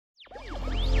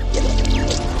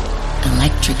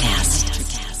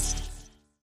Electrocast.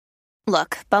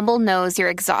 Look, Bumble knows you're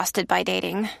exhausted by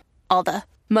dating. All the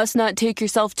must not take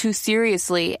yourself too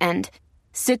seriously and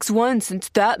 6'1" since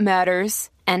that matters.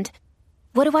 And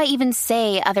what do I even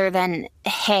say other than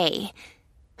hey?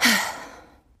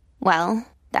 Well,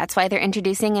 that's why they're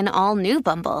introducing an all-new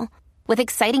Bumble with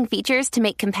exciting features to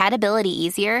make compatibility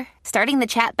easier, starting the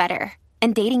chat better,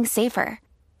 and dating safer.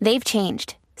 They've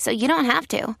changed, so you don't have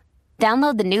to.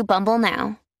 Download the new Bumble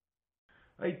now.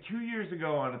 Like 2 years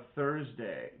ago on a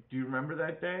Thursday, do you remember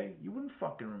that day? You wouldn't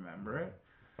fucking remember it.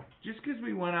 Just because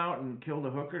we went out and killed a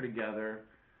hooker together,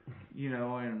 you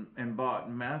know, and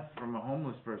bought meth from a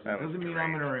homeless person doesn't mean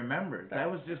I'm going to remember it. That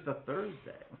was just a Thursday,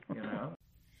 you know?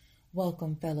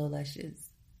 Welcome, fellow Lushes.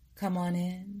 Come on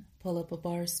in, pull up a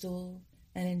bar stool,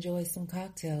 and enjoy some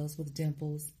cocktails with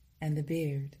Dimples and the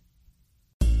Beard.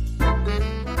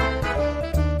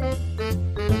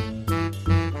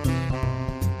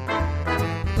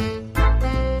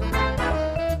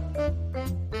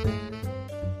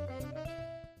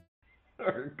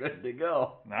 We're good to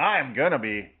go. I'm going to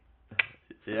be.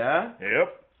 Yeah?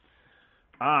 Yep.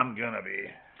 I'm going to be.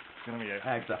 It's going to be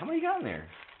Excellent. How many you got in there?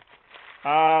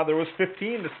 There was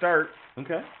 15 to start.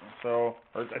 Okay. So,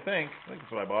 I think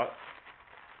that's what I bought.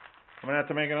 I'm going to have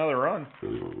to make another run.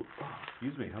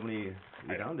 Excuse me. How many are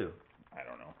you down to? I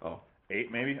don't know. Oh.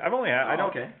 8 maybe? I've only had, I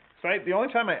don't. Okay. So the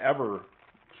only time I ever.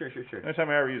 Sure. The only time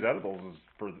I ever use edibles is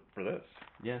for this.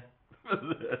 Yeah.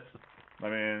 I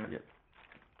mean. Yeah.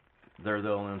 They're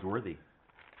the only ones worthy.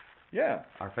 Yeah.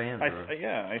 Our fans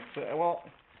well,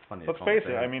 funny let's face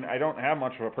it. I mean, I don't have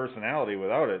much of a personality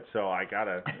without it, so I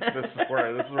gotta. this is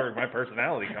where my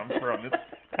personality comes from. This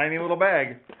tiny little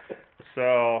bag.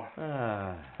 So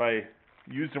if I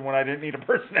used them when I didn't need a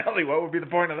personality, what would be the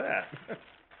point of that?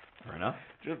 Fair enough.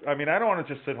 I mean, I don't want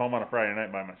to just sit home on a Friday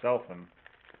night by myself and.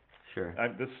 Sure.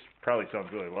 This probably sounds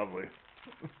really lovely.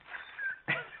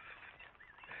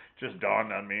 Just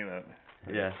dawned on me that.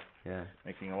 Yeah.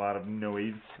 Making a lot of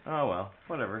noise. Oh well,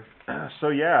 whatever. So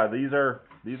yeah, these are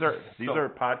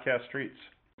podcast treats.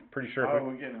 Pretty sure. Are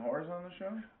we getting whores on the show?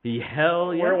 The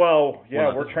hell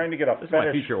yeah. We're trying to get a this fetish. Is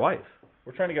my future wife.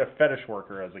 We're trying to get a fetish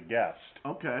worker as a guest.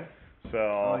 Okay. So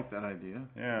I like that idea.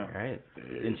 Yeah. All right.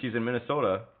 And she's in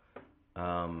Minnesota.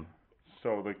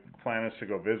 So the plan is to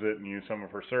go visit and use some of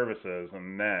her services,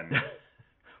 and then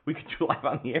we could do live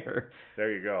on the air.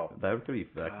 There you go. That would be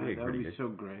that would be so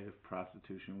great if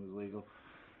prostitution was legal.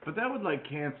 But that would like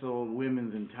cancel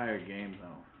women's entire game,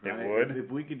 though. Right? It would. If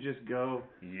we could just go.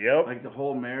 Yep. Like the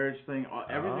whole marriage thing,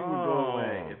 everything would go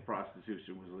away if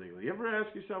prostitution was legal. You ever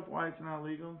ask yourself why it's not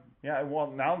legal? Yeah.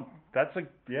 Well, now that's I've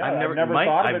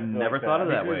never thought of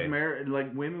that way.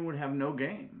 Like women would have no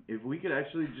game if we could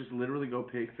actually just literally go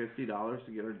pay $50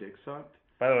 to get our dick sucked.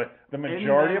 By the way, the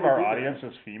majority of our audience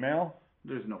is female.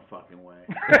 There's no fucking way.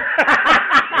 There's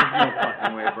no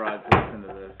fucking way broads listen to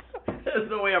this. There's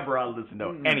no way a broad listen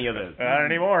to any of this. Not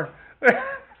anymore.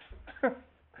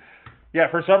 Yeah,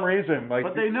 for some reason, like.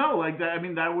 But they know, like that. I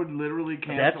mean, that would literally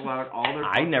cancel out all their.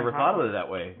 I never thought of it that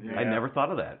way. Yeah. I never thought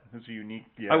of that. It's a unique.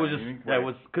 Yeah,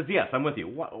 because yes, I'm with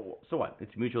you. So what?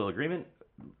 It's a mutual agreement.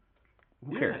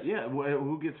 Who cares? Yeah.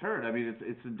 Who gets hurt? I mean,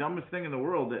 it's the dumbest thing in the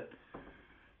world that.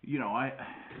 You know,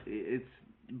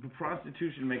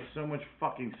 prostitution makes so much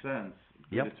fucking sense.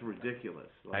 Yep. It's ridiculous.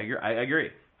 Like, I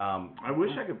agree. I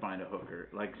wish I could find a hooker,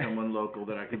 like someone local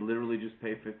that I could literally just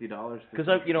pay $50. Because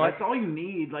that's all you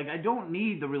need. Like, I don't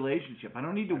need the relationship. I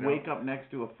don't need to wake up next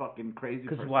to a fucking crazy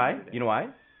person. Because why? You know why?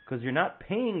 Because you're not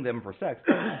paying them for sex.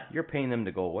 You're paying them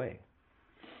to go away.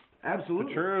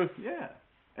 Absolutely. The truth. Yeah.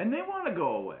 And they want to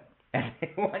go away. And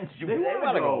they want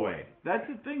to go away. That's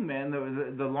the thing, man.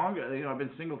 The longer, I've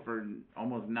been single for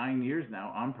almost 9 years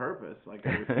now on purpose. Like,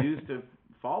 I refuse to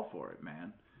fall for it,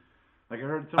 man. Like, I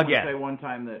heard someone say one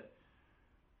time that,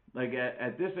 like,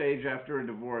 at this age after a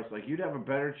divorce, like, you'd have a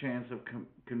better chance of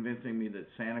convincing me that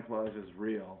Santa Claus is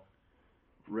real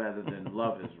rather than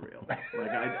love is real.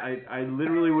 Like, I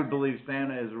literally would believe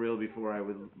Santa is real before I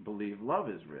would believe love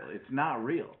is real. It's not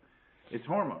real. It's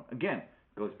hormone. Again,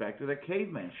 goes back to that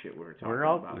caveman shit we were talking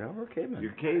about. We're cavemen.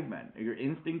 You're cavemen. Your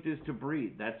instinct is to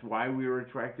breed. That's why we were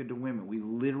attracted to women. We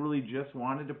literally just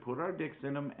wanted to put our dicks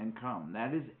in them and come.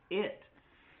 That is it.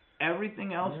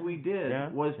 Everything else we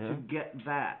did was to get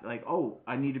that. Like, oh,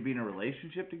 I need to be in a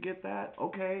relationship to get that?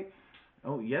 Okay.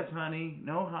 Oh, yes, honey.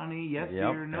 No, honey. Yes,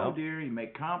 dear. No, dear. You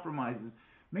make compromises.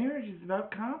 Marriage is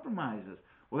about compromises.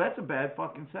 Well, that's a bad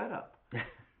fucking setup.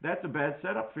 That's a bad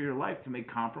setup for your life, to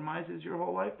make compromises your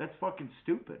whole life. That's fucking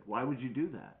stupid. Why would you do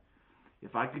that?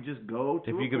 If I could just go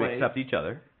to a place. If you could accept each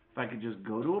other. If I could just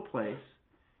go to a place,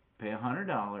 pay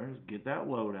 $100, get that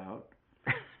load out,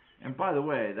 And by the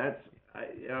way,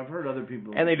 I've heard other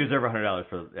people. And they deserve $100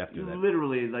 for after that.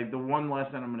 Literally, like the one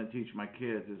lesson I'm going to teach my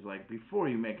kids is like before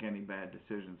you make any bad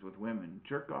decisions with women,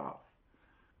 jerk off.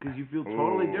 Because you feel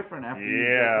totally different after you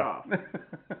jerk off.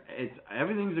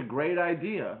 Everything's a great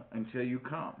idea until you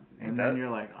come, and then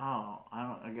you're like, oh,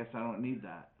 I guess I don't need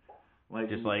that. Like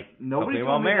just like nobody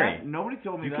told me that. Nobody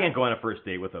told me you that. You can't go on a first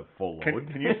date with a full load.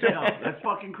 Can you still? No, that's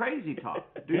fucking crazy talk.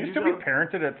 Dude, Can you still be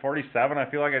parented at 47? I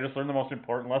feel like I just learned the most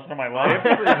important lesson of my life.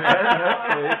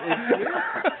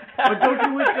 But don't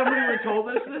you wish somebody would have told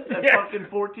us this at fucking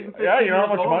 14, 15 Yeah, you know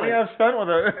how much old? money I've spent with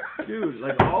it? Dude,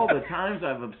 like all the times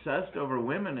I've obsessed over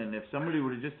women, and if somebody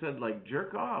would have just said, like,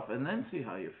 jerk off and then see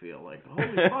how you feel, like, holy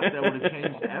fuck, that would have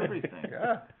changed everything.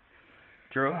 Yeah.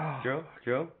 True.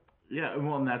 Yeah,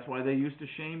 well, and that's why they used to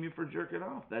shame you for jerking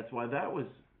off. That's why that was,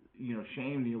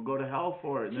 shamed. You'll go to hell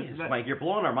for it. Jesus, Mike, you're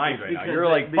blowing our minds right now. Because You're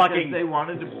like fucking. They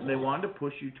wanted to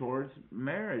push you towards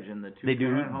marriage and the two. They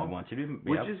do home, want you to,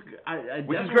 which is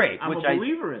which is great. I'm which a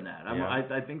believer in that.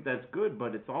 Yeah. I think that's good,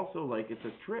 but it's also like it's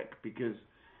a trick because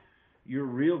your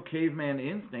real caveman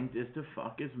instinct is to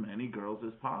fuck as many girls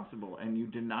as possible, and you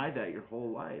deny that your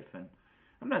whole life. And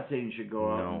I'm not saying you should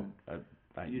go out and.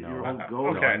 Your whole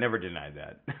goal. No, I never denied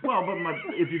that. Well, but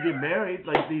if you get married,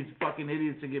 like these fucking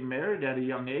idiots that get married at a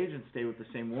young age and stay with the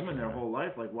same woman their whole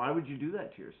life, like why would you do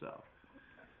that to yourself?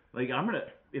 Like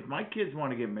if my kids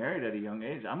want to get married at a young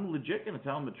age, I'm legit gonna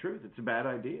tell them the truth. It's a bad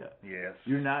idea. Yes.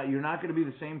 You're not gonna be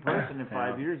the same person in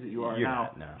 5 years that you are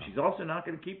now. Not, no. She's also not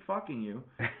gonna keep fucking you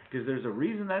because there's a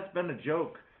reason that's been a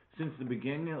joke since the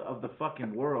beginning of the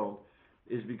fucking world.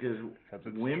 Is because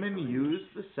women use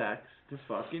the sex to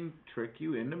fucking trick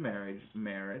you into marriage,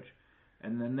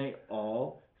 and then they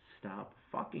all stop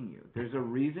fucking you. There's a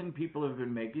reason people have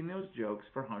been making those jokes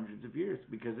for hundreds of years,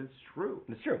 because it's true.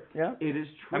 It's true, yeah. It is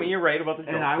true. I mean, you're right about the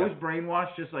joke. And I was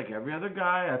brainwashed just like every other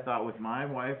guy. I thought with my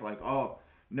wife, like, oh,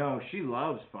 no, she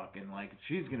loves fucking, like,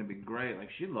 she's going to be great. Like,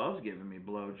 she loves giving me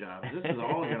blowjobs. This is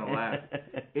all going to last.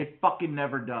 It fucking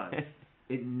never does.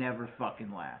 It never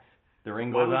fucking lasts. The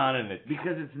ring goes on and it...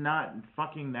 Because it's not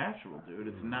fucking natural, dude.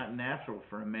 It's not natural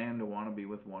for a man to want to be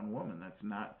with one woman. That's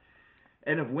not...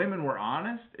 And if women were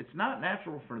honest, it's not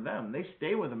natural for them. They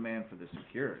stay with a man for the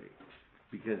security.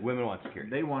 Because women want security.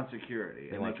 They want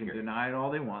security. They can deny it all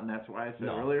they want. And that's why I said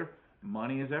earlier,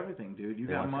 money is everything, dude. You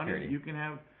got money, security. You can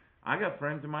have... I got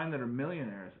friends of mine that are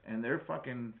millionaires, and they're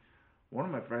fucking... One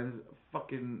of my friends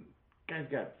fucking... Guy's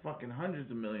got fucking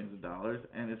hundreds of millions of dollars,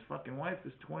 and his fucking wife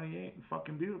is 28 and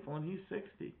fucking beautiful, and he's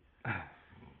 60.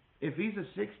 If he's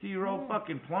a 60-year-old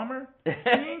fucking plumber, he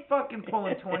ain't fucking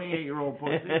pulling 28-year-old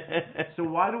pussy. So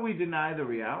why do we deny the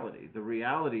reality? The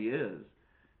reality is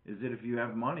that if you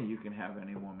have money, you can have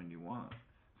any woman you want.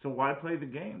 So why play the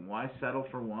game? Why settle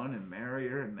for one and marry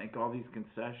her and make all these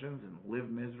concessions and live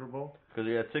miserable? Because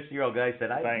that 60-year-old guy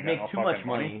said, I make too much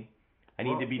money. I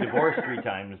need to be divorced 3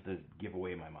 times to give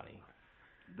away my money.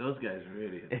 Those guys are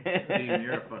idiots. Dean,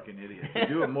 you're a fucking idiot.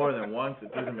 You do it more than once,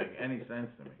 it doesn't make any sense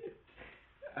to me.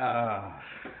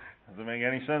 Doesn't make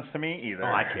any sense to me either. Oh,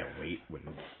 I can't wait.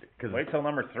 Wait till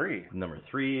number 3. Number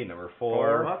 3, number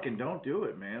 4. Fucking don't do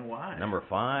it, man. Why? Number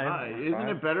 5. Isn't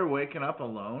it better waking up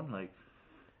alone? Like,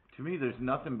 to me, there's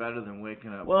nothing better than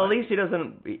waking up. Well, at least he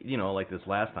doesn't, like this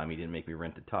last time, he didn't make me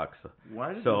rent a tux.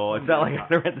 Why does so it's not like I have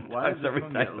to rent the tux every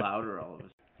time. Why does it get louder all of a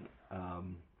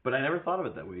sudden? But I never thought of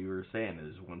it that way. You were saying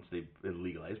is once they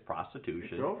legalize prostitution,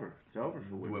 it's over. It's over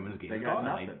for women. Women's game. They got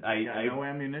nothing. They got no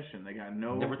ammunition. They got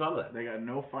no. Never thought of that. They got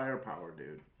no firepower,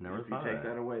 dude. Never if thought of that. If you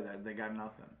take that away, they got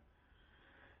nothing.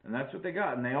 And that's what they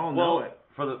got, and they all know it.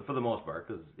 For the most part,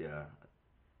 because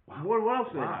Wow. What else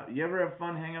do they got? You ever have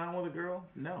fun hanging out with a girl?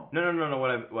 No. No.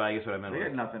 I guess what I meant was they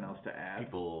got nothing else to add.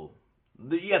 People.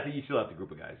 You still have the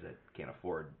group of guys that can't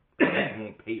afford.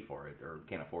 Won't pay for it or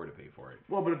can't afford to pay for it.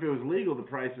 Well, but if it was legal, the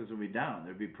prices would be down.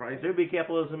 There'd be prices. There'd be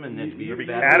capitalism, and there'd be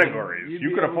categories.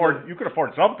 You could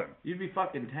afford something. You'd be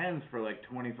fucking tens for like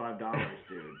 $25,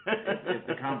 dude. if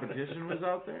the competition was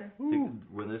out there.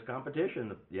 When there's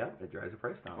competition, it drives the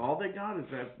price down. All they got is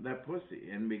that pussy,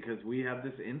 and because we have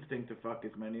this instinct to fuck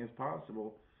as many as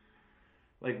possible.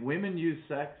 Like women use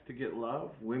sex to get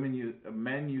love. Men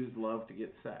use love to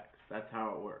get sex. That's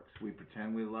how it works. We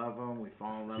pretend we love them. We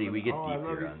fall in love. See, we get deep I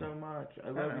love here you so much. I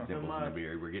love you so much.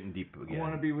 We're getting deep again. I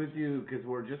want to be with you because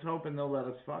we're just hoping they'll let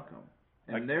us fuck them.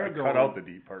 And I cut out the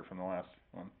deep part from the last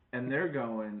one. And they're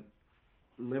going,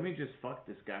 let me just fuck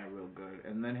this guy real good,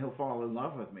 and then he'll fall in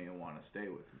love with me and want to stay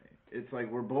with me. It's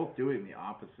like we're both doing the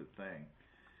opposite thing.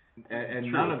 And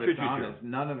none of it's honest.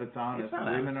 None of it's honest.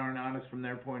 Women aren't honest from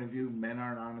their point of view. Men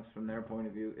aren't honest from their point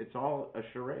of view. It's all a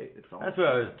charade. It's all. That's what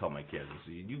I always tell my kids.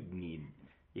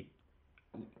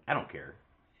 I don't care.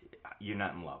 You're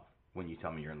not in love when you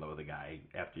tell me you're in love with a guy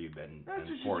after you've been. That's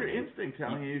just 4 your days. instinct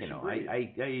telling you know, should breathe.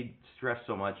 I stress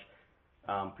so much.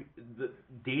 The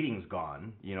dating's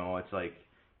gone. You know, it's like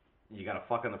you got to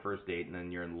fuck on the first date and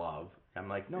then you're in love. I'm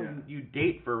like, no, you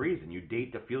date for a reason. You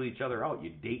date to feel each other out. You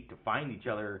date to find each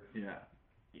other. Yeah.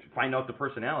 Find out the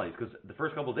personalities, because the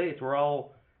first couple of dates we're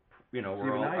all, we're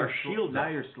all our shields. Now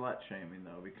you're slut shaming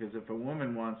though, because if a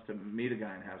woman wants to meet a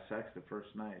guy and have sex the first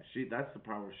night, that's the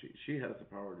power she has the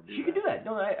power to do. She can do that.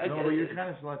 No, but you're kind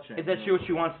of slut shaming. If that's what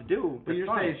she wants to do, but you're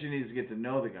fine. saying she needs to get to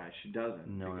know the guy. She doesn't.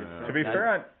 No. To be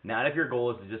fair, not if your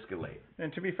goal is to just get laid.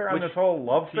 And to be fair, on this whole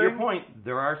love thing, to your point,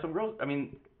 there are some girls. I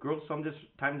mean, girls sometimes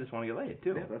just want to get laid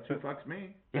too. Yeah, that's who fucks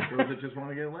me. Girls that just want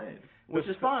to get laid, which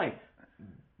is fine.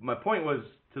 My point was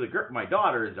to my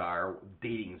daughters are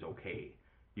dating's okay.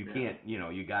 You can't,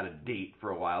 you got to date for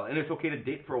a while, and it's okay to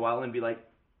date for a while and be like,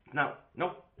 no,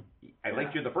 I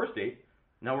liked you the first date.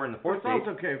 Now we're in the fourth date.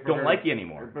 Okay for don't her, like you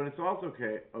anymore. But it's also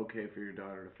okay for your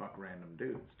daughter to fuck random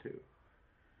dudes too.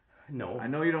 No, I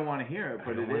know you don't want to hear it,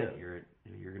 but it is.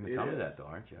 You're going to tell me that though,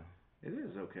 aren't you? It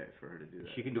is okay for her to do that.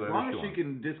 She can do it as long as she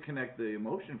can disconnect the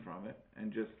emotion from it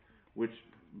and which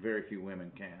very few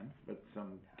women can, but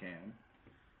some can.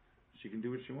 She can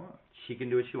do what she wants. She can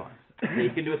do what she wants. They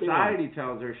can do what Society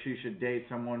tells her she should date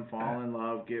someone, fall in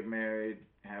love, get married,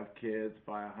 have kids,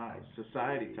 buy a house.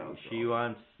 Society tells her. She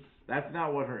wants. That's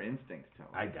not what her instincts tell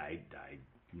her. I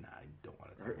don't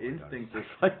want to. Her instincts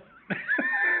are.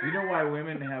 Do you know why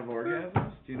women have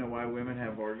orgasms? Do you know why women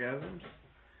have orgasms?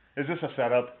 Is this a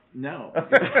setup? No.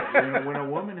 When a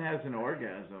woman has an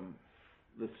orgasm,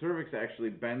 the cervix actually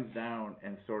bends down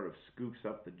and sort of scoops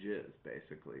up the jizz,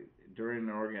 basically. During an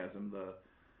orgasm, the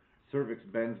cervix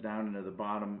bends down into the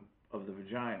bottom of the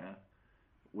vagina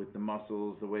with the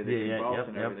muscles, the way they convulse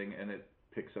and everything, and it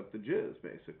picks up the jizz,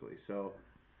 basically. So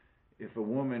if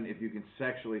you can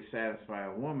sexually satisfy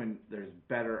a woman, there's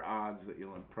better odds that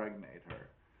you'll impregnate her.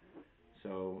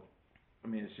 So, I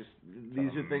mean, it's just,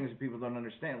 these are things that people don't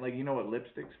understand. Like, you know what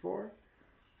lipstick's for?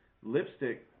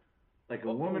 Lipstick, like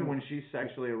a woman, when she's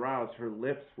sexually aroused, her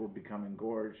lips will become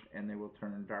engorged and they will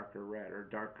turn darker red or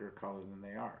darker color than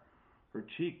they are. Her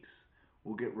cheeks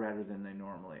will get redder than they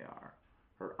normally are.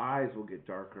 Her eyes will get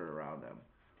darker around them.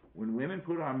 When women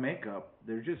put on makeup,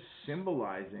 they're just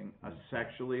symbolizing a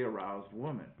sexually aroused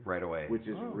woman. Right away. Which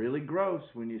is really gross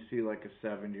when you see like a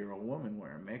 70-year-old woman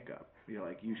wearing makeup. You're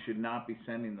like, you should not be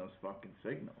sending those fucking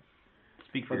signals.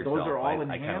 Speak for but yourself. Those are all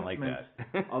I kind of like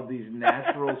that. of these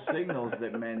natural signals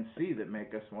that men see that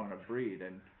make us want to breed.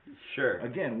 And sure.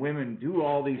 Again, women do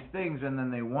all these things, and then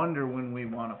they wonder when we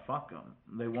want to fuck them.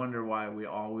 They wonder why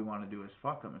all we want to do is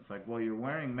fuck them. It's like, well, you're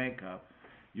wearing makeup,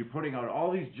 you're putting out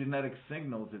all these genetic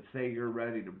signals that say you're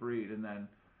ready to breed, and then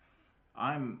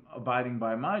I'm abiding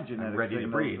by my genetic signals.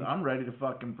 To breed. I'm ready to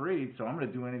fucking breed, so I'm going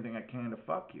to do anything I can to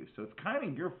fuck you. So it's kind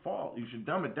of your fault. You should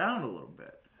dumb it down a little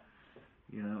bit.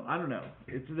 You know, I don't know.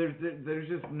 There's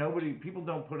just nobody. People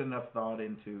don't put enough thought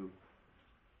into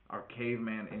our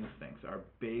caveman instincts, our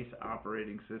base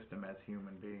operating system as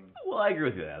human beings. Well, I agree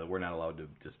with you that we're not allowed to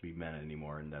just be men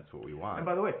anymore, and that's what we want. And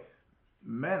by the way,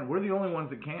 men, we're the only ones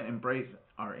that can't embrace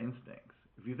our instincts.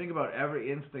 If you think about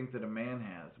every instinct that a man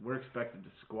has, we're expected to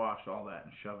squash all that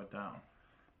and shove it down.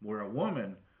 Where a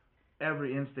woman,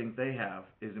 every instinct they have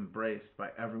is embraced by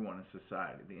everyone in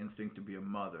society. The instinct to be a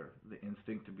mother, the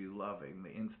instinct to be loving,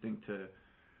 the instinct to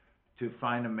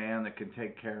find a man that can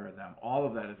take care of them. All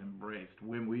of that is embraced.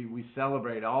 When we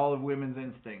celebrate all of women's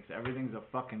instincts, everything's a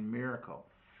fucking miracle.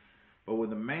 But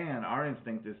with a man, our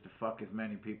instinct is to fuck as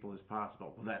many people as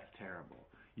possible. Well, that's terrible.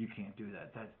 You can't do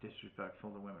that. That's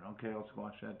disrespectful to women. Okay, I'll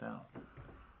squash that down.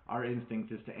 Our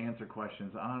instinct is to answer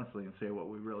questions honestly and say what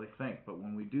we really think. But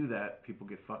when we do that, people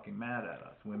get fucking mad at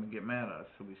us. Women get mad at us,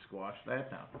 so we squash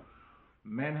that down.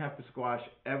 Men have to squash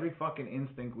every fucking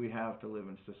instinct we have to live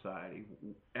in society.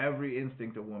 Every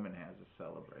instinct a woman has is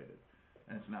celebrated.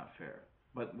 And it's not fair.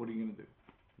 But what are you going to do?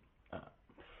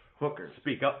 Hookers.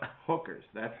 Speak up. Hookers.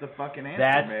 That's the fucking answer,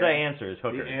 That's man. the answer is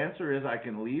hookers. The answer is I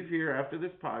can leave here after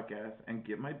this podcast and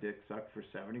get my dick sucked for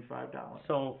 $75.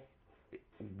 So,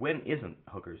 when isn't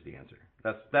hookers the answer?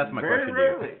 That's my very question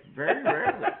rarely. to you. Very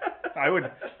rarely.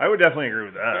 I would definitely agree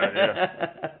with that.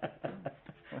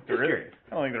 Yeah. Curious.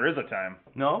 I don't think there is a time.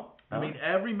 No? I mean,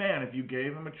 every man, if you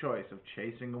gave him a choice of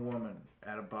chasing a woman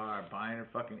at a bar, buying her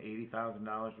fucking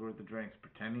 $80,000 worth of drinks,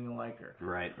 pretending to like her,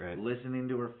 right, listening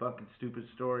to her fucking stupid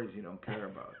stories you don't care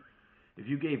about, if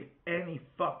you gave any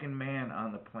fucking man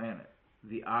on the planet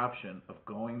the option of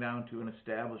going down to an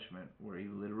establishment where he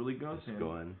literally goes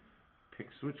in,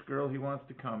 picks which girl he wants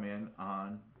to come in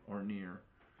on or near,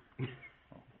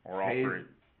 or all three,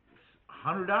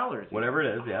 $100. Whatever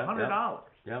it is, yeah. $100.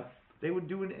 Yeah. They would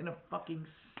do it in a fucking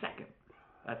second.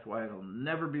 That's why it'll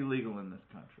never be legal in this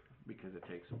country, because it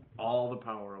takes all the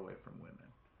power away from women.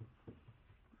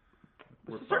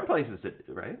 Certain places,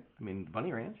 right? I mean,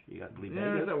 Bunny Ranch, you got to leave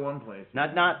Vegas. There's that one place.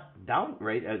 Not down,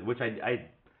 right? Which I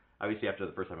obviously after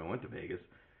the first time I went to Vegas,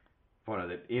 found out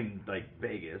that in like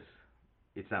Vegas,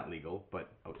 it's not legal,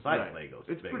 but outside of Vegas,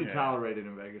 it's pretty tolerated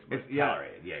in Vegas. But it's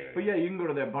tolerated, yeah. But yeah, you can go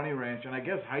to that Bunny Ranch, and I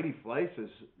guess Heidi Fleiss is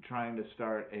trying to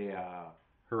start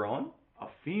her own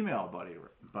female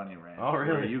bunny ranch. Oh,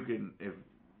 really? Where you can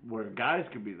where guys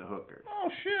could be the hookers. Oh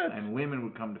shit! And women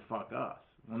would come to fuck us.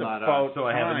 Well, not us. So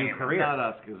I have a new career. Not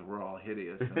us, because we're all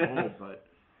hideous and old, but.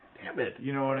 Damn it.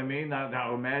 You know what I mean?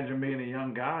 Now imagine being a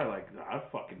young guy, like, I'd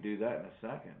fucking do that in a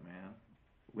second, man.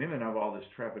 Women have all this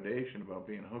trepidation about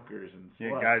being hookers and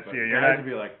sluts. Guys would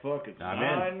be like, fuck, it's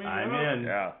I'm in.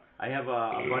 Yeah. I have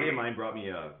a buddy of mine brought me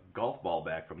a golf ball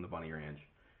back from the Bunny Ranch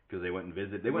because they went and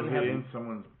visited. They went and had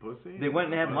someone's pussy. They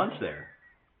went and had lunch there.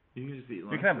 You can just eat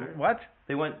lunch. You can have what?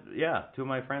 They went. Yeah, two of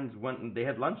my friends went and they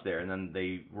had lunch there, and then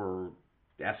they were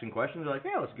asking questions. They're like,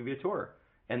 "Yeah, let's give you a tour."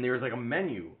 And there was like a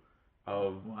menu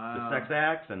of the sex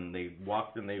acts, and they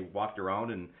walked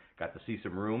around and got to see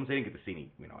some rooms. They didn't get to see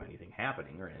anything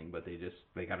happening or anything, but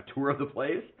they got a tour of the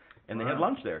place, and they had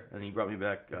lunch there. And he brought me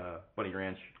back Bunny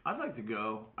Ranch. I'd like to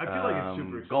go. I feel like it's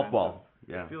super expensive. Golf ball.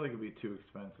 Yeah. I feel like it'd be too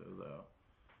expensive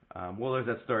though. Well, there's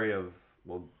that story of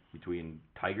between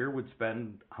Tiger would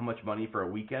spend how much money for a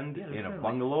weekend in a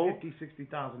bungalow? Like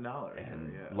 $50,000-$60,000.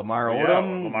 And Yeah. Lamar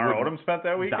Odom. Lamar Odom spent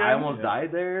that weekend. Almost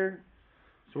died there.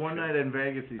 So one night in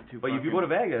Vegas, these two. But if you go to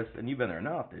Vegas and you've been there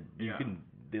enough,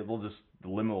 the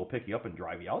limo will pick you up and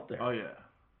drive you out there. Oh yeah.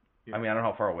 I mean, I don't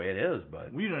know how far away it is,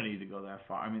 but we don't need to go that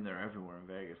far. I mean, they're everywhere in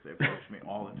Vegas. They approach me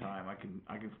all the time. I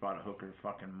can spot a hooker a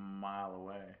fucking mile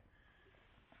away.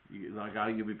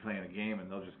 You'll be playing a game and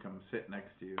they'll just come sit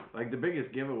next to you. Like the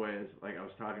biggest giveaway is like I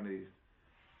was talking to I was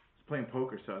playing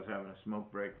poker, so I was having a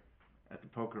smoke break at the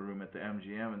poker room at the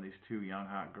MGM, and these two young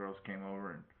hot girls came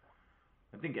over and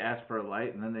I think asked for a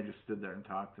light, and then they just stood there and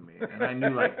talked to me. And I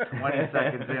knew like 20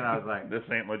 seconds in, I was like, this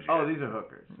ain't legit. Oh, these are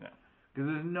hookers. Yeah. Because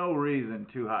there's no reason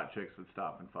two hot chicks would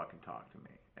stop and fucking talk to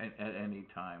me at any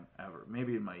time ever.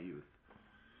 Maybe in my youth.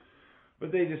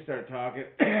 But they just start talking,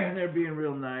 and they're being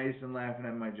real nice and laughing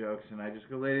at my jokes, and I just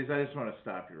go, ladies, I just want to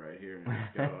stop you right here and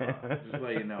just go, just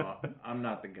let you know, I'm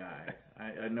not the guy.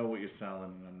 I know what you're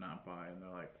selling, and I'm not buying.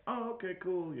 They're like, oh, okay,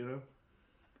 cool,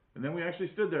 And then we actually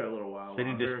stood there a little while. They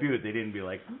didn't dispute. They didn't be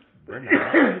like, we're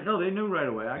not. No, they knew right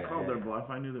away. I called their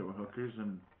bluff. I knew they were hookers,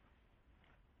 and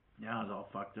I was all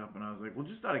fucked up, and I was like, well,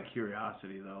 just out of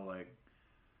curiosity, though,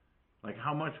 like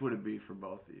how much would it be for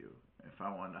both of you if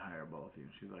I wanted to hire both of you?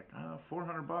 And she's like,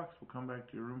 $400. We'll come back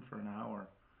to your room for an hour.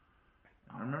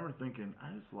 I remember thinking,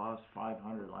 I just lost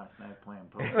 $500 last night playing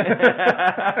poker.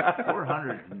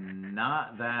 $400 is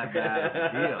not that bad of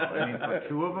a deal. I mean, for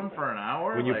two of them for an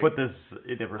hour. When you put this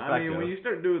into perspective. I mean, when you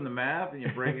start doing the math and you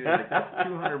break it, like that's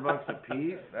 $200 a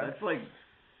piece. That's like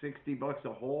 $60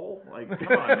 a hole. Like, come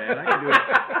on, man,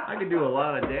 I can do a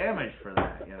lot of damage for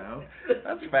that.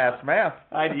 That's fast math.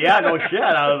 No shit.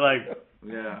 I was like,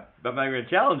 yeah, I'm not going to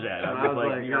challenge that. I was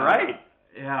like, you're right.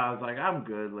 Yeah, I was like, I'm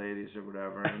good, ladies, or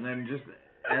whatever. And then just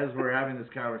as we're having this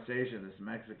conversation, this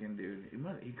Mexican dude,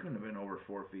 he couldn't have been over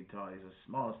 4 feet tall. He's the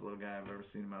smallest little guy I've ever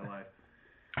seen in my life.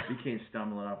 He came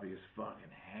stumbling up. He was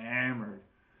fucking hammered.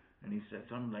 And he said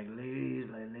something like, ladies.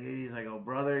 I go,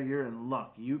 brother, you're in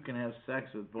luck. You can have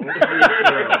sex with both of these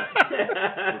girls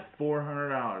for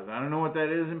 $400. I don't know what that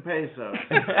is in pesos.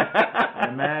 I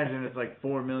imagine it's like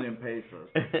 4 million pesos.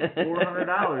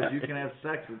 $400, you can have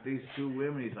sex with these two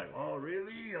women. He's like, oh,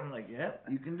 really? I'm like, yep,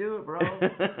 you can do it, bro.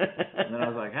 And then I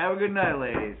was like, have a good night,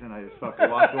 ladies. And I just fucking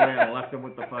walked away and left them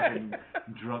with the fucking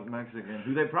drunk Mexican,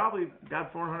 who they probably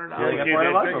got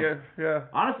 $400. Yeah.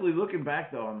 Honestly, looking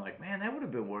back, though, I'm like, man, that would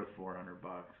have been worth $400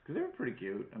 because they were pretty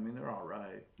cute. I mean, they're all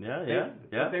right. Yeah.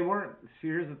 But they weren't. See,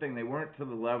 here's the thing: they weren't to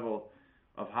the level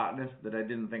of hotness that I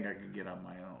didn't think I could get on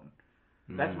my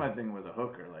own. That's my thing with a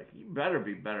hooker. Like, you better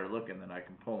be better looking than I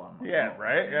can pull on my own.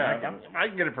 Right. Yeah, I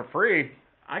can get it for free.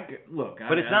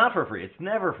 But it's not for free. It's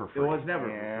never for free. It was never for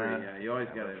free. Yeah, you always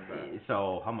got to invest.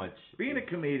 So how much? Being a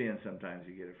comedian, sometimes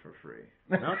you get it for free.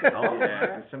 Okay. Oh,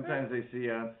 yeah. Because sometimes they see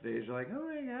you on stage, you're like, oh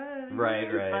my god.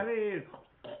 Right.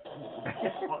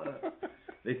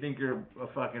 They think you're a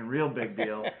fucking real big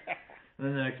deal. And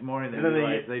then the next morning they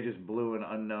realize they just blew an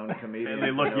unknown comedian. And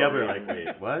they look you up and they're like, wait,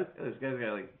 what? This guy's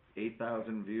got like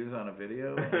 8,000 views on a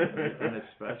video on his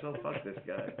special. Fuck this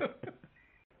guy.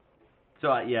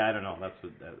 So I don't know. That's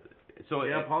what. So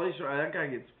yeah, Pauly Shore, that guy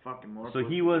gets fucking more. So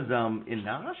he was in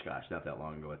Oshkosh not that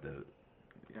long ago at the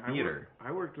theater.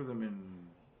 I worked with him in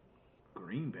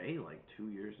Green Bay like 2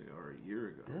 years ago or a year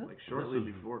ago, Yeah. like shortly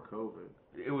before COVID.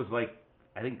 It was like,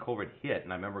 I think COVID hit,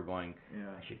 and I remember going, Yeah.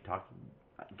 I should talk,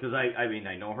 because I mean,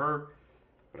 I know her,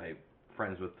 but I'm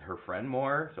friends with her friend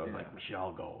more, so I was like, we should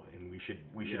all go, and we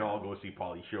should all go see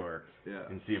Pauly Shore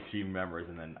and see if she remembers,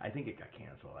 and then I think it got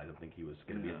canceled. I don't think he was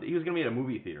going to be, he was going to be at a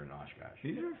movie theater in Oshkosh.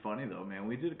 He's very funny though, man.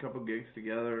 We did a couple gigs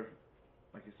together,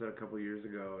 like I said, a couple years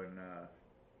ago, and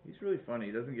he's really funny.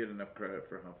 He doesn't get enough credit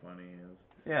for how funny he is.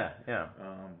 Yeah.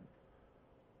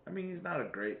 I mean, he's not a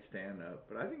great stand-up,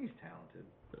 but I think he's talented.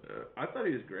 I thought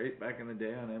he was great back in the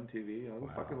day on MTV.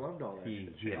 I fucking loved all that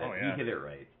shit. He hit it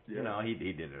right. Yeah. You know, he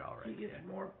did it all right. He gets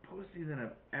more pussy than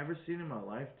I've ever seen in my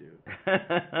life, dude.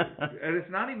 And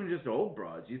it's not even just old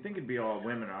broads. You think it'd be all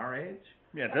women our age?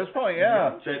 Yeah, at this point,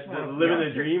 yeah. Living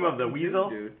the dream of the weasel.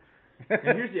 Dude.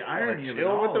 And here's the irony of it Chill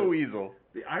all. with the weasel.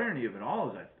 The irony of it all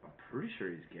is I'm pretty sure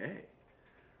he's gay.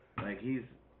 Like, he's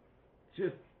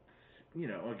just, you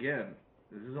know, again,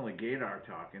 this is only gaydar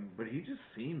talking, but he just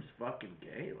seems fucking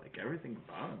gay. Like, everything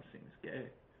about him seems gay.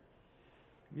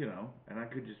 You know, and I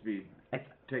could just be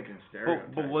taking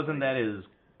stereotypes. But wasn't that his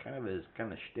kind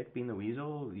of shtick, being the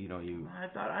weasel? You know, I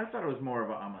thought it was more of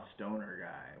a I'm a stoner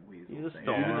guy weasel. He was thing.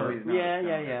 stoner. Even though he's not a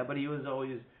stoner. Yeah. But he was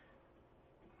always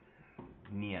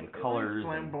neon colors.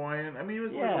 Flamboyant. I mean, he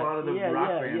was like a lot of the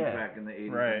rock bands back in the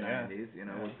 80s and 90s, you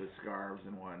know, with the scarves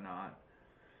and whatnot.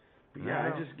 But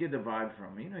I just get the vibe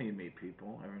from him. You know, you meet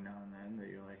people every now and then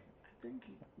that you're like, I think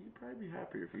you'd probably be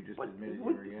happier if you just admitted you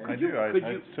were gay. I do. I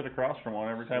sit across from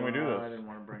one every time we do this. I didn't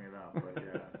want to bring it up, but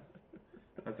yeah.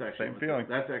 That's actually Same feeling.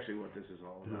 That's actually what this is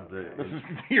all about. This is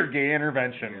your gay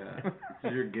intervention. Yeah.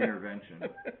 This is your gay intervention.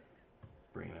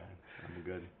 Bring it on. I'm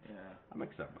good. Yeah.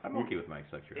 I'm okay with my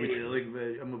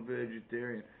sexuality. I'm a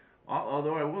vegetarian.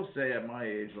 Although I will say at my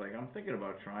age, like, I'm thinking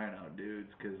about trying out dudes,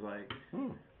 because, like,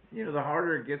 you know, the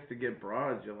harder it gets to get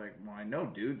broads, you're like, well, I know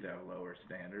dudes have lower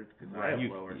standards, because I have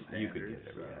lower standards. You could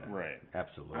get it, Right.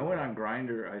 Absolutely. I went on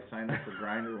Grindr. I signed up for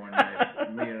Grindr one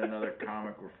night. Me and another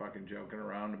comic were fucking joking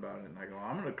around about it, and I go,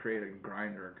 I'm going to create a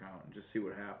Grindr account and just see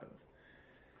what happens.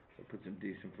 So I put some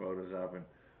decent photos up, and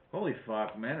holy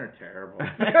fuck, men are terrible.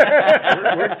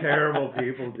 we're terrible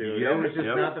people, dude. It was just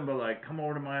nothing but like, come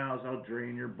over to my house, I'll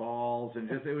drain your balls, and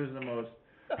just, it was the most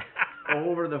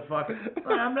over the fucking.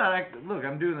 I'm not look,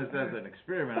 I'm doing this as an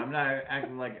experiment. I'm not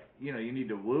acting like, you know, you need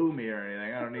to woo me or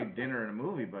anything. I don't need dinner and a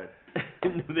movie, but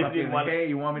fucking, hey,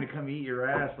 you want me to come eat your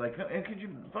ass? Like, and could you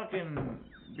fucking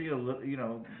be a little, you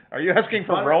know? Are you asking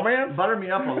for romance? Butter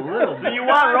me up a little. So you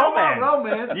want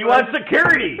romance? You want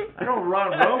security? I don't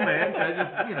want romance. I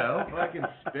just, you know, fucking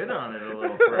spit on it a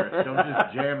little first. Don't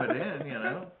just jam it in, you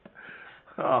know.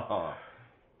 Oh,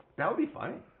 that would be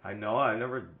fun. I know. I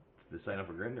never signed up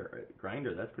for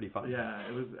Grindr. That's pretty fun. Yeah,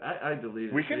 it was. I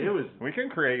deleted. We can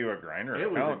create you a Grindr account. It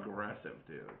was aggressive,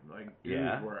 dude. Like,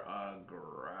 dudes were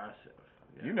aggressive.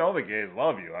 Yeah. You know the gays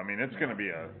love you. I mean, it's gonna be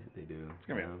They do. It's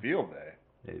gonna be a field day.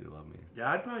 They do love me.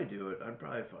 Yeah, I'd probably do it. I'd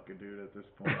probably fucking do it at this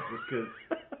point, just because.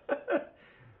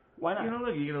 Why not? You know,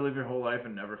 like, you're gonna live your whole life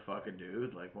and never fuck a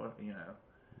dude. Like, what? You know.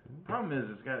 Problem is,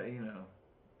 it's got, you know,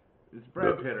 it's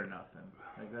Brad Pitt or nothing.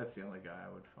 Like, that's the only guy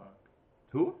I would fuck.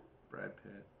 Who? Brad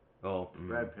Pitt. Oh.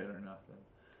 Brad Pitt or nothing.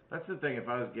 That's the thing. If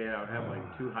I was gay, I would have like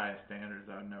too high standards.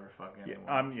 I would never fuck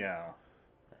anyone.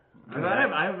 Because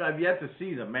I've yet to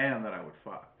see the man that I would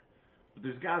fuck. But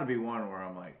there's got to be one where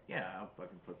I'm like, yeah, I'll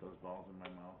fucking put those balls in my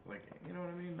mouth. Like, you know what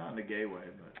I mean? Not in a gay way,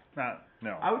 but.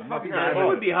 No. I would fucking. It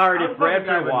would be hard if Brad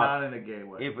Pitt walked. Not in a gay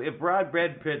way. If Brad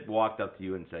Pitt walked up to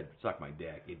you and said, "Suck my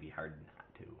dick," it'd be hard not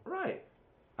to. Right.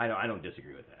 I don't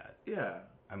disagree with that. Yeah.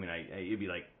 I mean, it'd be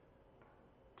like,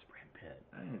 it's Brad Pitt.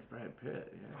 I think it's Brad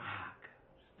Pitt. Yeah. Fuck.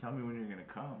 Just tell me when you're gonna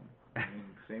come. I mean,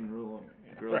 same rule.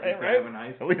 Girls have in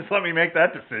high school. At least let me make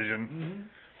that decision.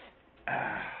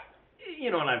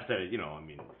 You know, and I've said it. You know, I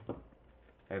mean,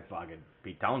 if fucking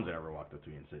Pete Townsend ever walked up to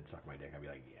me and said, "Suck my dick," I'd be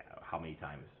like, "Yeah." How many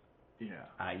times? Yeah.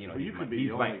 You know, well, you could be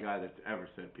the only guy that's ever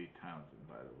said Pete Townsend,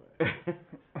 by the way.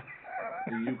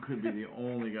 You could be the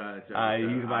only guy that's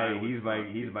ever said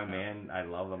he's my man. I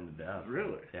love him to death.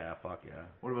 Really? Yeah, fuck yeah.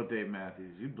 What about Dave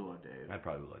Matthews? You'd blow Dave. I'd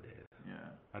probably blow Dave. Yeah.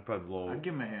 I'd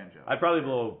give him a hand job. I'd probably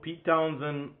blow Pete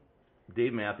Townsend,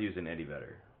 Dave Matthews, and Eddie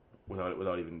Vedder,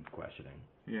 without even questioning.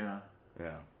 Yeah.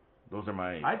 Yeah. Those are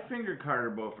my. I'd finger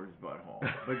Carter Beauford's butthole,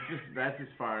 but that's as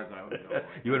far as I would go. Like,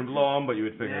 you wouldn't blow him, but you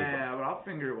would finger. Yeah, but I'll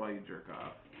finger it while you jerk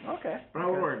off. Okay. But I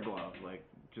would wear gloves, like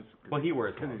just. Well, he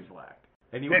wears because gloves. he's black.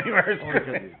 And he wears only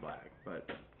because he's black, but.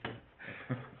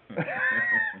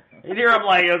 You hear him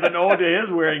like as an ode to his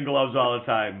wearing gloves all the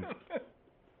time.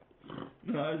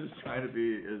 No, I was just trying to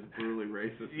be as brutally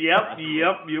racist. Yep.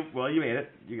 You made it.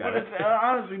 You got it.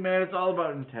 Honestly, man, it's all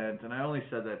about intent, and I only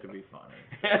said that to be funny.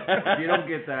 If you don't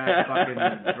get that,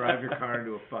 fucking drive your car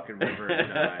into a fucking river and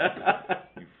die.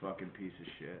 You fucking piece of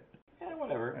shit. Yeah,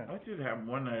 whatever. I did have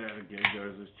one night at a gig. There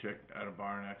was this chick at a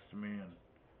bar next to me, and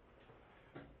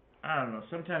I don't know.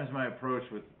 Sometimes my approach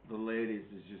with the ladies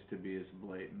is just to be as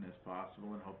blatant as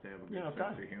possible and hope they have a good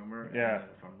sense of humor. Yeah. And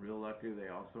if I'm real lucky,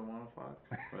 they also want to fuck.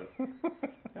 But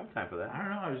I have time for that. I don't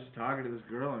know. I was just talking to this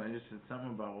girl, and I just said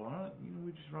something about, well, why don't,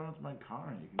 we just run with my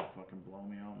car, and you can fucking blow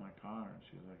me out in my car. And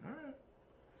she was like, all right.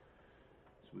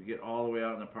 So we get all the way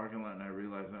out in the parking lot, and I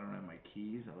realize I don't have my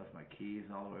keys. I left my keys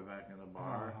all the way back in the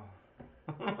bar.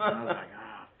 And I was like,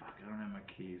 fuck, I don't have my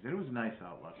keys. It was nice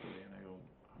out, luckily. And I go,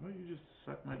 how about you just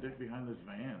suck my dick behind this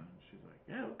van? And she's like,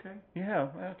 yeah, okay. Yeah,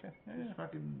 okay. She just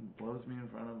fucking blows me in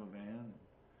front of a van.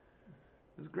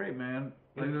 It was great, man.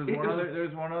 Like, there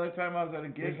was one other time I was at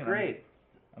a gig. It was great.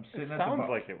 I'm sitting It at the sounds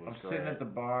bar. like it was I'm sitting at the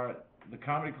bar. The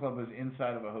comedy club was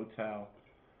inside of a hotel,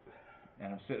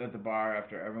 and I'm sitting at the bar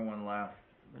after everyone left.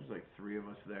 There's like 3 of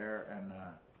us there, and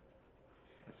I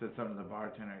said something to the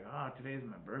bartender. I go, today's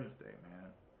my birthday, man.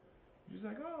 She's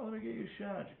like, let me get you a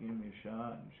shot. She gave me a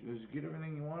shot, and she goes, you get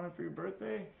everything you wanted for your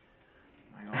birthday?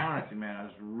 Like, honestly, man, I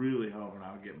was really hoping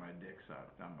I would get my dick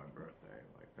sucked on my birthday.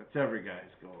 Like, that's every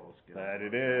guy's goal. That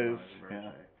it is.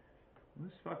 Yeah.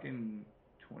 This fucking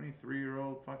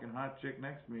 23-year-old fucking hot chick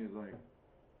next to me is like,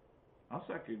 I'll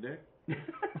suck your dick.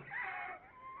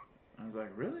 I was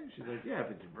like, really? She's like, yeah, if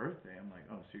it's your birthday. I'm like,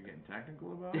 so you're getting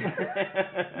technical about it?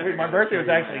 Wait, my birthday was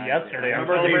actually yesterday. I'm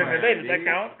celebrating today. Does that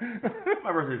count?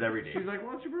 My birthday's every day. She's like,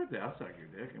 well, it's your birthday. I'll suck your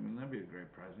dick. I mean, that'd be a great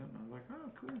present. And I was like,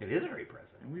 oh, cool. It is a great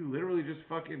present. And we literally just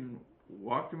fucking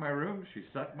walked to my room. She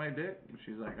sucked my dick. And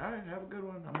she's like, all right, have a good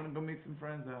one. I'm going to go meet some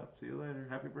friends out. See you later.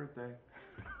 Happy birthday.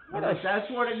 That's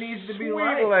what it needs to be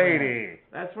like. Sweet lady.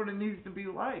 Man. That's what it needs to be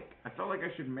like. I felt like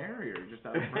I should marry her just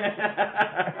out of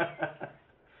friendship.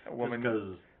 A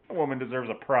woman deserves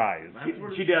a prize.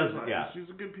 She does, like. Yeah. She's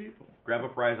a good people. Grab a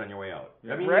prize on your way out.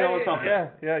 Yeah. I mean, right? Something.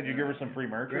 Yeah. Did you give her some free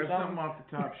merch Grab or something? off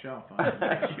the top shelf.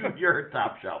 You're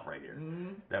top shelf right here.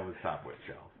 Mm-hmm. That was top with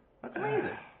shelf. That's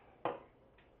amazing.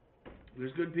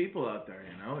 There's good people out there,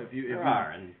 you know. If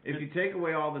you take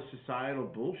away all the societal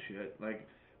bullshit, like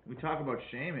we talk about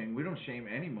shaming, we don't shame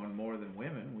anyone more than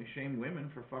women. We shame women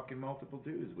for fucking multiple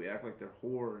dudes. We act like they're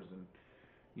whores and.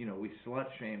 We slut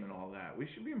shame and all that. We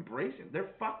should be embracing. They're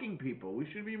fucking people. We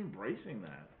should be embracing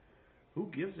that. Who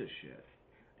gives a shit?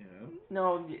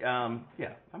 No,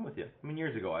 yeah, I'm with you. I mean,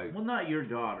 years ago, Well, not your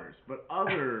daughters, but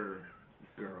other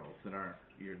girls that aren't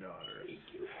your daughters. Thank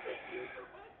you so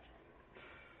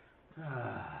much.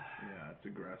 Yeah, it's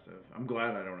aggressive. I'm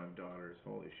glad I don't have daughters.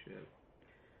 Holy shit.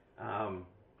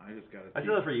 I just gotta. I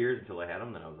did that for years until I had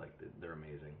them. Then I was like, they're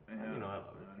amazing. Yeah, I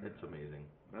love it. It's amazing.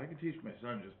 But I can teach my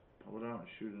son just. Pull it out and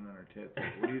shoot it on her tits.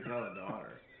 Like, what do you tell a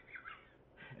daughter?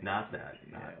 Not that.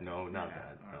 That. No. Right.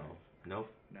 Nope.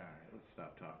 All right, let's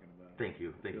stop talking about it. Thank you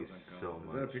so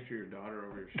much. Is that a picture of your daughter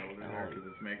over your shoulder there? Because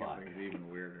it's making things even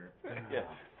weirder. Yeah,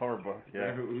 horror book.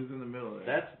 Yeah. Who's in the middle of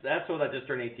that? That's what I just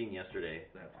turned 18 yesterday.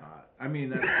 That's hot. I mean,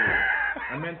 that's cool.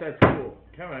 I meant that's cool.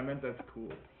 Kevin, I meant that's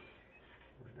cool.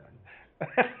 We're done.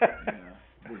 Yeah.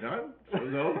 We're done?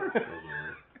 Show's over?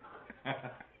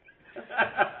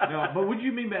 No, but would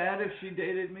you be mad if she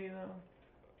dated me though?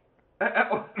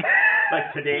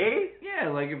 Like today? Yeah,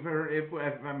 like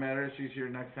if I met her, she's here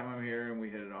next time I'm here, and we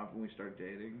hit it off and we start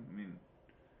dating. I mean,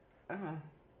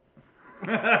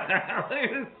 look at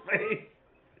his face.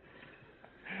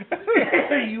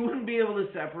 You wouldn't be able to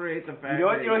separate the fact. You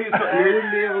wouldn't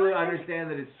be able to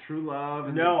understand that it's true love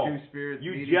and the two spirits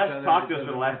meet each other. You just talked to us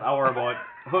for the last hour about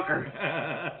hookers.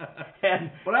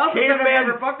 But I also said I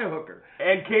never fucked a hooker.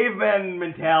 And caveman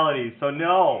mentality. So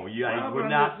no, I would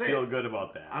not feel good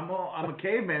about that. I'm a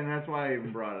caveman, and that's why I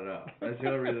even brought it up. That's the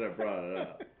only reason I brought it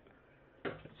up.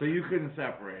 So you couldn't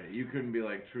separate it. You couldn't be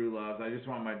like true love. I just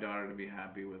want my daughter to be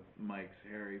happy with Mike's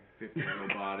hairy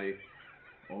 50-year-old body.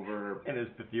 Over her and his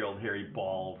 50-year-old hairy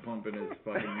ball pumping his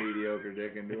fucking mediocre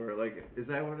dick into her. Like, is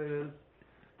that what it is?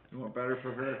 You want better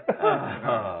for her?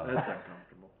 That's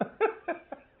uncomfortable.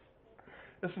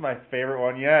 This is my favorite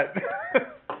one yet.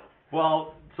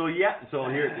 Well, so here,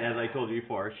 as I told you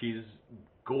before, she's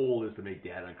goal is to make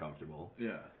Dad uncomfortable.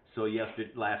 Yeah. So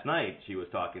last night she was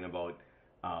talking about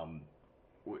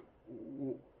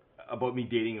about me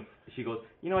dating. She goes,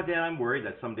 you know what, Dad? I'm worried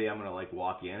that someday I'm gonna like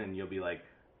walk in and you'll be like,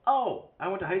 oh, I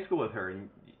went to high school with her, and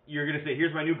you're gonna say,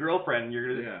 here's my new girlfriend,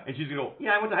 and and she's gonna go,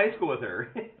 yeah, I went to high school with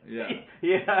her. Yeah.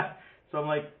 Yeah. So I'm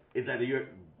like, is that you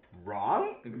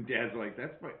Wrong? And Dad's like,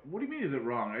 what do you mean is it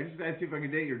wrong? I just asked you if I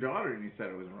could date your daughter, and you said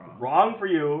it was wrong. Wrong for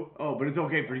you. Oh, but it's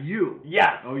okay for you.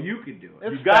 Yes. Oh, you can do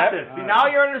it. You got this. See, now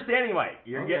you're understanding, Mike.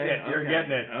 You're Okay, getting it. You're okay.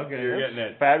 getting it. Okay. You're getting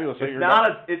it. Fabulous. It's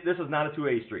not this is not a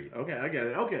two-way street. Okay, I get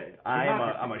it. Okay.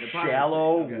 I'm a Hypocrisy.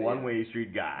 shallow Okay, one-way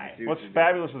street guy. See What's what you're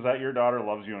fabulous is that your daughter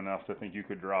loves you enough to think you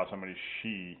could draw somebody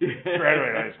she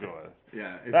graduated high school with.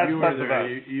 Yeah, if That's you were the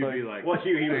there, best. you'd be like, Well,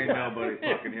 he was ain't nobody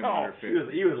fucking him under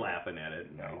 50. He was laughing at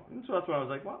it. No. And so that's when I was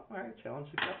like, well, all right, challenge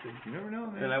accepted. You never know,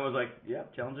 man. And I was like, yeah,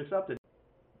 challenge accepted.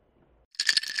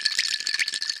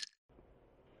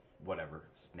 Whatever.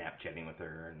 Snapchatting with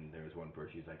her, and there was one where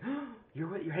she's like,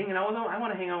 you're hanging out with them? I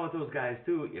want to hang out with those guys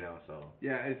too, so.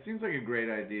 Yeah, it seems like a great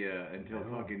idea until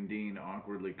fucking Dean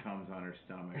awkwardly comes on her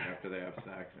stomach after they have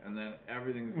sex, and then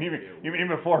everything's Even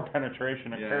before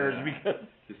penetration occurs, because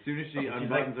as soon as she unbuttons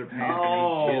like, her pants,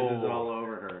 and he jizzes all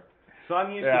over her. So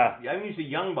I'm used to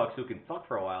young bucks who can fuck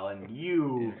for a while, and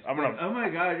you. Oh my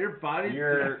God, your body's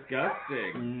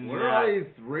disgusting. What are all these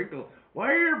wrinkles? Why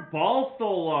are your balls so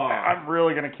long? I'm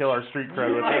really gonna kill our street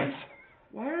cred with this.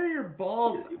 Why are your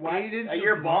balls 8 inches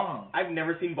your long? I've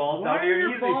never seen balls Why down your are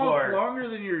knees your balls before. longer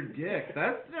than your dick?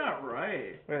 That's not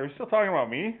right. Wait, are we still talking about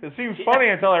me? It seems funny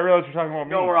until I realize you're talking about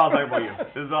me. No, we're all talking about you.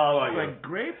 This is all about you. Like,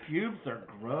 gray pubes are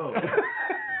gross.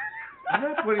 I'm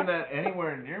not putting that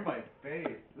anywhere near my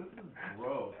face. This is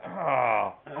gross.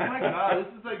 Oh. Oh my God,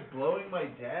 this is like blowing my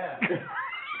dad.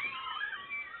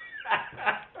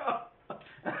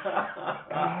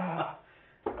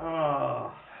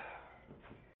 Oh.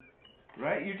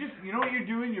 Right? You know what you're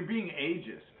doing? You're being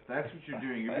ageist. That's what you're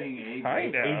doing. You're being ageist.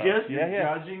 Kinda. Ageist? You're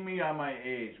judging me on my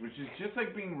age, which is just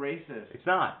like being racist. It's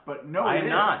not. But no, I'm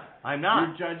not. I'm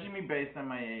not. You're judging me based on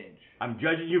my age. I'm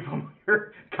judging you from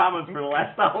your comments for the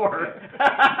last hour.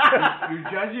 You're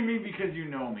judging me because you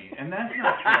know me, and that's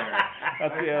not fair.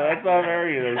 That's not fair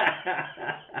either.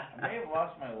 I may have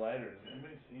lost my lighters.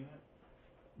 Anybody seen it?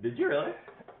 Did you really?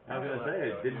 I was gonna say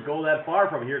it didn't go that far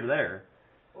from here to there.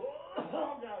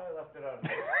 Oh God, I left it out.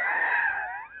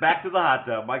 Back to the hot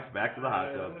tub. Mike's back to the hot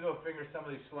I'm tub. gonna go finger some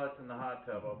of these sluts in the hot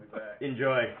tub. I'll be back.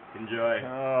 Enjoy.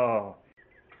 Oh.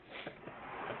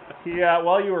 Yeah,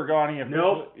 while you were gone, he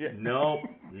Nope. Yeah. Nope.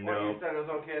 Well, you said it was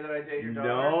okay that I date your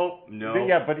daughter? Nope.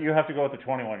 Yeah, but you have to go with the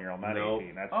 21-year-old, not Nope.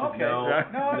 18. That's Okay.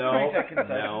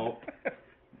 No.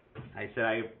 I said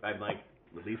I'm like,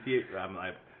 at least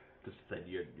I just said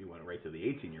you went right to the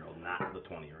 18-year-old, not the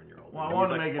 20-year-old. Well, I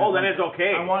want to make it. Oh, then it's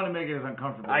okay. I want to make it as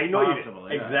uncomfortable I as know possible.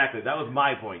 you did. Exactly. That was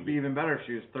my point. It'd be even better if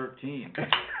she was 13.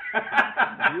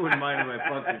 You wouldn't mind if I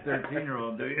fucked your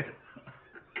 13-year-old, do you?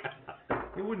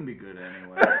 It wouldn't be good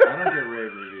anyway. I don't get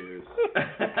rave reviews.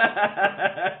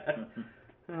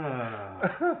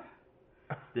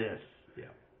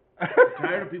 Yeah. I'm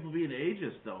tired of people being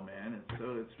ageist, though, man.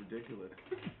 It's ridiculous.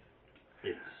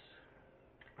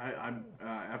 I'm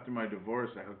after my divorce,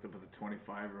 I hooked up with a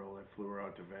 25-year-old. I flew her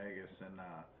out to Vegas, and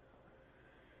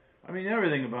I mean,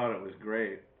 everything about it was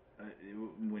great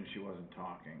when she wasn't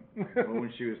talking. But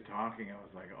when she was talking, I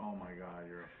was like, oh my God,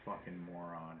 you're a fucking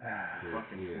moron. You're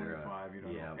fucking 25. You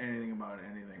don't know anything about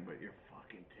anything, but your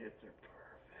fucking tits are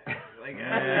perfect. Like,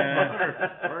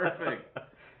 perfect.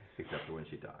 Except for when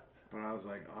she talks. But I was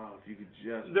like, oh, if you could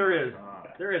just there is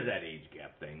talk. that age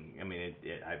gap thing. I mean,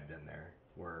 I've been there.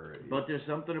 But there's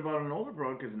something about an older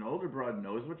broad, because an older broad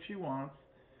knows what she wants,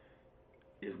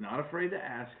 is not afraid to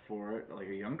ask for it. Like,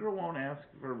 a young girl won't ask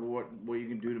for what you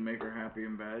can do to make her happy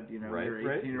in bed. You know, your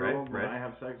 18-year-old, when I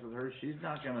have sex with her, she's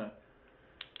not going to...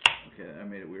 Okay, I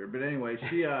made it weird. But anyway,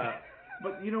 she...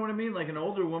 But you know what I mean? Like, an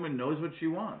older woman knows what she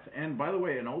wants. And, by the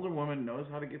way, an older woman knows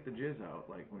how to get the jizz out.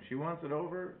 Like, when she wants it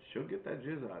over, she'll get that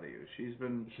jizz out of you. She's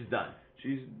done.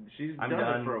 She's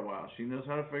done it for a while. She knows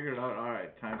how to figure it out. All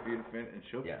right, time for you to finish, and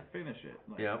she'll finish it.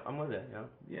 Like, yeah, I'm with it.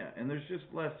 Yeah, and there's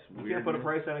just less You weirdness. can't put a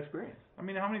price on experience. I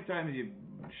mean, how many times you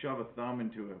shove a thumb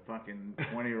into a fucking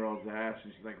 20-year-old's ass,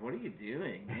 and she's like, "What are you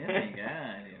doing? Oh my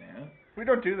God," you know. We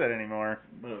don't do that anymore.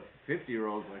 But a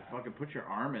 50-year-old's like, fucking put your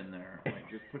arm in there. Like,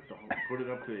 just put it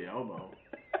up to the elbow.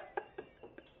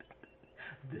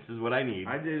 This is what I need.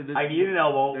 I need an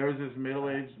elbow. There was this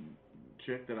middle-aged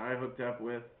chick that I hooked up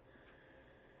with.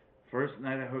 First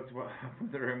night I hooked up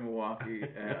with her in Milwaukee.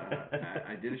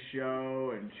 I did a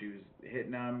show, and she was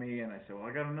hitting on me, and I said, well,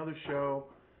 I got another show,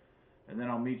 and then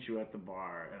I'll meet you at the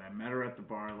bar. And I met her at the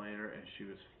bar later, and she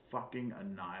was fucking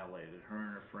annihilated. Her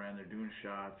and her friend, they're doing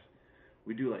shots.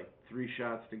 We do like 3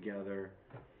 shots together,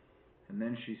 and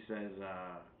then she says,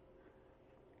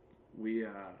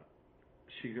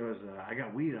 she goes, I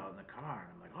got weed out in the car.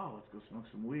 And I'm like, oh, let's go smoke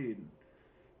some weed.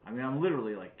 I mean, I'm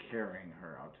literally like carrying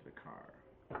her out to the car.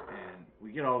 And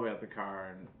we get all the way out the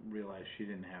car and realize she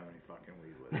didn't have any fucking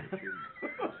weed with her. She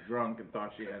was drunk and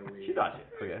thought she had weed. She thought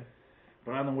she. Okay.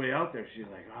 But on the way out there, she's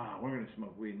like, we're going to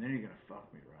smoke weed, and then you're going to fuck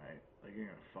me, right? Like, you're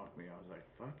going to fuck me. I was like,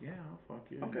 fuck yeah, I'll fuck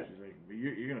you. Okay. She's like, but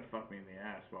you're going to fuck me in the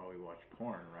ass while we watch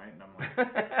porn, right? And I'm like,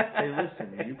 hey,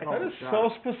 listen, you call That the is shots.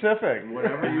 so specific.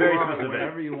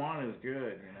 Whatever you want is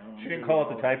good, you know? She didn't call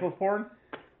it the type of porn?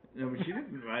 No, but she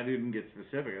didn't. I didn't get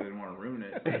specific. I didn't want to ruin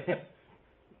it.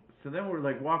 So then we're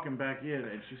like walking back in,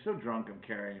 and she's so drunk I'm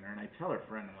carrying her, and I tell her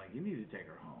friend, I'm like, you need to take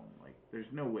her home. Like,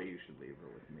 there's no way you should leave her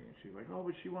with me. And she's like, oh,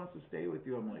 but she wants to stay with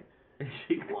you. I'm like,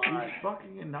 she's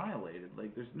fucking annihilated.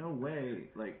 Like, there's no way.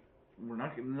 Like,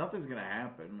 nothing's gonna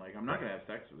happen. Like, I'm not gonna have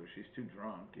sex with her. She's too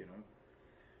drunk, you know.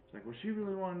 She's like, well, she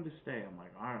really wanted to stay. I'm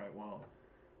like, all right, well,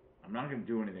 I'm not gonna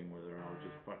do anything with her. I'll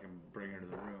just fucking bring her to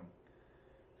the room.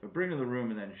 So bring her to the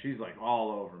room, and then she's like all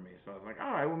over me. So I was like,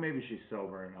 all right, well, maybe she's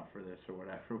sober enough for this or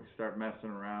whatever. We start messing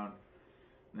around.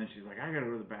 And then she's like, I gotta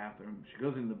go to the bathroom. She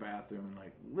goes into the bathroom, and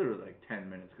like literally like 10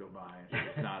 minutes go by, and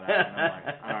she's not out. And I'm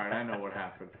like, all right, I know what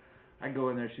happened. I go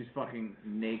in there, she's fucking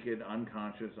naked,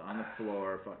 unconscious, on the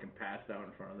floor, fucking passed out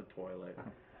in front of the toilet.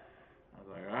 I was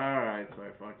like, all right. So I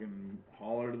fucking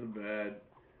haul her to the bed,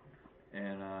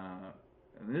 and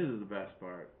this is the best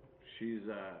part. She's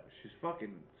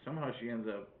fucking, somehow she ends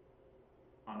up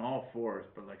on all fours,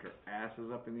 but like her ass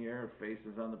is up in the air, her face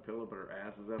is on the pillow, but her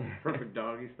ass is up, perfect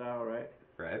doggy style, right?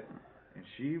 Right. And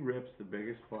she rips the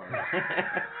biggest fart.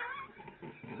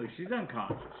 Like, she's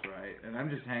unconscious, right? And I'm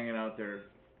just hanging out there,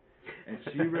 and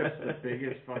she rips the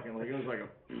biggest fucking, like, it was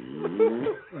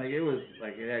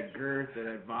like it had girth, it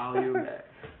had volume,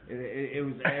 it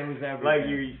was everything. Like,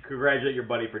 you congratulate your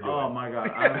buddy for doing it. Oh my god,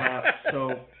 I laughed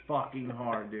so fucking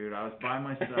hard, dude. I was by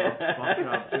myself, fucked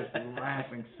up, just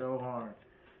laughing so hard.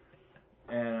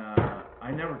 And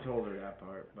I never told her that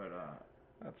part, but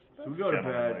so we go to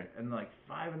bed, and like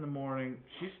 5 in the morning,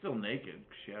 she's still naked.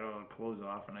 She had all her clothes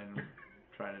off, and I didn't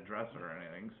try to dress her or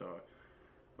anything, so,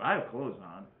 but I have clothes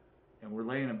on. And we're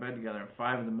laying in bed together, and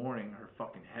 5 in the morning, her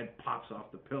fucking head pops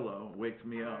off the pillow, wakes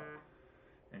me up,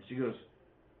 and she goes,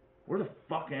 where the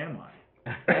fuck am I?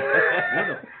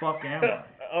 Where the fuck am I?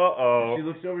 Uh-oh. She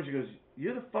looks over, she goes,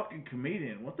 you're the fucking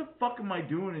comedian. What the fuck am I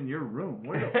doing in your room?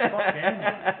 Where the fuck am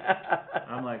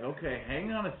I? I'm like, okay,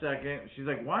 hang on a second. She's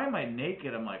like, why am I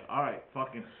naked? I'm like, all right,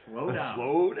 fucking slow down.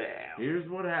 Slow down. Here's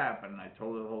what happened. I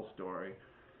told her the whole story.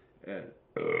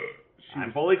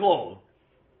 I'm fully clothed.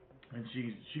 And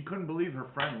she couldn't believe her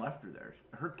friend left her there.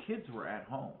 Her kids were at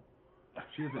home.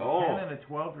 She was a 10 and a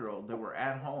 12-year-old that were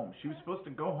at home. She was supposed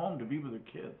to go home to be with her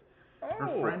kids.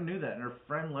 Her friend knew that, and her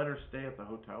friend let her stay at the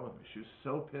hotel with me. She was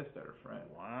so pissed at her friend.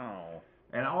 Wow.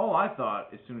 And all I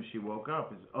thought as soon as she woke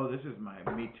up is, oh, this is my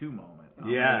Me Too moment.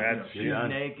 She's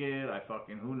naked. I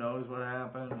fucking, who knows what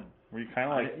happened. And were you kind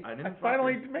of like, I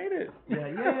finally made it. Yeah,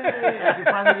 I can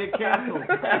finally get canceled.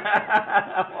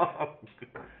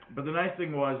 But the nice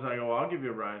thing was, I go, well, I'll give you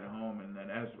a ride home. And then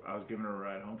as I was giving her a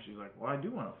ride home, she's like, well, I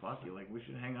do want to fuck you. Like, we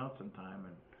should hang out sometime.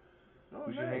 And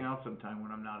we should hang out sometime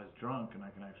when I'm not as drunk and I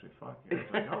can actually fuck you.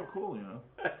 It's like, oh, cool, you know.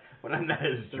 When I'm not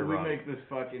as drunk. So we make this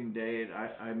fucking date.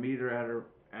 I meet her at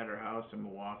her house in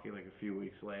Milwaukee like a few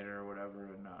weeks later or whatever.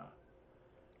 And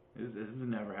this has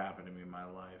never happened to me in my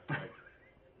life.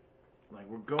 Like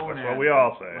we're going That's at it. what we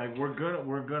all say. Like we're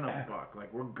gonna fuck.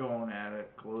 Like we're going at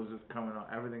it. Clothes is coming on.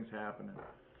 Everything's happening.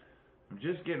 I'm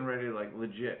just getting ready to like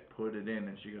legit put it in,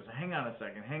 and she goes, hang on a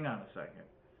second.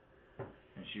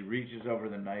 And she reaches over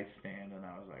the nightstand, and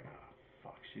I was like, oh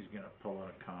fuck, she's gonna pull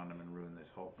out a condom and ruin this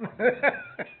whole fucking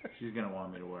thing. She's gonna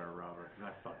want me to wear a rubber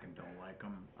because I fucking don't like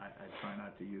them. I try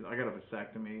not to use. I got a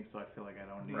vasectomy, so I feel like I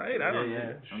don't need. Right, to. I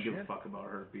don't give a fuck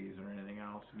about herpes or anything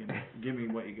else. Give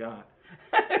me what you got.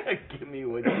 Give me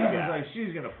what you got. Like,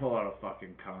 she's gonna pull out a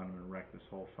fucking condom and wreck this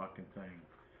whole fucking thing.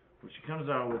 But she comes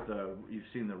out with you've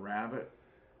seen the rabbit?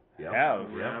 Yeah. The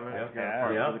rabbit. It's got a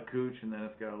part for the cooch, and then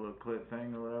it's got a little clit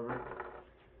thing or whatever.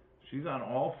 She's on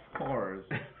all fours.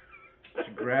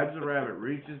 She grabs the rabbit,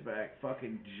 reaches back,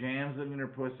 fucking jams it in her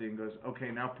pussy, and goes, okay,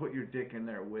 now put your dick in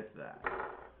there with that.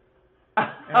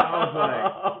 And I was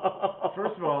like,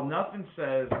 first of all, nothing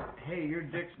says, hey, your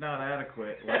dick's not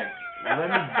adequate. Like,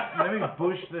 let me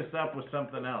bush this up with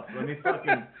something else. Let me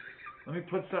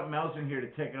put something else in here to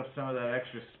take up some of that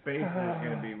extra space there's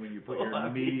going to be when you put your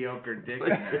mediocre dick in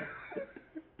there.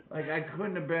 Like, I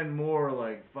couldn't have been more,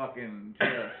 like, fucking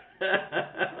just,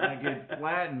 like, it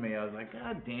flattened me. I was like,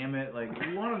 God damn it. Like,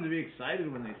 you want them to be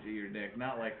excited when they see your dick,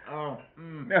 not like, No,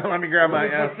 let me grab my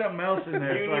put something else in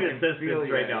there. You so need assistance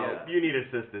right now. Yeah. You need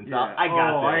assistance. Yeah. I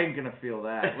got this. I ain't going to feel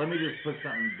that. Let me just put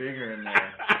something bigger in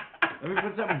there. Let me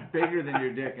put something bigger than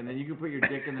your dick, and then you can put your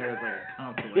dick in there as like a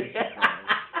consolation prize.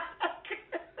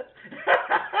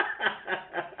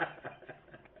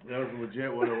 That was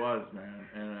legit what it was, man.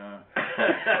 And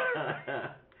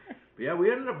but yeah,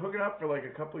 we ended up hooking up for like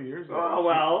a couple of years. Oh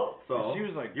well, so she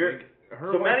was like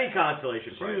many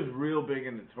consolation prizes. She was real big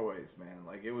into toys, man.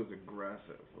 Like it was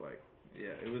aggressive. Like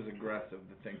yeah, it was aggressive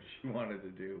the things she wanted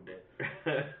to do.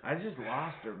 But I just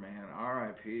lost her, man.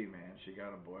 R.I.P. Man, she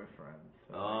got a boyfriend.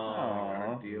 So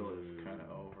our deal is kind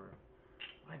of over.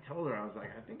 I told her I was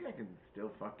like, I think I can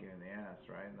still fuck you in the ass,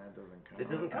 right? And that doesn't count. It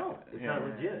doesn't count. It's not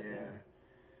legit.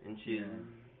 Yeah. And she's.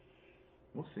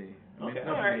 We'll see. I mean, Okay.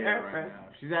 right now.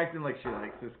 She's acting like she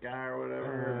likes this guy or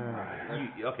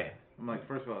whatever. Okay. I'm like,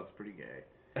 first of all, it's pretty gay.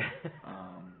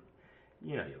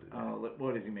 You know you'll be back.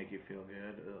 What does he make you feel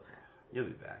good? Ugh. You'll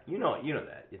be back. You know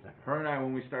that. It's not her and I,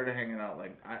 when we started hanging out,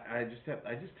 like I just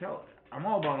tell. I'm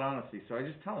all about honesty, so I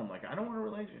just tell him like I don't want a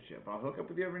relationship. I'll hook up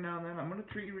with you every now and then. I'm gonna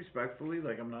treat you respectfully,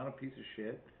 like I'm not a piece of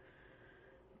shit.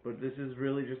 But this is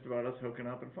really just about us hooking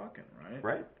up and fucking, right?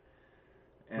 Right.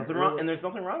 And nothing wrong, and there's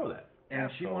nothing wrong with that. And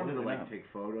she wanted to like take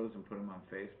photos and put them on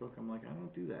Facebook. I'm like, I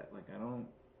don't do that. Like I don't.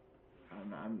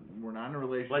 We're not in a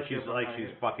relationship. Like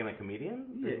she's fucking a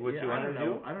comedian. Yeah, what you want to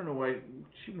do? I don't know why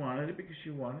she wanted it because she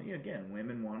wanted. Yeah, again,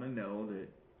 women want to know that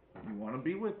you want to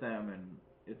be with them, and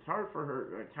it's hard for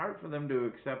her. It's hard for them to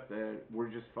accept that we're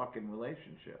just fucking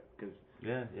relationship because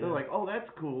they're like, oh, that's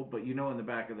cool, but you know, in the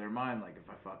back of their mind, like if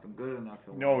I fuck him good enough,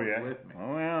 he'll want to be with me.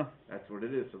 Oh yeah. That's what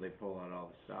it is. So they pull out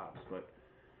all the stops, but.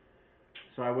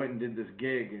 So I went and did this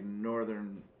gig in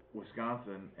northern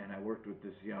Wisconsin, and I worked with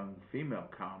this young female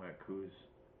comic who's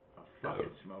a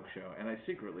fucking smoke show, and I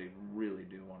secretly really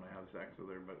do want to have sex with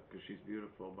her, but because she's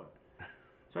beautiful. But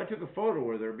so I took a photo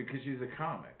with her because she's a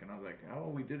comic, and I was like, oh,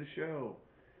 we did a show,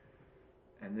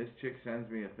 and this chick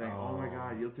sends me a thing. Oh my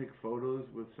God, you'll take photos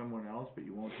with someone else, but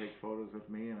you won't take photos with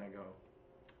me, and I go,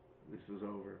 this is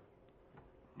over.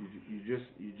 You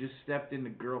just stepped into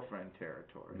girlfriend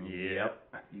territory.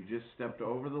 Yep. You just stepped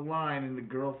over the line into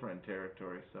girlfriend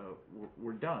territory, so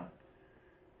we're done.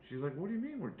 She's like, what do you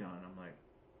mean we're done? I'm like,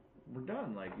 we're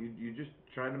done. Like, you just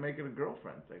tried to make it a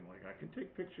girlfriend thing. Like, I can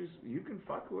take pictures. You can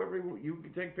fuck whoever you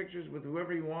can take pictures with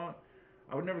whoever you want.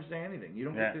 I would never say anything. You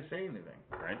don't get to say anything.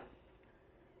 Right.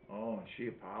 Oh, and she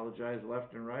apologized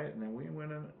left and right, and then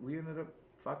we ended up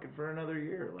fucking for another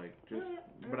year, like just.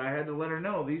 But I had to let her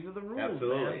know these are the rules.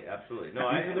 Absolutely, man. absolutely. No,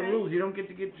 these are the rules. You don't get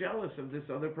to get jealous of this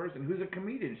other person who's a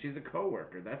comedian. She's a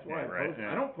coworker. That's why I post.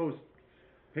 I don't post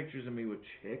pictures of me with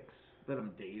chicks that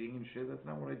I'm dating and shit. That's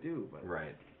not what I do. But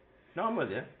right. No, I'm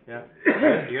with you. Yeah.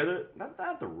 You're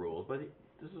not the rules, but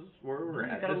this is where we're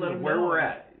at. This is where we're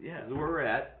at. Yeah. This is where we're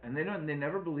at. And they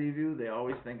never believe you. They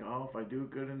always think, oh, if I do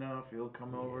good enough, he'll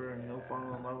come over and he'll fall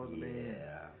in love with me.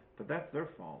 Yeah. But that's their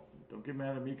fault. Don't get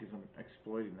mad at me because I'm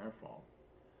exploiting their fault.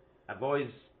 I've always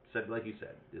said, like you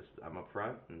said, I'm up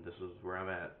front, and this is where I'm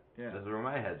at. Yeah. This is where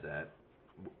my head's at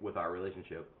with our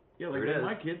relationship. Yeah, like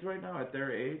my kids right now at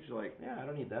their age, like. Yeah, I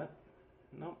don't need that.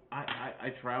 No.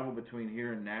 I travel between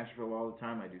here and Nashville all the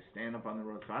time. I do stand up on the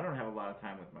road, so I don't have a lot of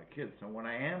time with my kids. So when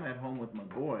I am at home with my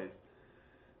boys,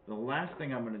 the last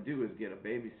thing I'm going to do is get a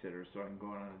babysitter so I can go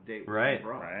on a date with my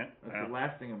bro. Right. That's the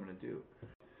last thing I'm going to do.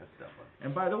 That's definitely.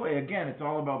 And by the way, again, it's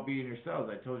all about being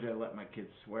yourselves. I told you I let my kids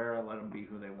swear. I let them be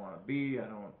who they want to be. I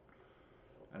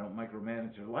don't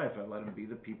micromanage their life. I let them be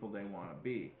the people they want to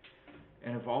be.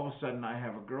 And if all of a sudden I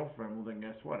have a girlfriend, well then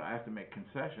guess what? I have to make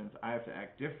concessions. I have to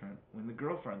act different when the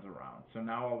girlfriend's around. So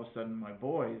now all of a sudden my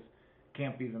boys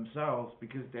can't be themselves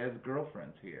because Dad's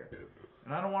girlfriend's here.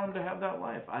 And I don't want them to have that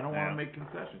life. I don't want to make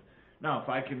concessions. Now, if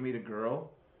I can meet a girl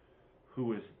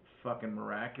who is fucking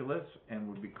miraculous and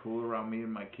would be cool around me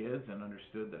and my kids and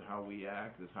understood that how we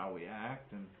act is how we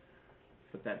act,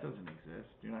 but that doesn't exist.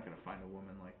 You're not going to find a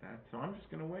woman like that. So I'm just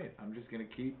going to wait. I'm just going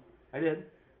to keep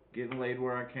getting laid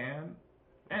where I can.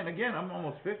 And again, I'm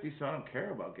almost 50, so I don't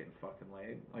care about getting fucking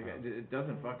laid. Like, it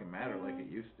doesn't fucking matter like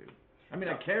it used to. I mean,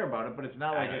 I care about it, but it's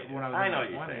not like when I was in my 20s. I know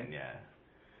what you're saying,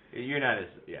 yeah. You're not as,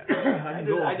 I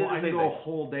can go a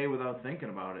whole day without thinking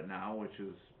about it now, which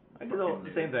is... I did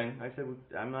the same thing. I said,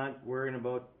 I'm not worrying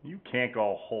about... You can't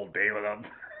go a whole day without...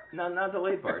 No, not the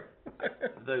late part.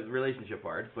 The relationship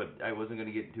part, but I wasn't going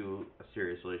to get into a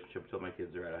serious relationship until my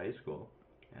kids are out of high school.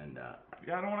 And,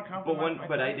 yeah, I don't want to compromise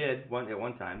but I did. At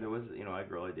one time, there was, a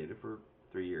girl I dated for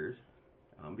 3 years,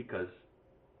 because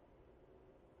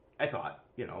I thought,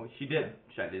 she did.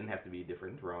 I didn't have to be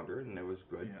different around her, and it was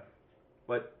good. Yeah.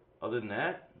 But other than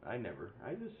that, I'm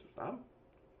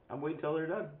waiting till they're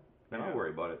done. Then I'll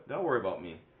worry about it. Don't worry about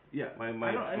me. Yeah. My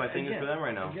thing is for them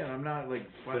right now. Again, I'm not like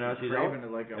So now she's craving out.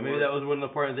 it like I And maybe was. that was one of the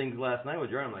important things last night with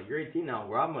your. I'm like, you're 18 now.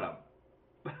 Where I'm gonna.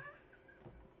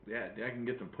 Yeah, I can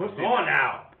get some pussy. Come on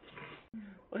now.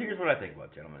 Well, here's what I think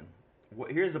about, gentlemen.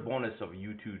 Here's the bonus of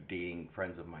you two dating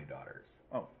friends of my daughter's.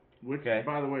 Oh, which, okay.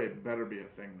 By the way, it better be a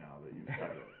thing now that you've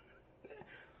said it.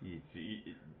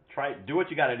 you try, do what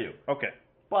you got to do. Okay.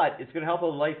 But it's going to help a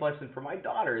life lesson for my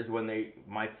daughters when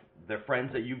their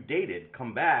friends that you've dated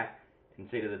come back and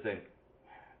say to the thing,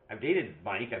 I've dated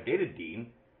Mike, I've dated Dean.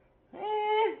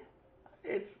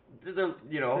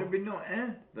 There'd be no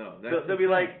though. They'll be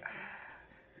like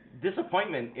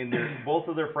disappointment in both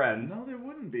of their friends. No, there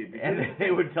wouldn't be. And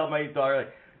they would tell my daughter,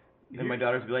 like, and my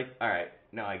daughters would be like, all right,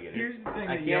 now I get it. Here's the thing.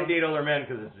 I can't date older men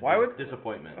because it's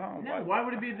disappointment. Why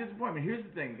would it be a disappointment? Here's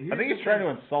the thing. I think he's trying to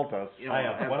insult us. I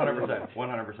am,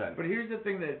 100%. But here's the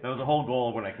thing that was the whole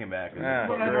goal when I came back.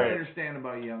 What I don't understand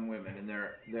about young women and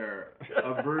their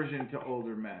aversion to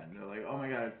older men. They're like, oh my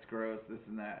god, it's gross, this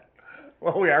and that.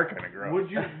 Well, we are kind of gross.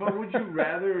 Would you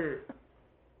rather?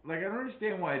 Like, I don't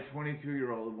understand why a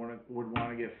 22-year-old would want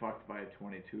to get fucked by a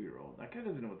 22-year-old. That guy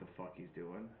doesn't know what the fuck he's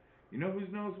doing. You know who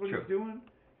knows what he's doing?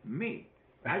 Me.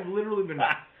 I've literally been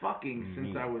fucking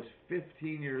since I was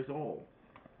 15 years old.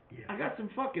 Yeah. I got some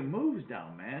fucking moves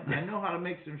down, man. I know how to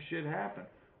make some shit happen.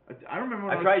 I remember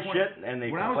when I tried shit and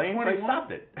they complained, so I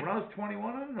stopped it. When I was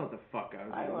 21, I didn't know what the fuck I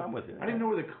was doing. I'm with you. I didn't know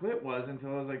where the clit was until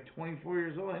I was like 24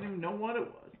 years old. I didn't even know what it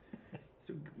was.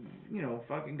 So, you know,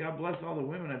 fucking God bless all the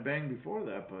women I banged before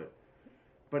that,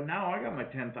 but now I got my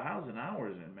 10,000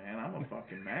 hours in, man. I'm a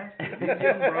fucking master. These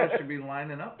young bros should be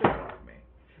lining up to fuck me.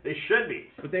 They should be.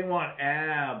 But they want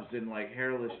abs and like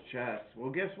hairless chests. Well,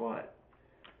 guess what?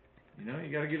 You know,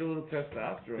 you got to get a little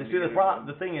testosterone. See,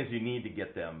 the thing is, you need to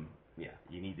get them. Yeah,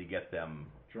 you need to get them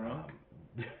drunk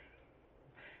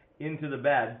into the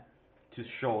bed to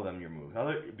show them your moves.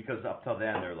 Because up till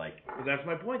then they're like. Well, that's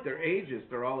my point. They're ageist.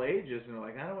 They're all ageist, and they're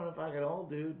like, I don't want to fuck it all,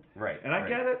 dude. Right. And I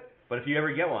get it. But if you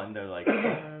ever get one, they're like,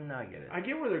 no, I get it. I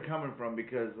get where they're coming from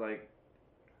because, like,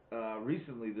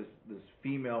 recently this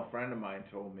female friend of mine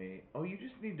told me, oh, you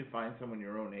just need to find someone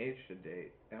your own age to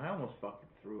date. And I almost fucking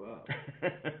threw up.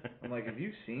 I'm like, have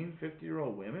you seen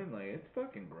 50-year-old women? Like, it's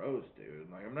fucking gross, dude.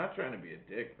 Like, I'm not trying to be a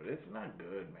dick, but it's not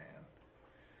good, man.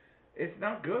 It's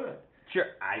not good. Sure,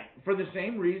 for the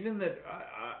same reason that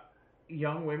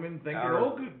young women think an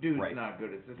old dude's not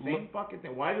good. It's the same fucking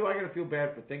thing. Why do I gotta feel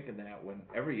bad for thinking that when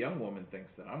every young woman thinks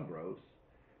that I'm gross?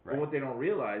 Right. But what they don't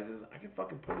realize is I can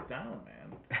fucking put it down,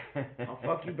 man. I'll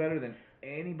fuck you better than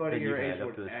anybody your age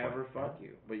would ever fuck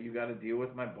you. But you got to deal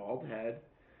with my bald head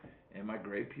and my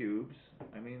gray pubes.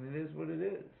 I mean, it is what it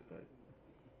is. But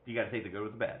you got to take the good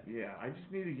with the bad. Yeah, I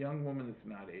just need a young woman that's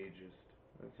not ageist.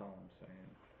 That's all I'm saying.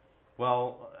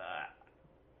 Well,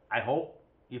 I hope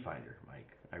you find her, Mike.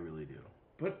 I really do.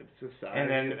 But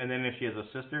society. And then if she has a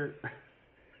sister.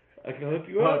 I can hook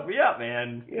you up. Hook me up,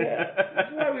 man. Yeah.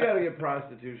 That's why we gotta get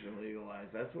prostitution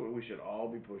legalized. That's what we should all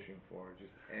be pushing for. Just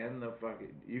end the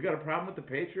fucking. You got a problem with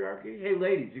the patriarchy? Hey,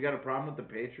 ladies, you got a problem with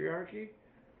the patriarchy?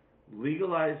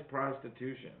 Legalize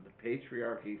prostitution. The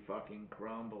patriarchy fucking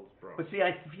crumbles, bro. But see,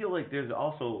 I feel like there's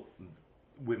also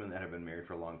women that have been married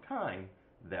for a long time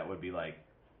that would be like,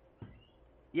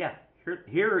 yeah,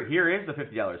 here is the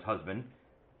 $50, husband.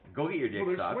 Go get your dick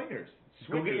sucked. Swingers.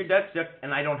 Go get your dick sucked,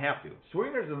 and I don't have to.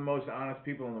 Swingers are the most honest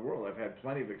people in the world. I've had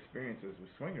plenty of experiences with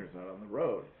swingers out on the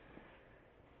road.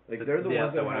 Like, they're the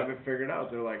ones that have it figured out.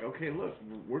 They're like, okay, look,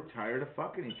 we're tired of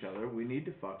fucking each other. We need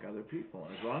to fuck other people.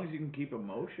 And as long as you can keep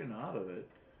emotion out of it,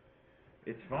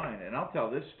 it's fine. And I'll tell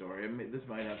this story. I mean, this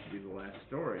might have to be the last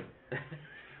story.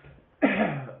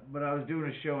 But I was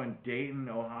doing a show in Dayton,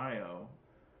 Ohio.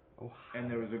 And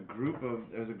there was a group of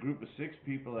 6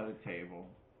 people at a table.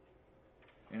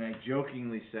 And I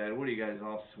jokingly said, what are you guys,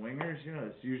 all swingers? You know,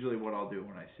 it's usually what I'll do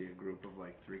when I see a group of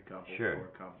like 3 couples, 4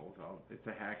 couples. It's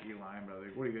a hacky line, but I'll be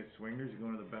like, what are you guys, swingers? You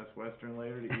going to the Best Western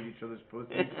later to eat each other's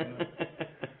pussies?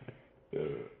 You know?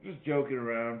 Just joking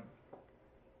around.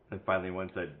 And finally one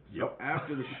said, yep. So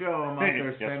after the show, I'm out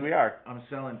there yes, we are. I'm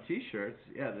selling T-shirts.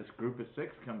 Yeah, this group of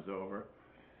 6 comes over.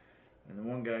 And the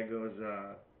one guy goes,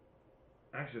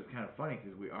 actually, it's kind of funny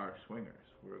because we are swingers.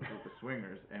 We're a group of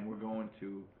swingers, and we're going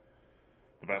to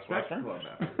the Best sex Western club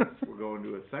after this. We're going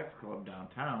to a sex club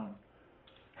downtown,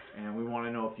 and we want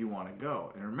to know if you want to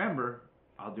go. And remember,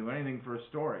 I'll do anything for a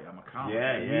story. I'm a comic.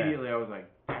 Yeah, Immediately, I was like,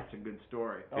 that's a good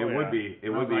story. It would be.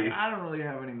 It would be. Like, I don't really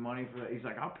have any money for that. He's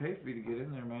like, I'll pay for you to get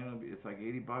in there, man. It's like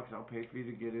 $80. I'll pay for you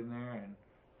to get in there, and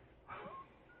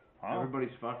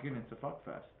everybody's fucking. It's a fuck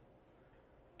fest.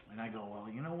 And I go, well,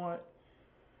 you know what?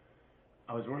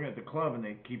 I was working at the club, and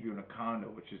they keep you in a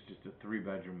condo, which is just a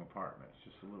 3-bedroom apartment.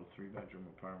 It's just a little 3-bedroom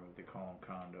apartment. They call them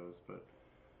condos, but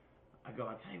I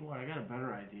go, I'll tell you what, I got a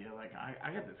better idea. Like,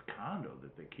 I got this condo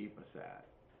that they keep us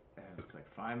at, and it's like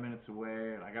 5 minutes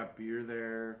away, and I got beer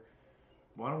there.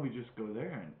 Why don't we just go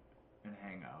there and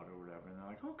hang out or whatever? And they're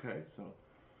like, okay. So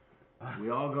we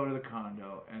all go to the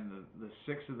condo, and the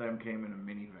 6 of them came in a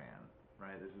minivan.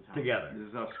 Right, this is how This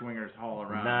is how swingers haul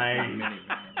around. Nice,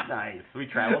 nice. We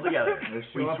travel together.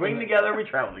 We swing together. We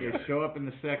travel together. They show up in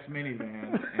the sex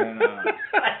minivan, and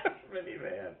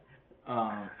minivan.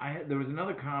 There was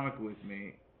another comic with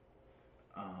me,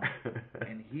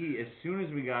 and he, as soon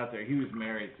as we got there, he was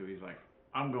married, so he's like,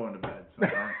 I'm going to bed, so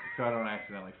I don't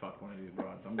accidentally fuck one of these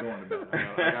broads. I'm going to bed.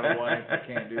 I got a wife. I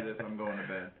can't do this. I'm going to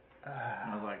bed.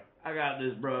 And I was like, I got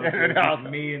this, bro. It's just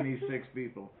me and these 6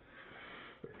 people.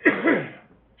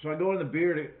 So I go in the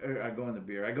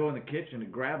kitchen to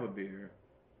grab a beer,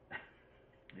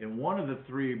 and one of the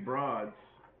 3 broads,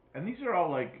 and these are all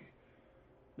like,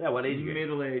 what age?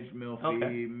 Middle-aged,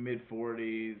 milfy,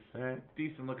 mid-40s,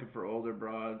 decent looking for older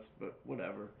broads, but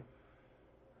whatever.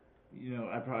 You know,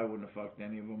 I probably wouldn't have fucked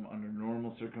any of them under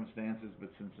normal circumstances, but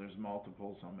since there's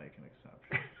multiples, I'll make an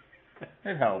exception.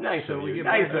 It helps. Nice so we get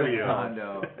back to the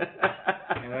condo,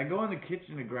 and I go in the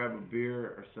kitchen to grab a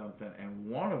beer or something, and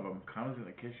one of them comes in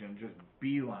the kitchen and just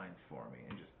beelines for me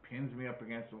and just pins me up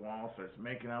against the wall, starts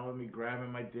making out with me,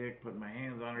 grabbing my dick, putting my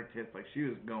hands on her tits like she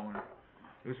was going.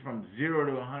 It was from 0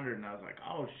 to 100, and I was like,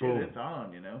 oh shit, boom. It's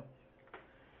on, you know?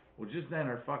 Well, just then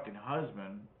her fucking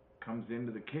husband comes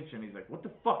into the kitchen. He's like, what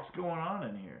the fuck's going on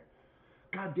in here?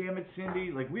 God damn it, Cindy!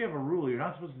 Like, we have a rule. You're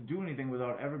not supposed to do anything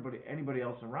without anybody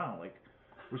else around. Like,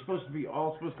 we're supposed to be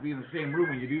in the same room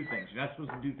when you do things. You're not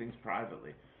supposed to do things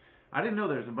privately. I didn't know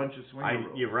there's a bunch of swinger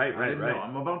rules. You're right. I didn't know.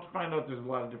 I'm about to find out there's a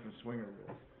lot of different swinger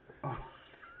rules. Oh.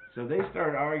 So they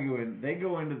start arguing. They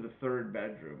go into the 3rd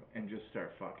bedroom and just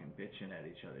start fucking bitching at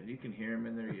each other. You can hear them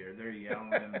in their ear. They're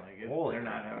yelling like they're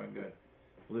not having good.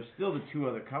 Well, there's still the 2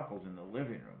 other couples in the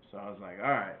living room. So I was like,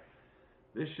 all right.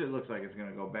 This shit looks like it's going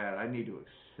to go bad. I need to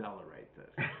accelerate this.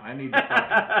 I need to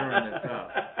fucking turn this up.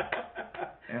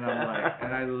 And I'm like,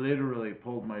 and I literally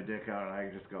pulled my dick out and I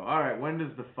just go, all right, when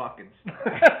does the fucking start?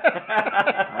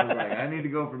 I was like, I need to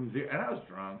go from 0. And I was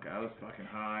drunk. I was fucking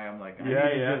high. I'm like,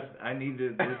 I need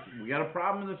to, we got a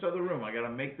problem in this other room. I got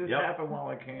to make this happen while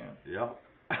I can. Yep.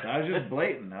 So I was just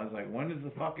blatant. I was like, when does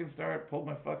the fucking start? Pulled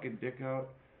my fucking dick out.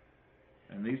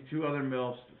 And these 2 other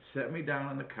MILFs set me down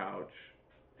on the couch.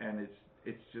 And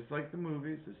it's just like the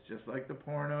movies. It's just like the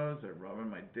pornos. They're rubbing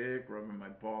my dick, rubbing my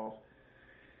balls.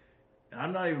 And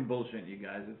I'm not even bullshitting you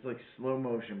guys. It's like slow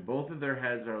motion. Both of their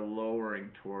heads are lowering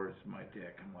towards my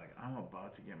dick. I'm like, I'm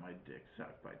about to get my dick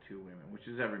sucked by 2 women, which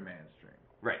is every man's dream.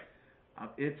 Right.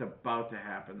 It's about to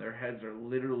happen. Their heads are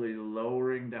literally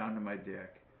lowering down to my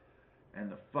dick.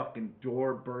 And the fucking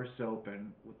door bursts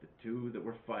open with the 2 that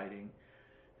were fighting.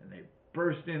 And they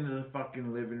burst into the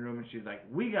fucking living room. And she's like,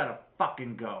 we gotta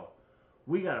fucking go.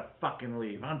 We gotta fucking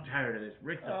leave. I'm tired of this.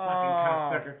 Rick's a fucking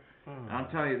cocksucker. I'll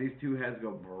tell you, these 2 heads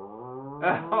go brrrr,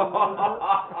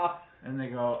 and they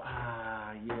go,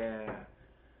 yeah.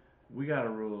 We got a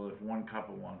rule. If one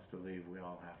couple wants to leave, we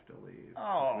all have to leave.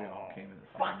 Oh, we all came in the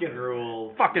fucking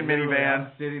rule. Fucking minivan.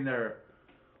 I'm sitting there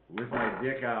with my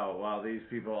dick out while these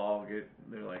people all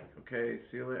they're like, okay,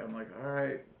 see you later. I'm like, all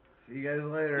right, see you guys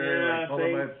later. Yeah,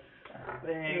 like,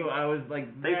 Thanks. I was like,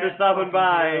 thanks for stopping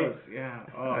by. Gross. Yeah.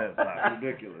 Oh, that's not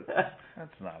ridiculous.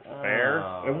 That's not fair.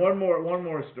 And one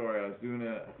more story. I was doing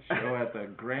a show at the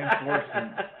Grand Forks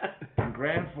in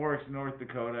Grand Forks, North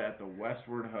Dakota, at the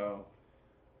Westward Ho.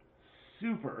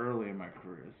 Super early in my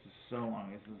career. This is so long.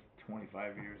 This is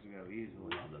 25 years ago,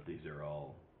 easily. Wow, that these are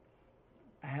all.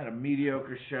 I had a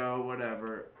mediocre show,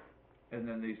 whatever, and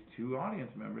then these 2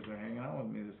 audience members are hanging out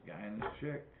with me. This guy and this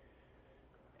chick,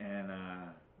 and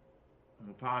I'm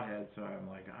a pothead, so I'm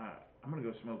like, I'm going to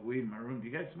go smoke weed in my room. Do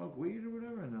you guys smoke weed or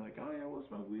whatever? And they're like, oh, yeah, we'll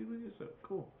smoke weed with you. So,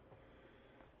 cool.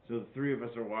 So the 3 of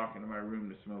us are walking to my room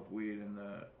to smoke weed, and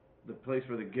the place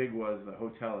where the gig was, the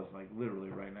hotel is like literally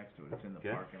right next to it. It's in the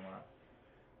parking lot.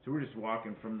 So we're just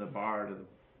walking from the bar to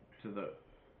the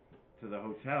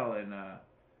hotel, and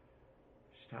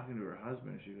she's talking to her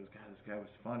husband. She goes, God, this guy was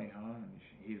funny, huh? And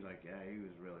he's like, yeah, he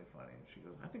was really funny. And she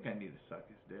goes, I think I need to suck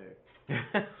his dick.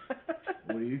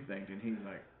 What do you think? And he's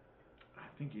like, I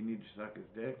think you need to suck his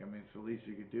dick. I mean, it's the least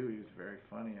you could do. He was very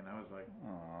funny. And I was like,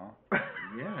 aw.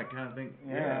 Yeah, I kind of think,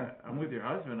 I'm with your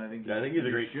husband. I think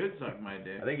you should suck my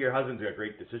dick. I think your husband's got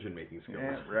great decision-making skills.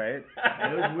 Yeah, right.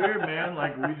 It was weird, man.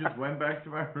 Like, we just went back to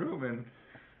my room, and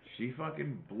she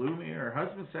fucking blew me. Her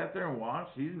husband sat there and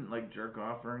watched. He didn't like jerk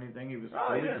off or anything. He was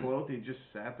fully clothed. He just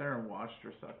sat there and watched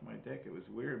her suck my dick. It was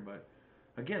weird, but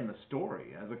again, the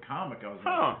story. As a comic, I was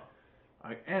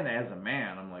and as a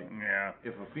man, I'm like,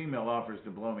 if a female offers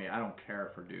to blow me, I don't care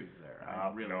if her dude's there.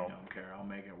 I really don't care. I'll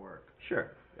make it work.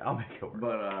 Sure, I'll make it work.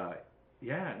 But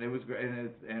and it was great.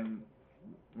 And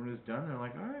when it was done, they're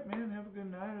like, all right, man, have a good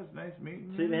night. It was nice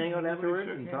meeting you. So they hang out afterwards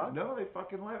and hands. talk? No, they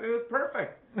fucking left. It was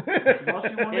perfect. All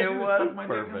she wanted to do was suck my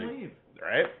dick and leave.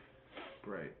 Right?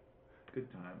 Great.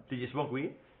 Good time. Did you smoke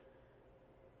weed?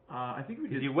 I think we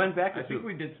did. You went back to I think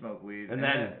we did smoke weed. And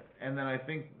then I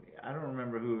think, I don't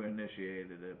remember who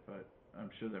initiated it, but I'm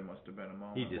sure there must have been a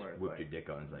moment. He just where whipped like, your dick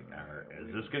on. He's like, all right,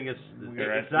 is this going to get...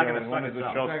 It's not going to when suck does the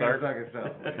itself. show start? It's not gonna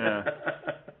suck itself.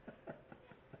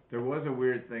 There was a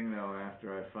weird thing, though,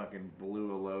 after I fucking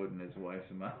blew a load in his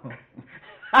wife's mouth.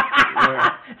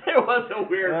 There was a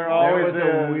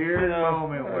weird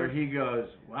moment where he goes,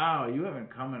 wow, you haven't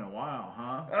come in a while,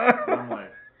 huh? And I'm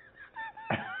like,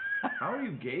 how are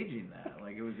you gauging that?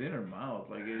 Like, it was in her mouth.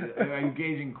 Like, are you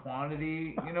gauging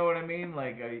quantity? You know what I mean?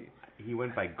 Like, he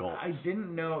went by gulps. I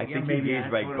didn't know. I think maybe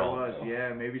that's by what gulps. it was.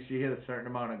 Yeah, maybe she hit a certain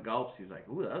amount of gulps. He's like,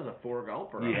 ooh, that was a 4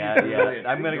 gulper. Yeah.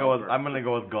 I'm gonna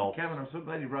go with gulps. Kevin, I'm so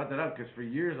glad you brought that up because for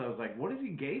years I was like, what is he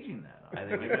gauging that on?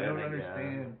 I think I don't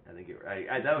understand. I think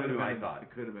that was my thought. It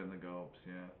could have been the gulps.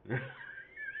 Yeah.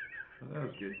 Well, that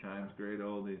was good times, great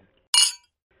oldies.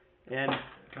 And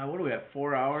what do we have?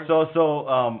 4 hours. So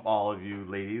all of you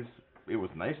ladies, it was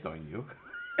nice knowing you.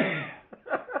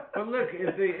 But look,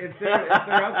 if they're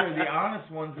out there, the honest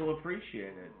ones will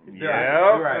appreciate it.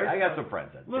 Yeah, you're right. I got some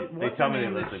friends that look. They tell me they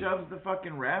listen. Shoves the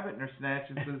fucking rabbit in her snatch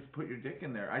and says, "Put your dick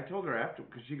in there." I told her after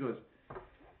because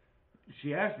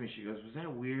she asked me. She goes, "Was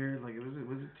that weird? Like,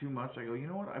 was it too much?" I go, "You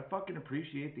know what? I fucking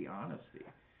appreciate the honesty.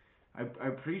 I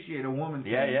appreciate a woman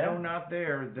saying, no, not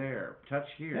there. Touch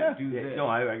here. Do this." No,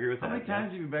 I agree with that. How many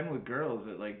times have you been with girls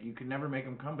that like you can never make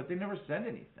them come, but they never said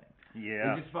anything?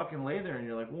 Yeah. They just fucking lay there and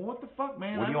you're like, well, what the fuck,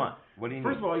 man? What do you want? What do you need?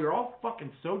 First of all, you're all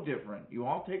fucking so different. You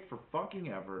all take for fucking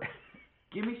ever.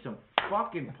 Give me some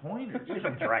fucking pointers. Give me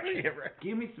some direction.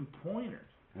 Give me some pointers.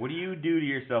 What do you do to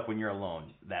yourself when you're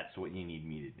alone? That's what you need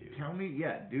me to do. Tell me,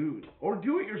 dude. Or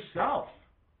do it yourself.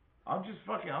 I'll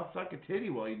suck a titty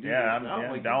while you do it yourself. Yeah,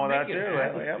 I'm down with that too.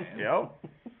 Yep.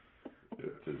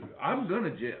 I'm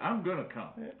gonna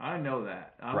come. I know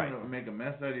that. I'm gonna make a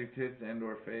mess out of your tits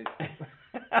and/or face.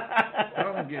 I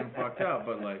don't get them fucked up,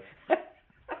 but like,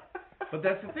 but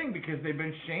that's the thing because they've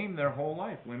been shamed their whole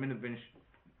life. Women have been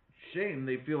shamed.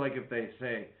 They feel like if they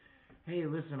say, "Hey,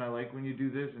 listen, I like when you do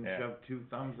this," and shove 2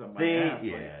 thumbs up my ass.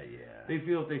 They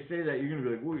feel if they say that, you're gonna be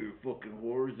like, "Well, you fucking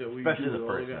whores that we do." Especially the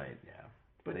first night. Yeah.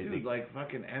 But dude, like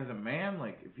fucking as a man,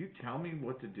 like if you tell me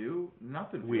what to do,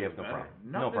 nothing. We have no better.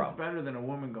 problem. Nothing's better than a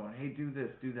woman going, "Hey, do this,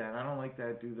 do that. I don't like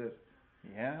that. Do this."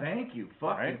 Yeah. Thank you.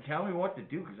 Fucking tell me what to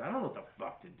do because I don't know what the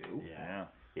fuck to do. Yeah.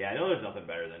 Yeah, I know there's nothing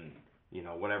better than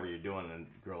whatever you're doing, and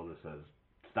a girl just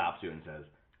stops you and says,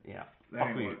 "Yeah,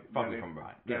 fuck me from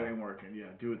behind." That ain't working. Yeah,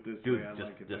 do it this way. I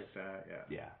like it like that. Yeah.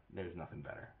 Yeah, there's nothing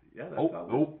better. Yeah. That's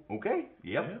okay.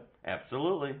 Yep.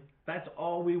 Absolutely. That's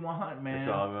all we want, man.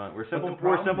 That's all we want. We're simple.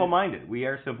 We're simple-minded. We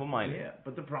are simple-minded. Yeah,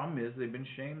 but the problem is they've been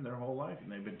shamed their whole life,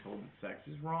 and they've been told that sex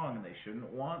is wrong, and they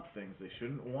shouldn't want things. They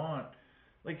shouldn't want,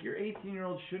 like your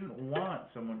 18-year-old shouldn't want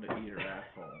someone to eat her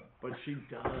asshole, but she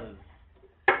does.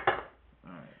 All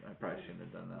right, I probably shouldn't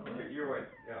have done that one. You're right.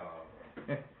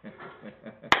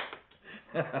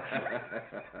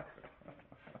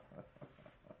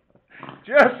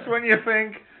 Just when you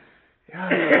think.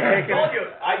 I told you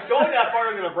that part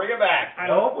I was gonna bring it back.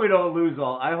 I hope we don't lose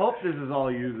all. I hope this is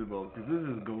all usable because this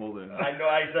is golden. I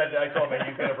know. I told him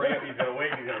he's gonna bring it. He's gonna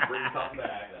wait. He's gonna bring something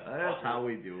back. That's how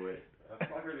we do it. That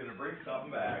fucker's gonna bring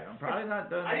something back. I'm probably not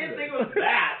done. I didn't think it was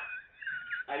that.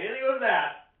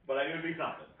 But I knew it'd be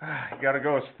something. You got to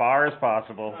go as far as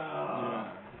possible.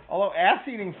 Although ass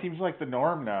eating seems like the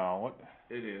norm now. What?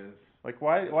 It is. Like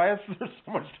why is there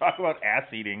so much talk about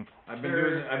ass eating? I've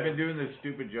been doing this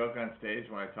stupid joke on stage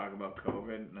when I talk about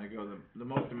COVID, and I go the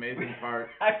most amazing part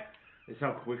is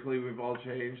how quickly we've all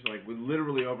changed. Like we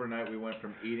literally overnight we went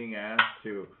from eating ass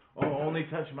to only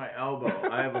touch my elbow.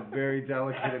 I have a very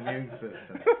delicate immune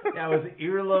system. Yeah, I was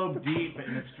earlobe deep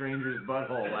in a stranger's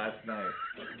butthole last night.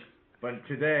 But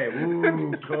today,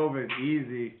 COVID,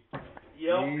 easy.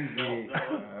 Yep. Easy. I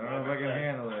don't know if I can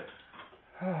handle it.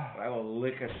 I will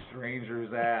lick a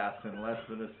stranger's ass in less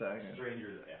than a second.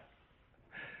 Stranger's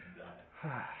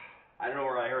ass. I don't know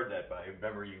where I heard that, but I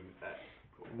remember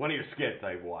one of your skits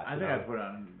I watched. I think I put it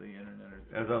on the internet.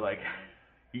 I was like,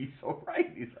 he's so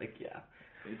right. He's like, yeah.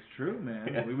 It's true, man.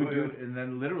 Yeah. We would do it, and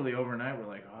then literally overnight we're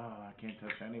like, oh, I can't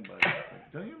touch anybody.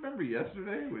 Like, don't you remember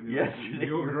yesterday when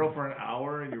you were a girl for an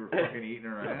hour and you were fucking eating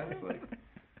her ass? Like,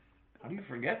 how do you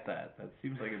forget that? That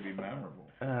seems like it'd be memorable.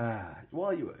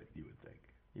 Well, you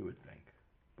would think.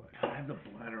 But God, I have the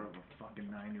bladder of a fucking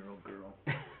 9-year-old girl.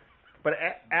 But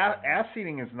ass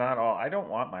eating is not all. I don't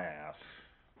want my ass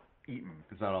eaten.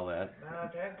 it's not all that. Nah,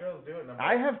 I've had girls do it. And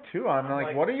I have too. I'm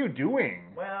like, what are you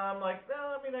doing? Well, I'm like,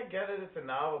 no, I mean, I get it. It's a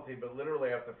novelty, but literally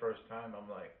after the first time, I'm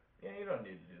like, yeah, you don't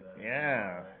need to do that.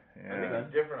 Yeah. I think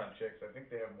it's different on chicks. I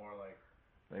think they have more like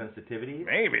Sensitivity?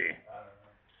 Maybe. I don't know.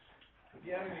 If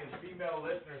you have any female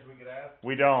listeners, we could ask.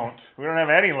 We don't. We don't have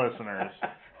any listeners.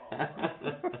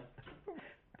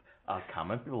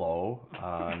 Comment below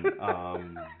on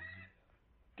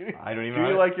I don't even Do know.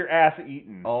 you like your ass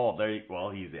eaten? Oh,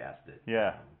 he's asked it.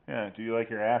 Yeah. Yeah. Do you like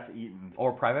your ass eaten?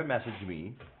 Or private message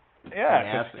me.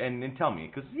 Yeah. And tell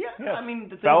me, because I mean, to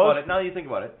think Fellas, about it. Now that you think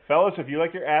about it, fellas, if you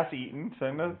like your ass eaten,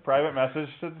 send a private message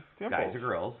to Dimples. guys or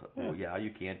girls. Yeah. Oh yeah,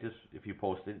 you can't just if you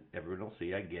post it, everyone will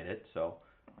see. I get it. So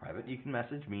private, you can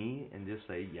message me and just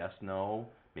say yes, no,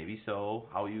 maybe so.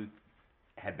 How you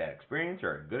had bad experience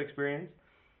or a good experience.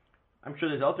 I'm sure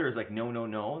there's out there is like no,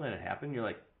 and then it happened. You're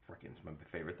like, frickin', it's my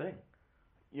favorite thing.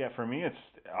 Yeah, for me, it's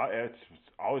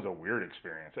always a weird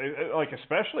experience. Like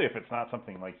especially if it's not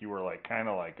something like you were like kind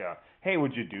of like, hey,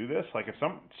 would you do this? Like if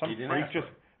some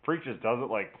freak just does it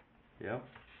like, yeah,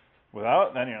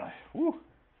 without, then you're like, whoo.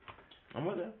 I'm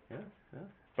with it. Yeah.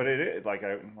 But it is like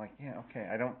I'm like, yeah, okay.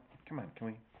 I don't. Come on, can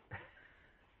we?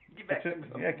 Get back to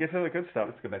get to the good stuff.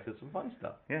 Let's get back to some fun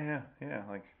stuff. Yeah.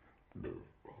 Like,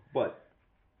 but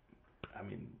I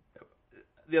mean,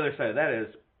 the other side of that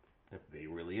is if they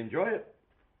really enjoy it,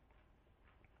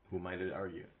 who might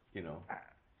argue? You know.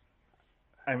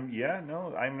 I'm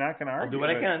not gonna argue. I'll do what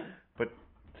I can. But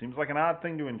it seems like an odd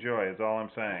thing to enjoy. Is all I'm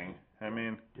saying. I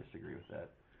mean, disagree with that.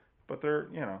 But they're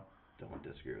Don't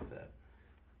disagree with that.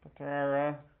 But there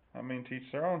are teach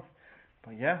their own.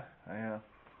 But yeah,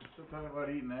 Still talking about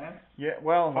eating ass? Yeah,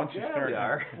 well, once you start. We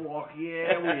are. Fuck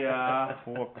yeah, we are.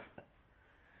 Fuck.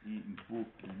 Eating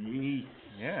fucking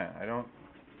Yeah, I don't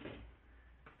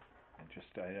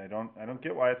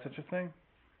get why it's such a thing.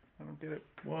 I don't get it.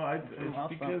 Well, it's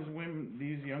because when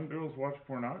these young girls watch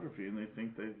pornography and they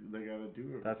think they gotta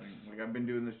do everything. Like I've been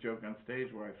doing this joke on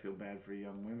stage where I feel bad for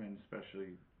young women,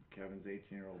 especially Kevin's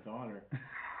 18-year-old daughter.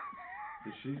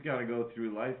 That she's got to go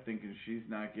through life thinking she's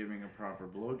not giving a proper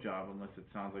blowjob unless it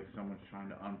sounds like someone's trying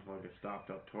to unplug a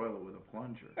stopped-up toilet with a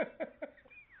plunger.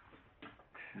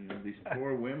 You know, these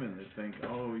poor women that think,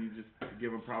 oh, you just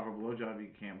give a proper blowjob, you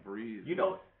can't breathe. You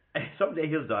know, someday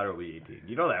his daughter will be 18.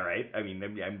 You know that, right? I mean,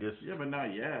 I'm just... Yeah, but not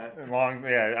yet.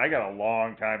 I got a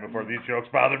long time before these jokes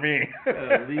bother me.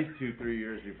 At least 2-3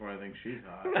 years before I think she's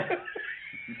hot.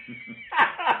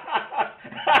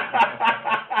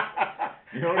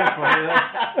 You know what's funny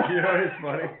though? You know what's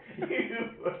funny?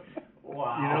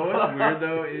 Wow. You know what's weird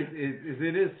though is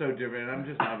it is so different. I'm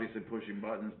just obviously pushing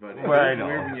buttons, but it's I know.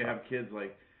 weird when you have kids.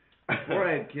 Like before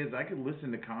I had kids, I could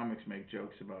listen to comics make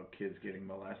jokes about kids getting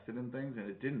molested and things, and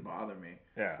it didn't bother me.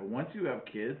 Yeah. But once you have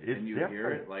kids and you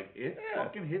hear it, like it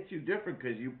fucking hits you different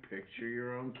because you picture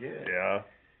your own kid. Yeah.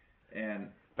 And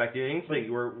in fact, the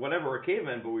instinct, we're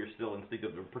cavemen, but we're still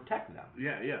instinctive to protect them.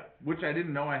 Yeah. Which I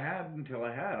didn't know I had until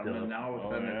I had them, and now all of a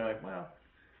sudden it's like, well.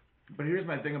 But here's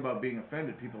my thing about being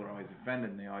offended. People are always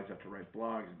offended, and they always have to write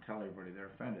blogs and tell everybody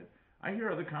they're offended. I hear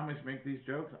other comics make these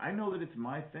jokes. I know that it's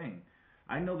my thing.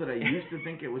 I know that I used to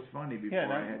think it was funny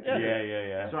before I had kids.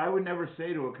 Yeah. So I would never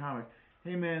say to a comic,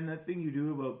 hey, man, that thing you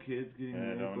do about kids getting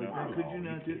raped, could you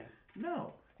not do it?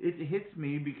 No. It hits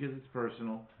me because it's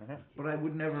personal, but I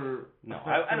would never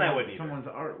I wouldn't someone's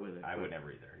art with it. I would never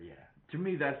either, yeah. To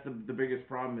me, that's the biggest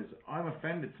problem is I'm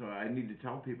offended, so I need to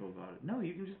tell people about it. No,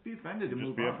 you can just be offended and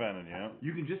move on. Just be offended, yeah.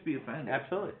 You can just be offended.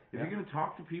 Absolutely. If you're going to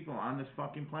talk to people on this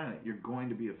fucking planet, you're going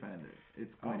to be offended.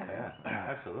 It's going to happen.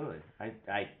 Absolutely.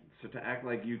 So to act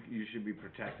like you should be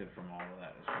protected from all of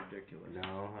that is ridiculous.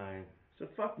 No, So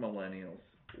fuck millennials.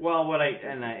 Well,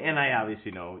 I obviously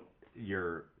know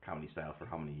your comedy style for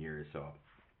how many years, so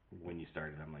when you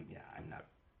started, I'm like, yeah,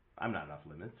 I'm not off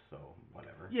limits, so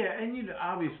whatever. Yeah, and you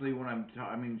obviously when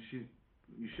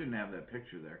you shouldn't have that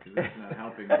picture there because that's not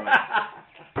helping. But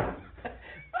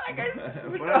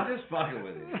I'm just fucking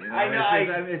with it. You know? I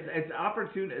know. It's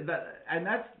opportunity and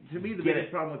that's to me the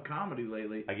biggest problem with comedy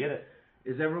lately. I get it.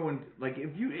 Is everyone like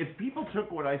if people took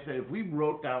what I said, if we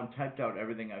typed out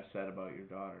everything I've said about your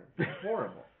daughter, it's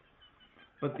horrible.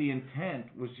 But the intent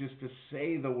was just to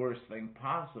say the worst thing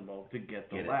possible to get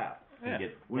the laugh. Yeah.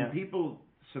 When people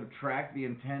subtract the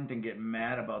intent and get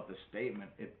mad about the statement,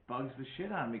 it bugs the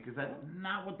shit out of me because that's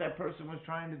not what that person was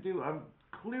trying to do. I'm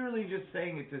clearly just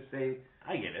saying it to say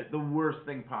I get it. the worst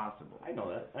thing possible. I know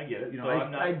that. I get it. You know,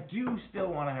 so I do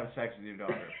still want to have sex with your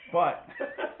daughter, but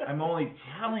I'm only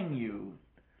telling you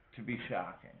to be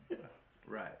shocking.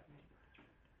 Right.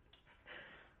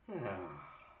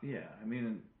 Yeah, I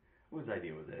mean... Whose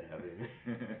idea was that having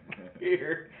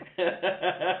here?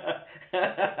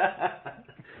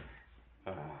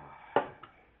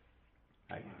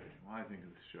 I get it. Well, I think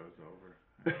this show's over.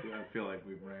 I feel like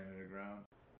we've ran it aground.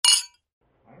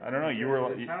 I don't know.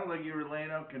 It sounded like you were laying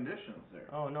out conditions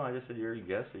there. Oh, no, I just said you're a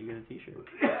guest, so you get a t-shirt.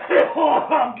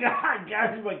 Oh, God,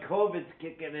 guys, my COVID's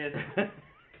kicking in.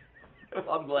 Well,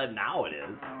 I'm glad now it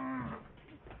is.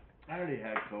 I already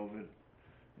had COVID.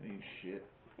 It ain't shit.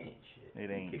 It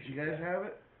ain't. Did you guys have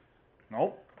it?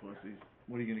 Nope. Pussies.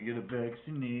 What are you going to get, a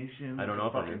vaccination? I don't know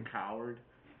if I fucking did. coward.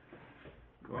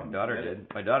 My daughter did.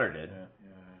 My daughter did. Yeah.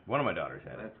 One of my daughters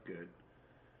had it. That's good.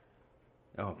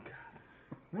 Oh,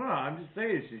 God. Well, I'm just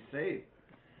saying she's safe.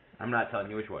 I'm not telling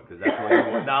you which one, because that's the one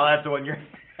you want. Now that's the one you're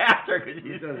after. Cause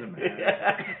It doesn't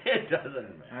matter. It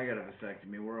doesn't matter. I got a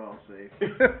vasectomy. We're all safe.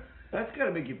 That's got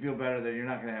to make you feel better that you're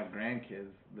not going to have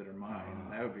grandkids that are mine.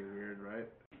 That would be weird, right?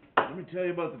 Let me tell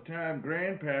you about the time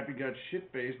Grandpappy got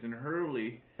shit-faced in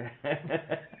Hurley.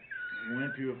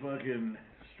 Went to a fucking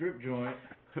strip joint.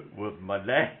 With my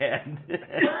dad.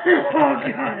 Oh,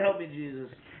 God, help me, Jesus.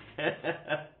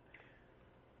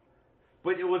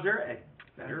 But was there a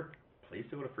better place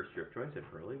to go to for strip joints at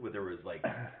Hurley? Where there was like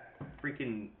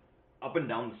freaking up and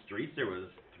down the streets, there was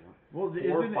 4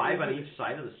 or 5 on each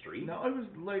side of the street? No, it was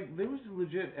like, there was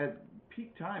legit, at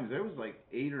peak times, there was like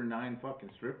 8 or 9 fucking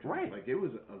strip joints. Right. Like, it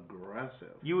was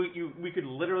aggressive. We could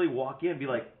literally walk in and be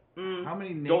like, how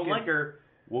many naked... don't like her,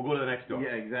 we'll go to the next door.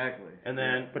 Yeah, exactly. And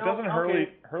then, But doesn't Hurley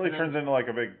then, turns into like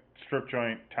a big strip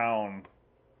joint town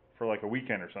for like a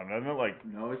weekend or something, doesn't it? Like,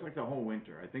 no, it's like the whole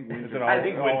winter. I think winter. is it all, I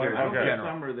think winter. I don't okay. think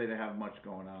summer they have much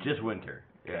going on. Just winter.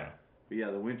 Yeah. But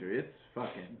yeah, the winter, it's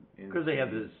fucking insane. Because they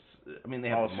have this, I mean, they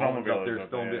have malls up there,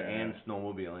 and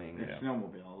snowmobiling. It's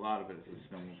snowmobile. A lot of it is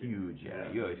snowmobile. Huge,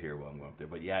 yeah. You always hear one go up there.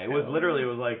 But yeah, it was literally, it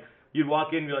was like, you'd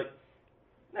walk in and be like,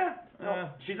 no,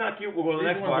 she's not cute, we'll go to the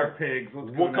next bar. Pigs.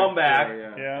 We'll come back.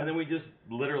 Yeah. And then we just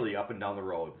literally up and down the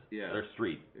road. Yeah. Their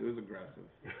street. It was aggressive.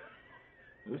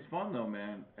 It was fun though,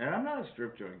 man. And I'm not a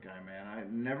strip joint guy, man. I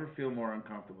never feel more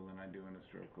uncomfortable than I do in a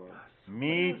strip club.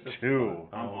 Me too.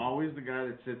 I'm always the guy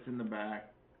that sits in the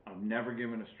back. I've never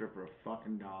given a stripper a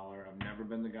fucking dollar. I've never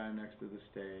been the guy next to the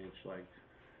stage. Like,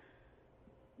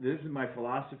 this is my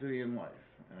philosophy in life.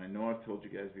 And I know I've told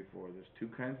you guys before, there's 2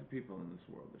 kinds of people in this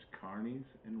world. There's carnies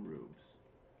and rubes.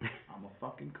 I'm a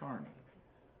fucking carny.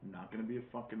 I'm not going to be a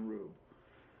fucking rube.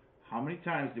 How many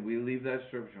times did we leave that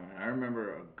strip joint? I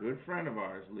remember a good friend of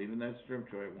ours leaving that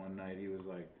strip joint one night. He was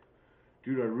like,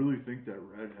 dude, I really think that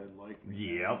redhead liked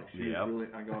me. Yep. Really,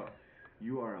 I go,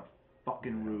 you are a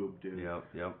fucking rube, dude.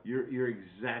 Yep. You're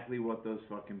exactly what those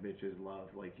fucking bitches love.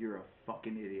 Like, you're a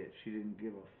fucking idiot. She didn't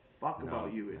give a fuck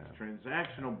about you. It's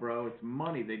transactional, bro. It's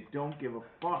money. They don't give a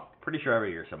fuck. Pretty sure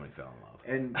every year somebody fell in love.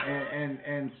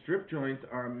 And strip joints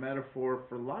are a metaphor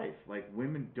for life. Like,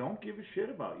 women don't give a shit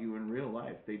about you in real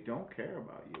life. They don't care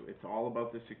about you. It's all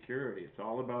about the security. It's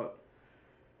all about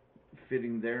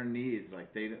fitting their needs.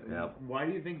 Like, they. Yep. Why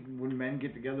do you think when men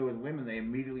get together with women, they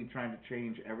immediately trying to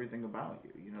change everything about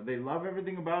you? You know, they love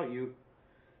everything about you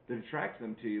that attracts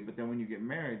them to you, but then when you get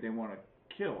married, they want to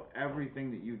kill everything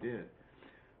that you did.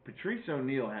 Patrice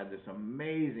O'Neill had this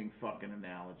amazing fucking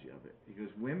analogy of it. He goes,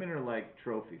 women are like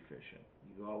trophy fishing.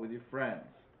 You go out with your friends.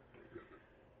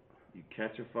 You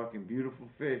catch a fucking beautiful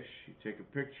fish. You take a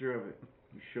picture of it.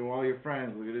 You show all your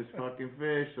friends, look at this fucking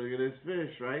fish, look at this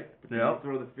fish, right? But then you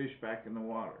throw the fish back in the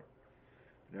water.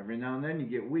 But every now and then you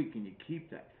get weak and you keep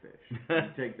that fish.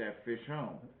 You take that fish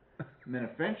home. And then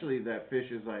eventually that fish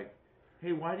is like,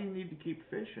 hey, why do you need to keep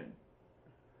fishing?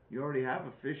 You already have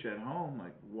a fish at home.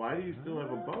 Like, why do you still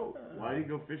have a boat? Why do you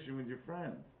go fishing with your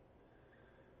friends?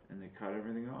 And they cut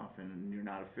everything off, and you're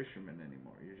not a fisherman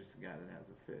anymore. You're just a guy that has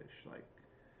a fish. Like,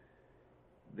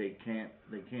 they can't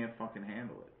fucking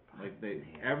handle it. Like,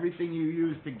 everything you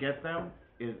use to get them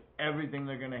is everything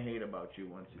they're gonna hate about you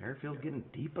once you. Merryfield's getting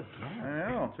deep again. I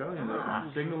know. I'm telling you,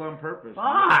 I'm single on purpose.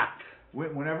 Fuck!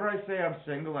 Whenever I say I'm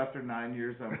single after 9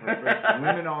 years on purpose,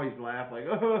 women always laugh like,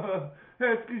 oh,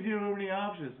 that's because you don't have any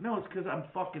options. No, it's because I'm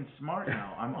fucking smart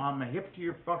now. I'm hip to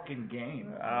your fucking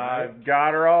game. Right? I've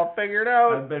got her all figured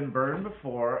out. I've been burned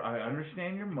before. I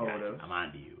understand your motive. I'm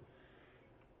on to you.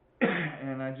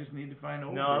 And I just need to find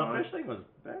old No, the fish thing was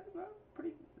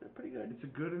pretty pretty good. It's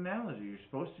a good analogy. You're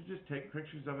supposed to just take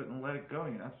pictures of it and let it go.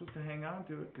 You're not supposed to hang on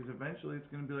to it because eventually it's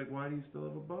going to be like, why do you still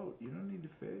have a boat? You don't need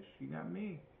to fish. You got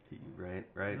me. Right.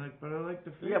 You're like, but I like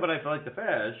the fish. Yeah, but I like the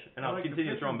fish, and I'll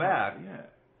continue to throw them back. Yeah.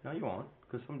 No, you won't,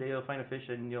 because someday you'll find a fish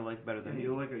and you'll like better than me.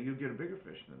 You'll get a bigger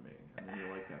fish than me, and then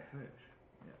you'll like that fish.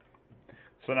 Yeah.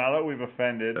 So now that we've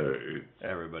offended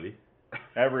everybody,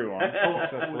 everyone.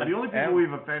 The only people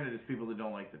we've offended is people that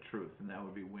don't like the truth, and that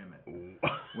would be women.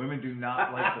 Women do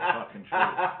not like the fucking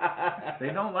truth.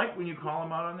 They don't like when you call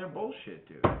them out on their bullshit,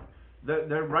 dude.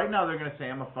 They're right now they're gonna say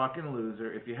I'm a fucking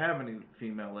loser. If you have any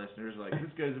female listeners, like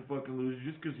this guy's a fucking loser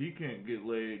just because he can't get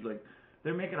laid. Like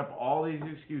they're making up all these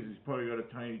excuses. He's probably got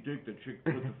a tiny dick. The chick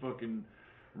put the fucking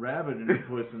rabbit in her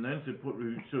puss and then said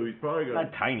so he's probably got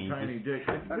not tiny dick.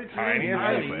 It's tiny,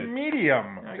 it's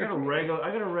medium. I got a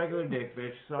regular dick,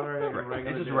 bitch. Sorry, I got a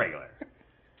regular. It's just dick. regular.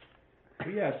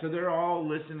 But yeah, so they're all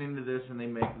listening to this and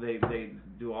they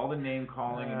do all the name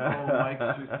calling and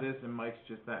Mike's just this and Mike's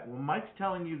just that. Well, Mike's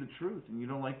telling you the truth and you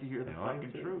don't like to hear the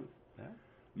fucking truth. Yeah.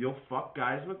 You'll fuck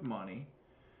guys with money.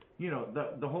 You know,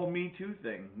 the whole Me Too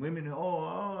thing. Women,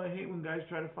 I hate when guys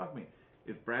try to fuck me.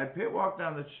 If Brad Pitt walked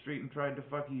down the street and tried to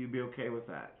fuck you, you'd be okay with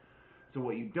that. So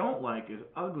what you don't like is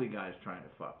ugly guys trying to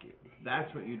fuck you.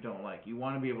 That's what you don't like. You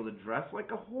want to be able to dress like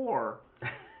a whore.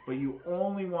 But you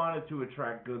only want it to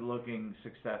attract good-looking,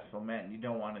 successful men. You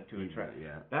don't want it to attract.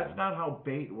 That's not how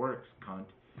bait works, cunt.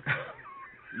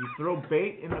 You throw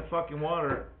bait in the fucking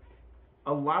water.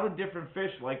 A lot of different fish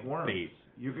like worms. Bait.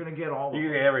 You're gonna get all. You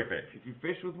get every fish. If you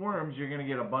fish with worms, you're gonna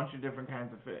get a bunch of different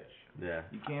kinds of fish. Yeah.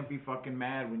 You can't be fucking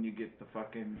mad when you get a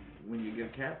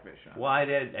catfish on. Well,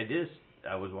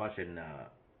 I was watching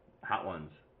Hot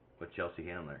Ones with Chelsea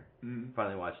Handler. Mm-hmm.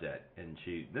 Finally watched that, and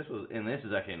this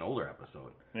is actually an older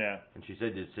episode. Yeah. And she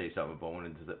did say something about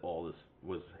when all this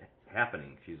was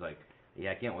happening. She's like,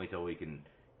 I can't wait till we can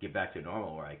get back to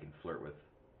normal where I can flirt with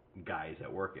guys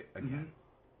at work again. Mm-hmm.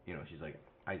 You know, she's like,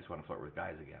 I just want to flirt with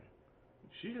guys again.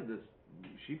 She did this.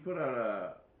 She put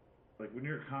out like when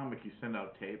you're a comic, you send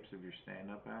out tapes of your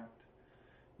stand-up act.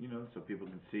 You know, so people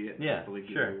can see it and hopefully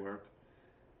get your work.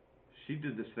 She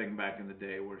did this thing back in the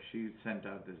day where she sent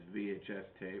out this VHS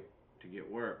tape to get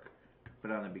work,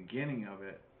 but on the beginning of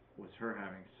it was her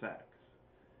having sex.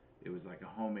 It was like a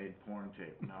homemade porn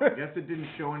tape. Now, I guess it didn't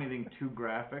show anything too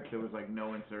graphic. There was like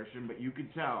no insertion, but you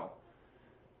could tell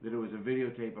that it was a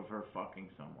videotape of her fucking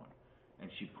someone. And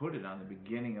she put it on the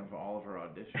beginning of all of her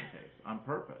audition tapes on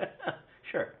purpose.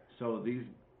 Sure. So these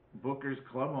bookers,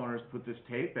 club owners put this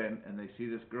tape in, and they see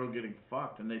this girl getting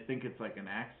fucked, and they think it's like an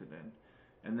accident.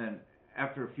 And then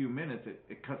after a few minutes,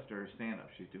 it cuts to her stand-up.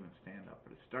 She's doing stand-up.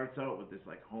 But it starts out with this,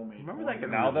 like, homemade... Remember that?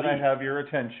 Now that I have your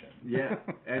attention. Yeah.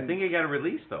 And I think it got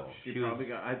released, though.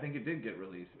 I think it did get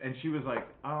released. And she was like,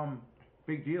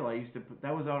 big deal. I used to put...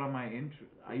 That was out on my intro...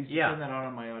 I used to send that out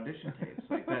on my audition tapes.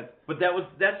 Like that... But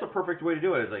that's the perfect way to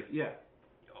do it. It's like... Yeah.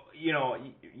 You know,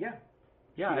 yeah.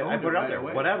 Yeah, I put it out there.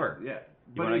 Away. Whatever. Yeah.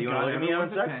 You want to look at me on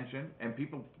sex? Attention, and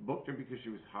people booked her because she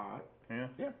was hot.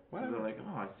 Yeah. Whatever. So they're like,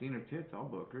 I've seen her tits, I'll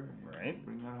book her. Right.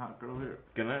 Bring that hot girl here.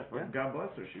 God bless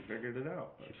her, she figured it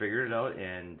out. She figured it out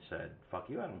and said, "Fuck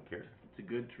you, I don't care." It's a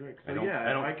good trick. So I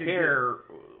don't care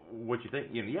what you think.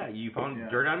 You found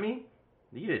dirt on me.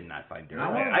 You did not find dirt.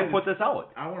 I put this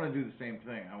out. I want to do the same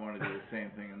thing.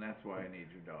 And that's why I need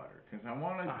your daughter, because I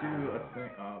want to do a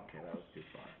thing. Oh, okay, that was too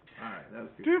far. All right, that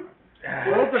was too far.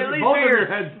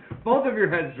 Both of your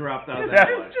heads dropped out of that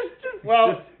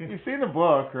one. You've seen the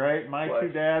book, right? My Two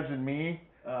Dads and Me.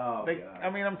 Oh, God.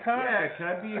 I mean, I'm kind of... Yeah, can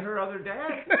I be her other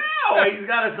dad? No, he's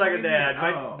got a second dad.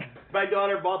 My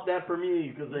daughter bought that for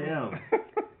me because of him.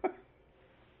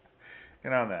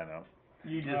 And on that note.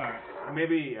 You just...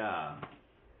 Maybe... I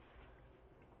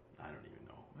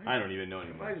don't even know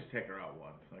anymore. I just take her out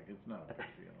once. Like, it's not a big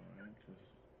deal, right?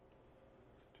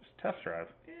 Just test drive.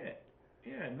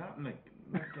 Yeah, nothing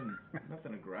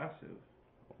aggressive.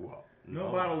 Well,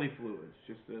 no bodily fluids,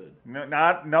 just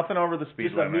nothing over the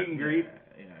speed limit. Just a meet and greet.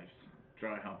 Yeah, just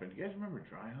dry humping. Do you guys remember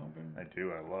dry humping? I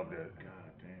do. I loved it.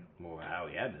 God damn. Well,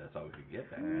 that's all we could get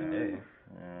back in the day.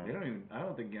 Yeah. I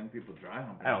don't think young people dry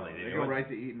hump. I don't think they go right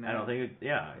to eating. I don't think.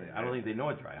 I don't think they know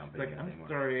what dry humping is I'm anymore.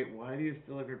 sorry. Why do you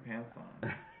still have your pants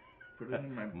on? Put it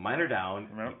in my. Mine are down.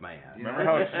 Keep my ass. Remember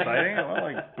how exciting it was?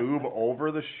 Like boob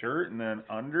over the shirt, and then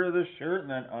under the shirt, and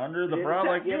then under the bra.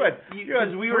 Like you had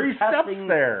three steps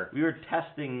there. We were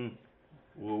testing.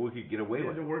 Well, we could get away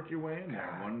with. You had to work your way in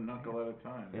there, one knuckle at a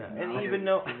time. Yeah, and even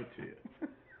though. Give it to you.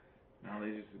 Now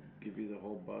they just give you the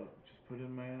whole butt. Just put it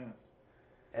in my ass.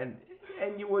 And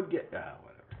you would get whatever.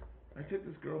 I took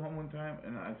this girl home one time,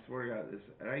 and I swear to God,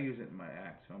 and I use it in my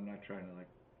act, so I'm not trying to like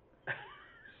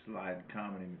slide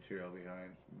comedy material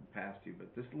past you,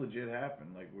 but this legit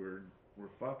happened. Like we're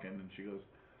fucking, and she goes,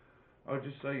 "Oh,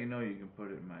 just so you know, you can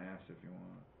put it in my ass if you want."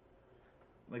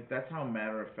 Like that's how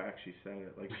matter of fact she said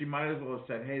it. Like she might as well have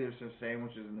said, "Hey, there's some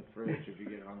sandwiches in the fridge if you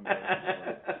get hungry."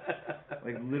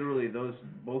 Like literally,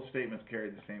 both statements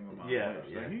carried the same amount. Yeah, of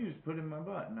Like, you just put it in my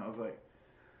butt, and I was like,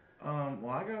 well,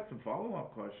 I got some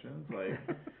follow-up questions. Like,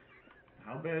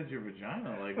 how bad is your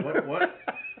vagina? Like,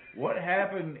 what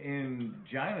happened in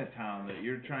Chinatown that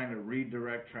you're trying to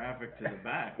redirect traffic to the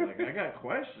back? Like, I got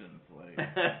questions. Like,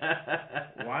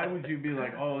 why would you be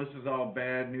like, oh, this is all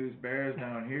bad news bears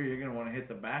down here. You're gonna want to hit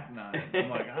the back nine. I'm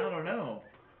like, I don't know.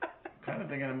 I'm kind of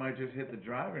thinking I might just hit the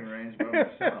driving range by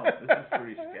myself. This is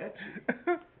pretty sketchy.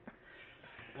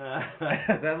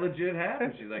 That legit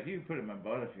happened. She's like, you can put it in my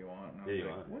butt if you want. And I was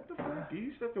like, what the fuck? You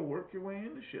used to have to work your way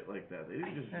into shit like that. They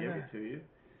didn't just give it to you.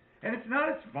 And it's not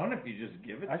as fun if you just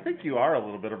give it to me. I think you are a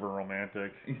little bit of a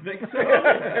romantic. You think so?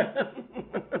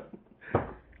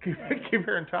 Keep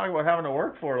hearing talk about having to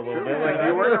work for it a little bit. Like, if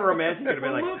you weren't a romantic, you'd have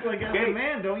been like, look, like as a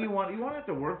man, don't you want to have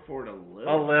to work for it a little bit?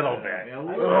 A little bit.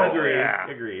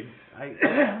 Agreed.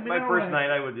 My first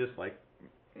night, I would just like,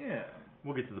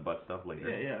 we'll get to the butt stuff later.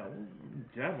 Yeah, we're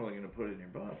definitely going to put it in your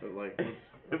butt, but like,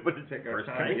 but let's take our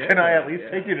time. Can I at least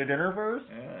take you to dinner first?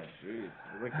 Yeah, shoot.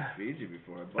 I'd like to feed you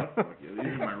before I butt fuck you. These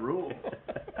are my rules.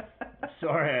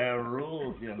 Sorry, I have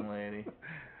rules, young lady.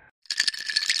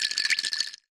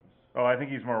 Oh, I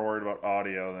think he's more worried about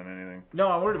audio than anything. No,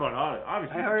 I'm worried about audio.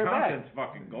 Obviously, the content's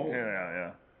fucking gold.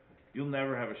 Yeah. You'll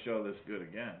never have a show this good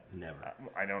again. Never.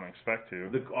 I don't expect to.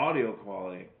 The audio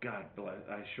quality, God bless.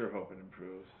 I sure hope it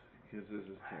improves, because this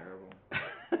is terrible.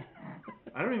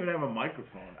 I don't even have a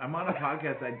microphone. I'm on a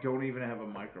podcast. I don't even have a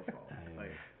microphone.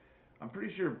 Like, I'm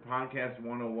pretty sure Podcast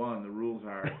 101. The rules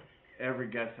are every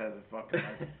guest has a fucking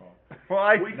microphone.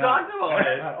 We talked about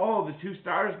it. The 2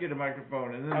 stars get a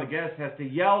microphone, and then the guest has to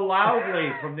yell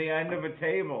loudly from the end of a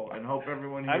table and hope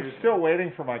everyone hears. I'm still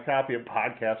waiting for my copy of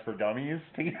Podcast for Dummies.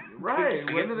 Right.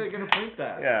 When are they going to print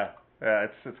that? Yeah,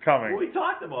 it's coming. Well, we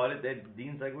talked about it. That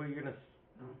Dean's like, well, you're going to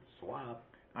swap.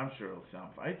 I'm sure it'll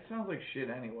sound fine. It sounds like shit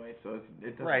anyway, so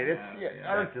it doesn't matter.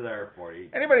 Back to their 40.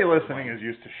 Anybody listening is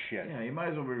used to shit. Yeah, you might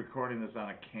as well be recording this on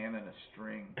a can and a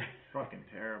string. It's fucking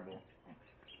terrible. God.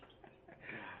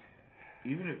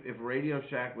 Even if Radio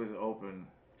Shack was open,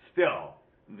 still,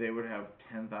 they would have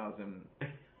 10,000%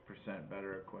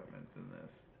 better equipment than this.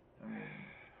 I mean,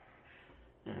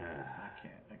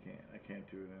 I can't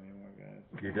do it anymore, guys.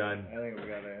 You're done. I think we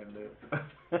gotta end it.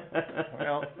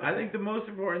 Well, I think the most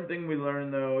important thing we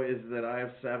learned though is that I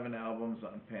have 7 albums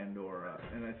on Pandora,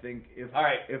 and I think if all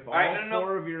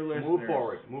four of your listeners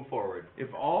move forward.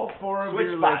 If all 4 of Switch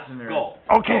your spots. listeners Go.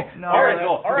 Okay. No, all right,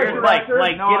 go. Here's Mike,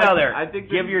 get out there. I think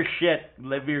give your shit.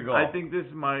 Live your goal. I think this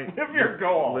mic. Live your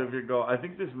goal. Live your goal. I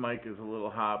think this mic is a little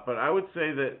hot, but I would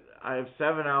say that I have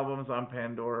 7 albums on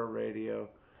Pandora Radio,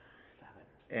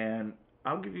 and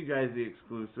I'll give you guys the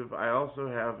exclusive. I also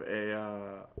have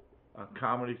a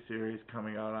comedy series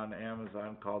coming out on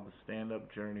Amazon called The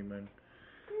Stand-Up Journeyman.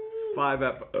 5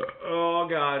 episodes.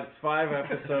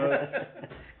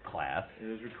 Class. It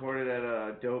was recorded at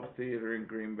a dope theater in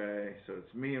Green Bay, so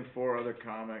it's me and 4 other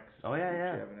comics. Oh yeah.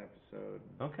 Each have an episode.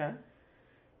 Okay.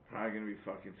 Probably gonna be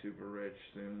fucking super rich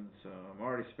soon, so I'm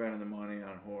already spending the money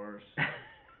on whores.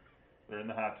 They're in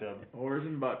the hot tub. Whores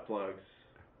and butt plugs.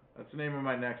 That's the name of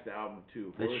my next album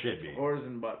too. It should be. Whores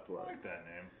and butt plugs. I like that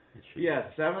name. Yeah,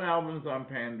 7 albums on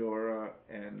Pandora,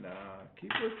 and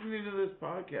keep listening to this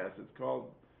podcast. It's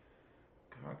called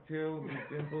Cocktails and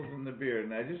Dimples in the Beard,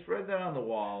 and I just read that on the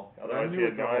wall. Otherwise, you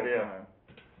had no idea.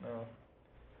 No.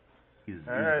 He's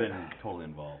been totally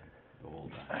involved the whole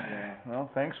time. Yeah. Well,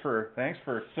 thanks for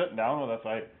sitting down with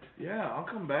us. Yeah, I'll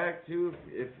come back too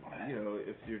if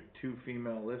if your 2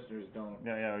 female listeners don't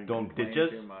don't ditch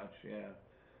us too much. Yeah.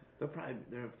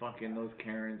 They're fucking, those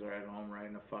Karens are at home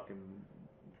writing a fucking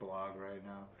blog right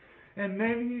now. And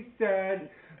then he said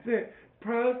that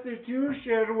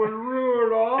prostitution would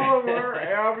ruin all of our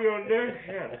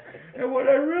ammunition. And what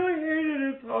I really hated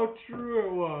is how true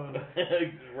it was.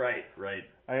 Right.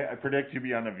 I predict you'll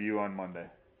be on The View on Monday.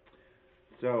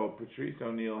 So Patrice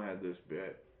O'Neill had this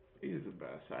bit. He's the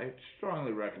best. I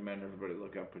strongly recommend everybody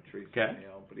look up Patrice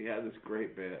O'Neill. But he had this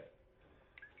great bit.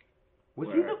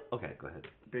 Okay, go ahead.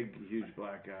 Big, huge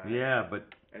black guy. Yeah, but...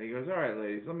 And he goes, all right,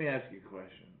 ladies, let me ask you a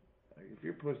question. Like, if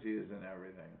your pussy isn't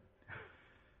everything,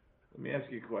 let me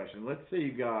ask you a question. Let's say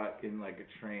you got in, like, a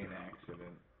train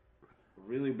accident, a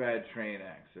really bad train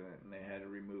accident, and they had to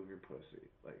remove your pussy.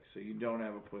 Like, so you don't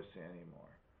have a pussy anymore.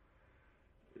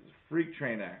 It's a freak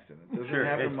train accident. It doesn't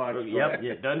happen much. Yep,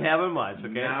 it doesn't happen much,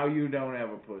 okay? Now you don't have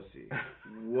a pussy.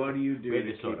 What do you do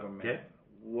to keep a man? Okay.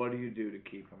 What do you do to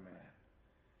keep a man?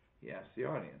 He asked the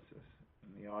audiences.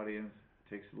 And the audience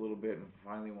takes a little bit, and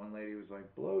finally one lady was like,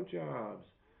 blowjobs.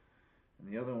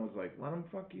 And the other one was like, let him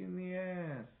fuck you in the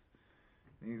ass.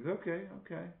 And he's, okay.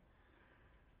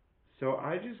 So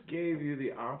I just gave you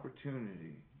the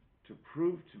opportunity to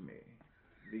prove to me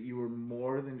that you were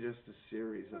more than just a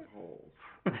series of holes.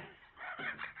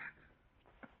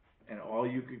 And all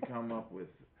you could come up with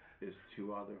is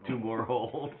 2 other holes. 2 more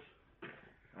holes.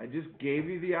 I just gave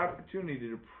you the opportunity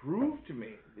to prove to me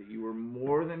that you were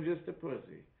more than just a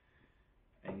pussy.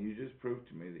 And you just proved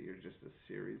to me that you're just a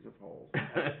series of holes.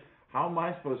 How am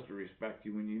I supposed to respect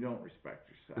you when you don't respect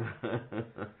yourself?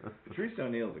 Patrice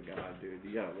O'Neal's a god, dude.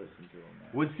 You gotta listen to him,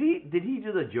 man. Did he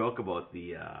do the joke about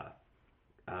the,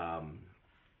 I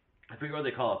forget what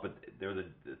they call it, but there was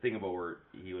the thing about where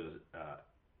he was,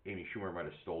 Amy Schumer might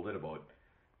have stole it about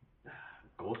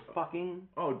ghost fucking?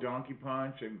 Oh, Donkey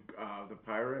Punch and the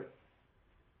pirate?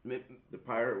 The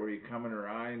pirate where you come in her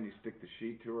eye and you stick the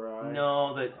sheet to her eye?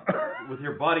 No, that with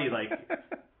your buddy, like,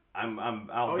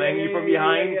 I'll bang you from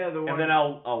behind, and then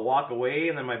I'll walk away,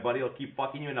 and then my buddy will keep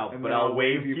fucking you, and I'll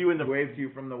wave to you in the... Wave to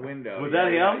you from the window. Was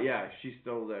that him? Yeah, she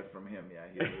stole that from him, yeah.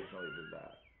 He originally did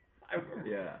that.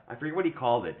 I forget what he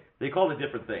called it. They called it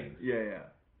different things. Yeah.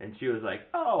 And she was like,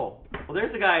 oh, well,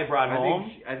 there's the guy I brought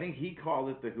home. I think he called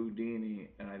it the Houdini,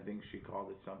 and I think she called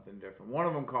it something different. One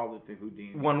of them called it the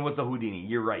Houdini. One was the Houdini.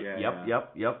 You're right.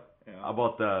 Yep. Yeah.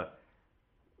 About the,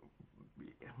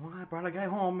 well, I brought a guy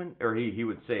home, or he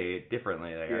would say it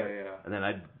differently. Like, and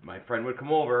then my friend would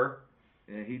come over.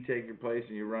 And he'd take your place,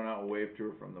 and you run out and wave to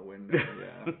her from the window.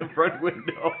 Yeah. The front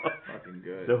window. Fucking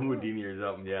good. The Houdini or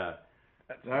something, yeah.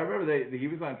 So I remember he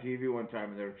was on TV one time,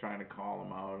 and they were trying to call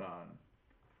him out on...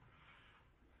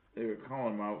 They were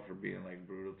calling him out for being, like,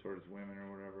 brutal towards women or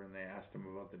whatever, and they asked him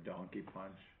about the donkey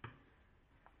punch.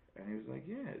 And he was like,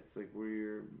 yeah, it's like where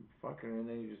you're fucking her, and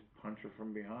then you just punch her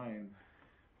from behind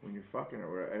when you're fucking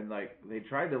her. And, like, they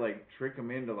tried to, like, trick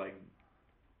him into, like,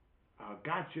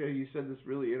 gotcha, you said this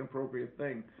really inappropriate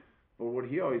thing. But what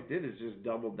he always did is just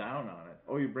double down on it.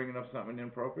 Oh, you're bringing up something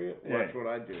inappropriate? Well, that's what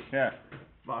I do. Yeah.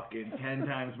 Fucking 10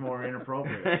 times more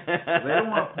inappropriate. They don't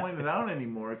want to point it out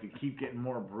anymore if you keep getting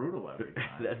more brutal every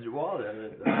time.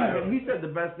 And he said the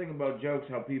best thing about jokes,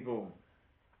 how people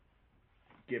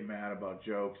get mad about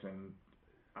jokes, and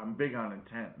I'm big on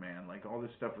intent, man. Like all this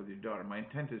stuff with your daughter, my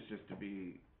intent is just to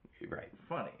be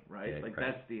funny, right? Yeah,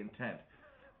 that's the intent.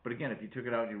 But again, if you took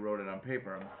it out and you wrote it on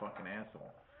paper, I'm a fucking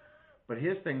asshole. But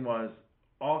his thing was,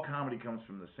 all comedy comes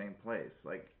from the same place.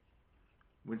 Like,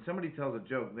 when somebody tells a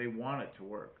joke, they want it to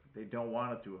work. They don't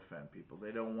want it to offend people.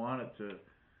 They don't want it to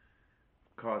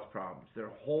cause problems. Their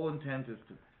whole intent is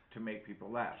to make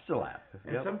people laugh. Still laugh.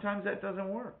 And sometimes that doesn't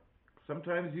work.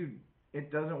 Sometimes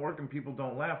it doesn't work and people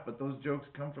don't laugh, but those jokes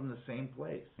come from the same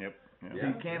place. Yep. So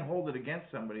you can't hold it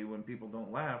against somebody when people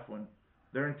don't laugh, when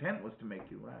their intent was to make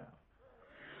you laugh.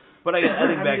 But I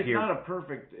think back here,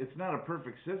 it's not a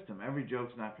perfect system. Every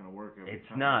joke's not going to work every time.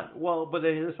 It's not. Well, but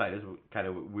the other side is kind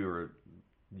of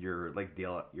your like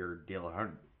Dale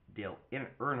Earnhardt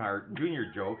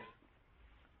Jr. jokes.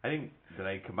 Did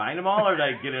I combine them all or did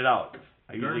I get it out?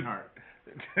 Earnhardt.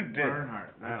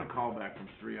 That's a callback from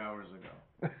 3 hours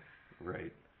ago.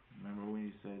 Right. Remember when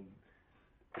you said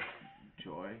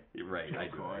joy? Right. I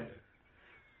do. Joy.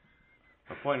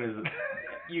 The point is,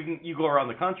 you go around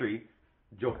the country.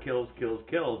 Joke kills,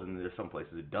 and there's some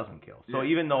places it doesn't kill. So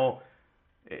even though,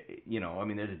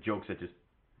 there's jokes that just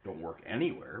don't work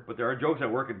anywhere, but there are jokes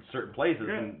that work in certain places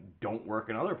and don't work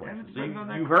in other places. So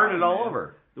you've heard it all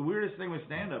over. The weirdest thing with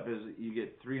stand-up is you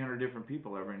get 300 different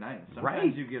people every night.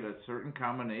 Sometimes you get a certain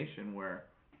combination where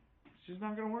it's just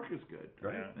not going to work as good.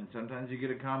 Right. And sometimes you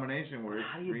get a combination where it's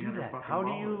 300 fucking How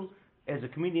do you, as a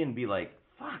comedian, be like,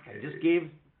 fuck, I just gave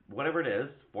whatever it is,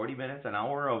 40 minutes, an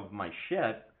hour of my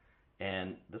shit,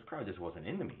 and this crowd just wasn't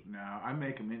into me. No, I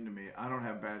make them into me. I don't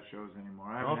have bad shows anymore.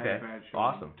 I haven't had a bad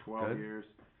show in 12 years.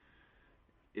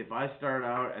 If I start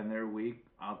out and they're weak,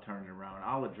 I'll turn it around.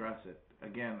 I'll address it.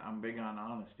 Again, I'm big on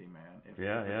honesty, man. If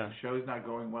the show's not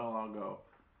going well, I'll go,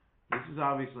 this is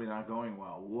obviously not going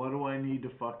well. What do I need to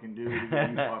fucking do to get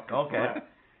you fucking flat?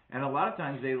 And a lot of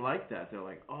times they like that. They're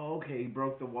like, oh, okay, he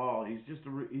broke the wall. He's just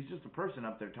a person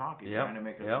up there talking, trying to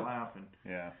make us laugh, and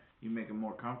you make him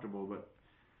more comfortable. But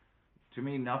to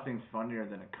me, nothing's funnier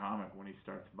than a comic when he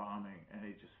starts bombing and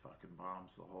he just fucking bombs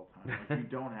the whole time. Like, you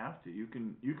don't have to. You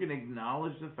can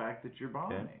acknowledge the fact that you're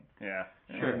bombing. Yeah.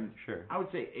 Sure. I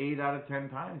would say 8 out of 10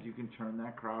 times you can turn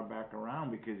that crowd back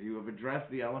around because you have addressed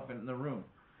the elephant in the room.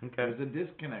 Okay. There's a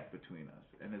disconnect between us,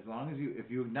 and as long as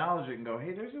if you acknowledge it and go,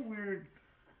 hey, there's a weird.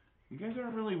 You guys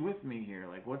aren't really with me here.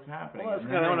 Like, what's happening? Well,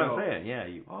 that's kind of what I'm saying. Yeah.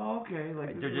 Oh, okay.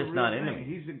 Like, they're this just is a not real into thing.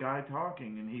 me. He's the guy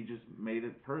talking, and he just made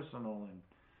it personal, and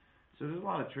so there's a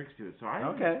lot of tricks to it. So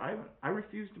I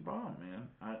refuse to bomb, man.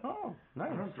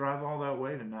 Nice. I don't drive all that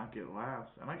way to not get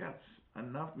laughs, and I got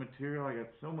enough material. I got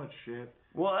so much shit.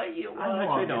 Well, I know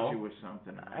I'll get you with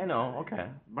something. I know. Okay.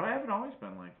 But I haven't always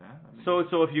been like that. I mean, so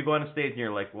if you go on a stage and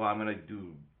you're like, well, I'm gonna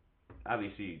do.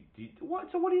 Obviously, what?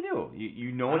 So what do?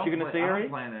 You know what you're gonna say, I don't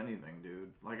plan anything, dude.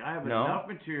 Like I have enough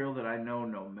material that I know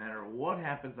no matter what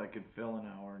happens, I can fill an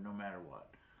hour, no matter what.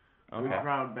 Okay. Good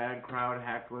crowd, bad crowd,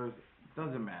 hecklers,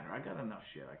 doesn't matter. I got enough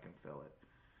shit, I can fill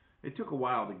it. It took a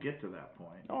while to get to that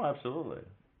point. Oh, absolutely.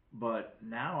 But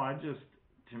now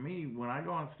to me, when I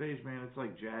go on stage, man, it's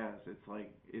like jazz.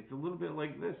 It's a little bit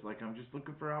like this. Like I'm just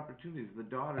looking for opportunities. The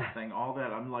daughter thing, all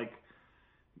that. I'm like.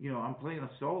 I'm playing a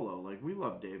solo. Like we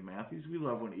love Dave Matthews. We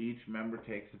love when each member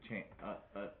takes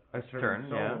a turn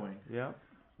soloing. Yeah.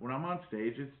 When I'm on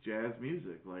stage, it's jazz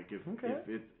music. Like if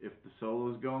the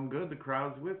solo is going good, the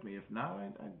crowd's with me. If not,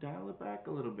 I dial it back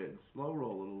a little bit and slow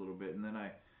roll it a little bit, and then I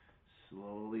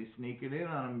slowly sneak it in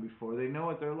on them before they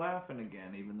know it. They're laughing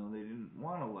again, even though they didn't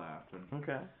want to laugh.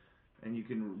 And you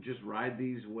can just ride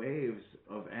these waves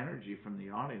of energy from the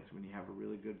audience when you have a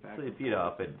really good back. So you feed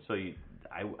off it. So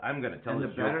I'm going to tell this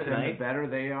joke tonight. And the better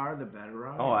they are, the better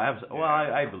I am. Oh, absolutely. Well,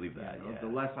 I believe that. The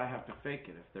less I have to fake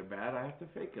it. If they're bad, I have to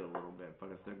fake it a little bit.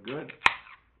 But if they're good,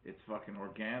 it's fucking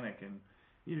organic. And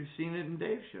you've seen it in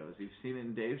Dave's shows. You've seen it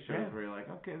in Dave's shows where you're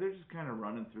like, okay, they're just kind of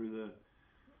running through the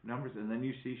numbers, and then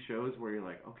you see shows where you're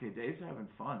like, okay, Dave's having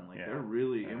fun. Like they're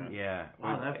really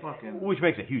wow, that fucking, which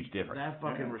makes a huge difference. That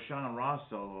fucking Rashawn Ross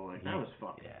solo, like that was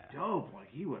fucking dope. Like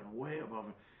he went way above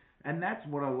it. And that's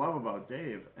what I love about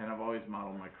Dave, and I've always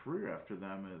modeled my career after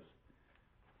them is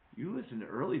you listen to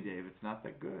early Dave, it's not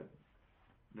that good.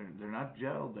 They're not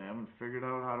gelled, they haven't figured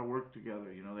out how to work together.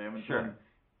 They haven't done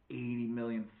 80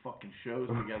 million fucking shows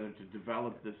together to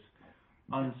develop this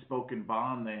unspoken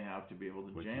bond they have to be able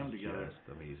to jam together.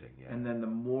 Just amazing, yeah. And then the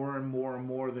more and more and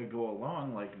more they go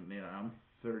along, like I'm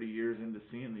 30 years into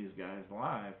seeing these guys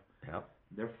live. Yep.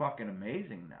 They're fucking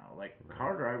amazing now. Like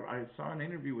Carter, I saw an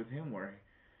interview with him where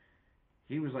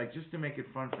he was like, just to make it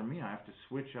fun for me, I have to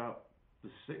switch up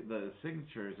the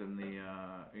signatures and the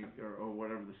or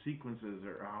whatever the sequences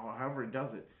or however it does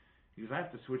it. He goes, I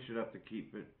have to switch it up to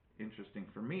keep it interesting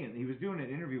for me. And he was doing an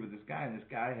interview with this guy, and this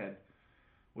guy had,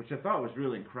 which I thought was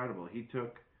really incredible. He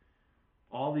took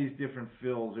all these different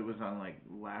fills. It was on like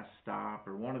Last Stop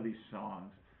or one of these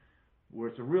songs where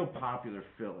it's a real popular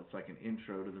fill. It's like an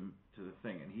intro to the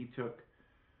thing, and he took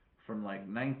from like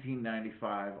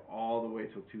 1995 all the way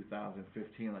till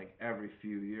 2015, like every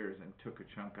few years, and took a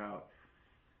chunk out.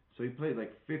 So he played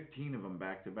like 15 of them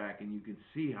back to back, and you can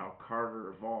see how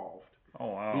Carter evolved.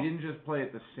 Oh, wow. He didn't just play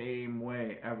it the same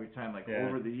way every time. Like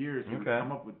over the years, he would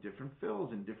come up with different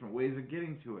fills and different ways of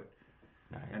getting to it.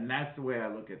 Nice. And that's the way I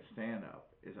look at stand-up.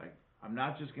 Is like, I'm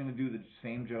not just going to do the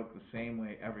same joke the same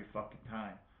way every fucking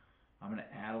time. I'm going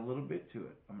to add a little bit to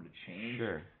it. I'm going to change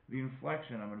the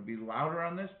inflection. I'm going to be louder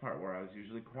on this part where I was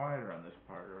usually quieter on this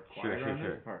part, or quieter on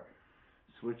this part.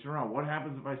 Switch around. What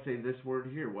happens if I say this word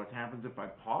here? What happens if I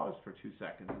pause for 2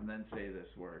 seconds and then say this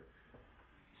word?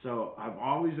 So I've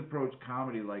always approached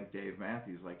comedy like Dave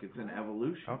Matthews, like it's an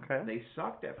evolution. Okay. They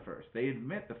sucked at first. They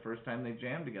admit the first time they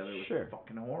jammed together it was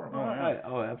fucking horrible.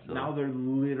 Oh, absolutely. Now they're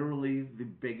literally the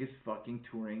biggest fucking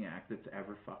touring act that's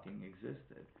ever fucking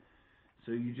existed.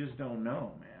 So you just don't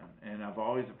know, man. And I've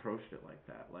always approached it like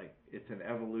that. Like it's an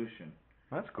evolution.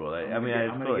 That's cool. I'm going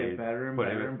to get better and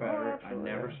better and better. I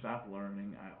never stop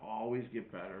learning. I always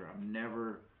get better. I'm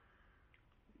never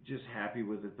just happy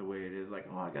with it the way it is. Like,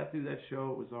 oh, I got through that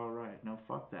show. It was all right. No,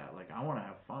 fuck that. Like, I want to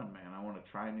have fun, man. I want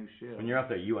to try new shit. When you're out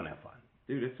there, you want to have fun.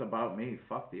 Dude, it's about me.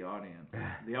 Fuck the audience.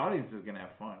 The audience is going to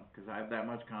have fun because I have that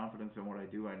much confidence in what I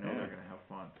do. I know they're going to have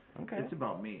fun. Okay. It's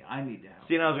about me. I need to have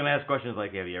fun. And I was going to ask questions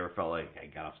like, have you ever felt like I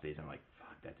got off stage and I'm like,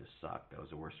 fuck, that just sucked. That was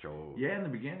the worst show. Yeah, in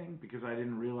the beginning, because I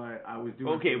didn't realize I was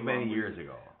doing many years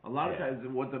ago. A lot of times,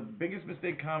 what the biggest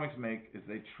mistake comics make is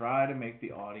they try to make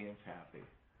the audience happy.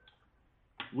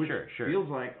 Which feels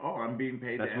like, oh, I'm being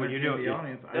paid to entertain the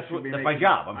audience. That's my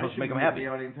job. I'm supposed to make them happy.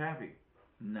 The audience happy.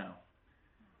 No.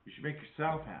 You should make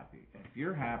yourself happy. And if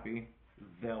you're happy,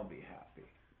 they'll be happy.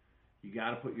 You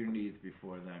got to put your needs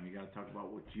before them. You got to talk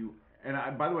about what you... And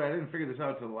by the way, I didn't figure this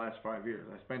out until the last 5 years.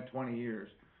 I spent 20 years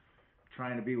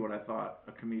trying to be what I thought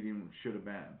a comedian should have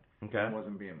been. Okay. I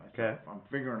wasn't being myself. Okay. I'm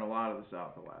figuring a lot of this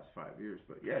out the last 5 years.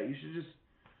 But yeah, you should just...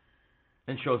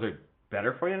 And shows are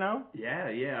better for you now? Yeah.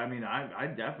 I mean, I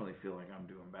definitely feel like I'm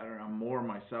doing better. I'm more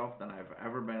myself than I've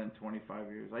ever been in 25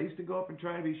 years. I used to go up and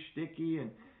try to be shticky and,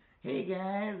 hey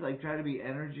guys, like try to be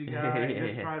energy guy.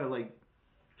 Just try to like.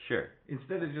 Sure.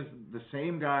 Instead of just the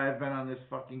same guy I've been on this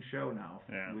fucking show now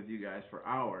with you guys for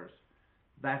hours.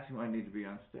 That's who I need to be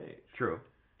on stage. True.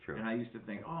 And I used to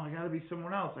think, I got to be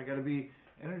someone else. I got to be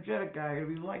energetic guy. I got to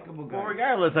be likable guy. Well,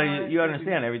 regardless, you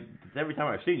understand. Every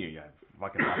time I've seen you, I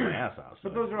fucking laugh my ass off. So.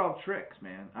 But those are all tricks,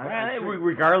 man.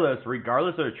 Regardless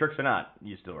of the tricks or not,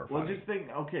 you still are funny. Well, just think,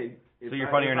 okay. So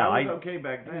you're funnier now. I was okay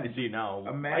back then. I need to see you now.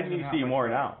 I need to see you more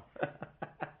now.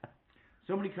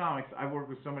 So many comics. I've worked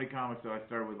with so many comics that I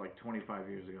started with like 25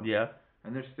 years ago. Yeah.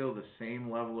 And they're still the same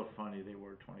level of funny they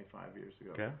were 25 years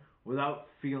ago. Okay. Without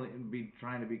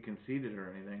trying to be conceited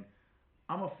or anything,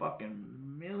 I'm a fucking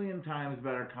million times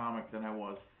better comic than I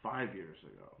was 5 years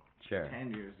ago. Sure.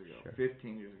 10 years ago. Sure.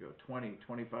 15 years ago. 20,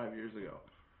 25 years ago.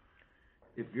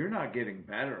 If you're not getting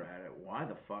better at it, why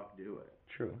the fuck do it?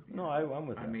 True. No, I'm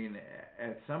with that. I mean,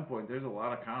 at some point, there's a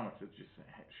lot of comics that just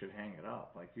should hang it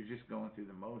up. Like, you're just going through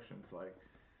the motions. Like,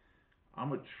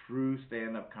 I'm a true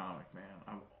stand-up comic, man.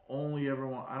 I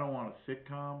don't want a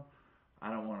sitcom. I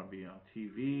don't want to be on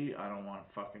TV. I don't want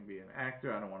to fucking be an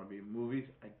actor. I don't want to be in movies.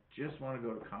 I just want to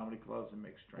go to comedy clubs and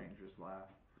make strangers laugh.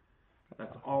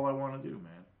 That's all I want to do,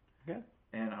 man. Okay.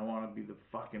 And I want to be the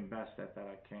fucking best at that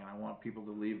I can. I want people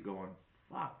to leave going,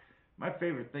 fuck. My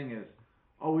favorite thing is,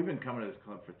 we've been coming to this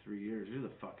club for 3 years. You're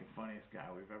the fucking funniest guy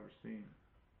we've ever seen.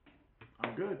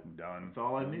 I'm good. Done. That's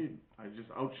all I need. I just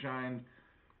outshined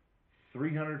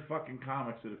 300 fucking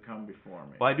comics that have come before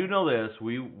me. Well, I do know this.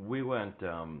 We went.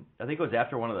 I think it was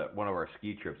after one of our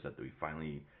ski trips that we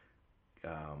finally.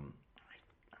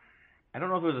 I don't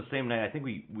know if it was the same night. I think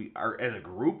we are as a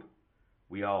group.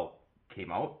 We all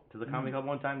came out to the comedy club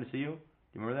one time to see you. Do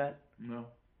you remember that? No.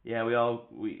 Yeah,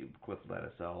 Cliff let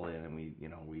us all in, and we.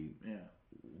 Yeah.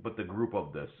 But the group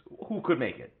of this, who could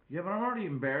make it? Yeah, but I'm already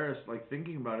embarrassed, like,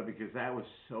 thinking about it because that was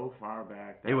so far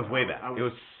back. It was way back. It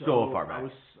was so far back. I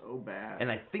was so bad.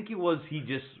 And I think it was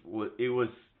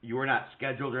you were not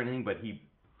scheduled or anything, but he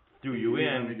threw you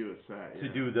in to do a set, to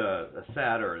do the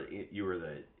set, or you were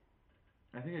the.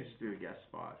 I think I just do a guest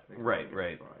spot. Right.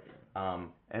 Spot, yeah.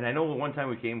 And I know one time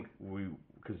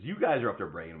because you guys are up there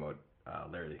bragging about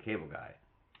Larry the Cable Guy.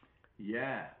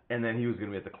 Yeah. And then he was going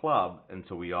to be at the club, and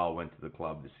so we all went to the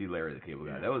club to see Larry the Cable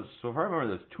Guy. Yeah. That was, so if I remember,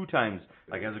 there's 2 times,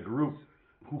 like as a group,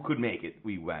 who could make it,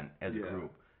 we went as a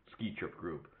group, ski trip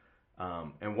group.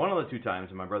 And one of the 2 times,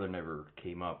 and my brother never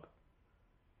came up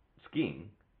skiing,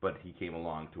 but he came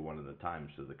along to one of the times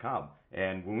to the club.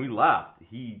 And when we left,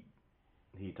 he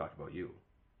talked about you.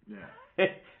 Yeah.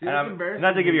 And I'm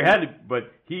not to give you a head,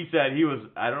 but he said he was.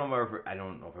 I don't know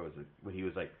if it was, but he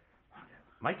was like,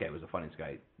 Mike guy was the funniest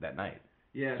guy that night.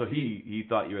 Yeah. So he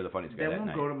thought you were the funniest guy that night. That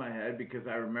won't go to my head because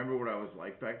I remember what I was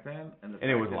like back then, and the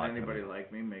fact that anybody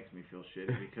like me makes me feel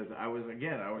shitty because I was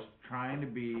trying to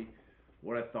be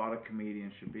what I thought a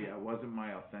comedian should be. I wasn't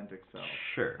my authentic self.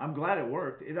 Sure. I'm glad it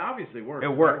worked. It obviously worked. It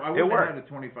worked. I wouldn't have had a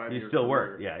 25 year You still career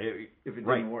work. Yeah. if it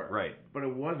didn't work. Right. But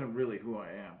it wasn't really who I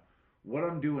am. What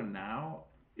I'm doing now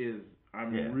is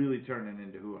I'm really turning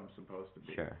into who I'm supposed to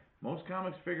be. Sure. Most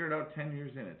comics figure it out 10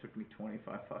 years in. It took me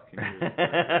 25 fucking years.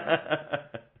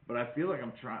 But I feel like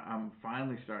I'm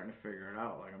finally starting to figure it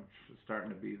out. Like I'm starting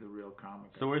to be the real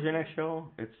comic. So where's your next show?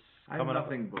 It's coming up. I have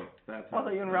nothing booked. I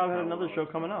thought you and Rob had another show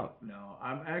coming up. No,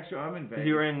 I'm in Vegas.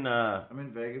 You were in. I'm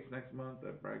in Vegas next month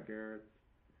at Brad Garrett's.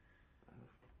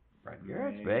 Brad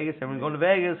Garrett's Vegas. Everyone's going to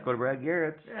Vegas. Go to Brad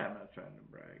Garrett's. Yeah, I'm not trying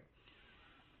to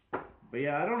brag. But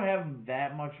yeah, I don't have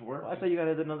that much work. Well, I thought you guys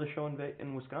had another show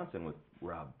in Wisconsin with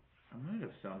Rob. I might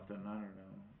have something. I don't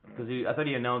know. Because I thought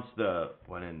he announced the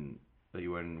one that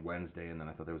you were in Wednesday, and then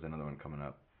I thought there was another one coming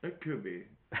up. It could be.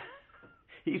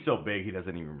 He's so big, he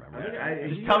doesn't even remember.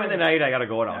 Just tell me the night, I got to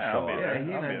go and I'll show up. Yeah,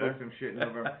 he and I booked some shit in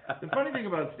November. The funny thing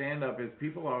about stand-up is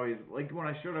people always, like when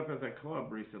I showed up at that club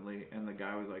recently, and the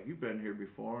guy was like, "You've been here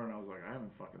before?" And I was like, "I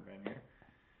haven't fucking been here."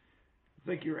 It's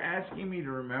like you're asking me to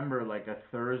remember like a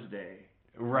Thursday.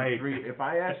 Right. If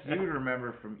I asked you to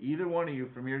remember from either one of you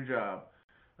from your job,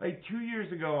 like 2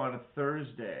 years ago on a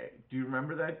Thursday, do you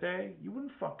remember that day? You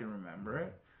wouldn't fucking remember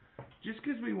it. Just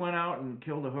because we went out and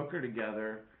killed a hooker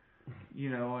together, you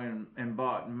know, and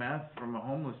bought meth from a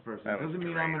homeless person doesn't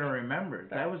mean I'm going to remember it.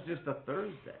 That was just a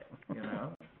Thursday, you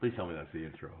know? Please tell me that's the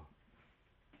intro.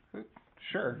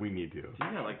 Sure. We need to. You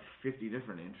got like 50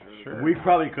 different intros. Sure. We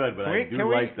probably could, but I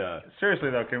do like the... Seriously,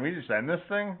 though, can we just end this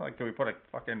thing? Like, can we put a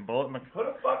fucking bullet in the... Put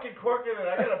a fucking cork in it.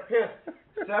 I got to piss.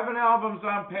 7 albums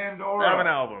on Pandora. 7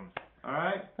 albums. All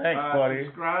right? Thanks, buddy.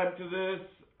 Subscribe to this.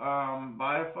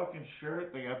 Buy a fucking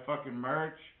shirt. They got fucking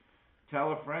merch.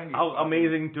 Tell a friend. How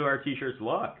amazing do our t-shirts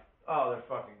look? Oh, they're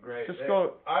fucking great.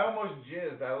 Go. I almost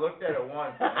jizzed. I looked at it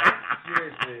once. And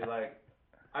seriously, like,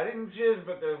 I didn't jizz,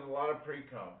 but there's a lot of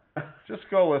pre-cum. Just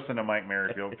go listen to Mike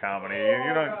Merryfield comedy.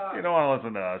 You don't want to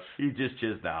listen to us. He just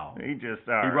jizzed now. He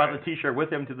brought the t-shirt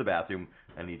with him to the bathroom,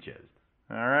 and he jizzed.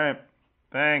 All right.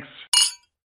 Thanks.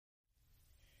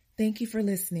 Thank you for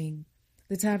listening.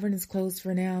 The tavern is closed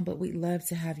for now, but we'd love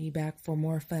to have you back for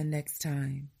more fun next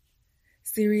time.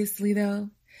 Seriously, though,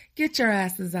 get your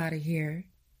asses out of here.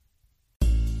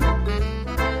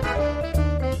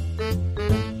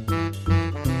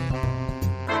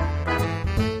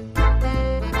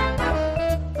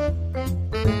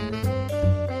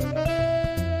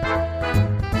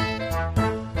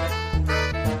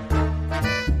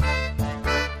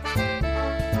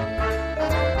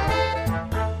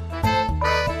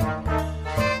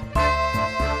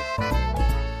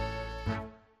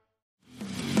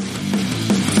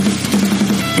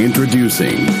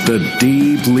 Introducing the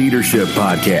Deep Leadership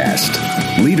Podcast.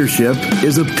 Leadership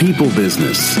is a people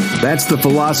business. That's the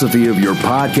philosophy of your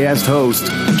podcast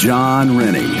host, John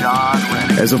Rennie.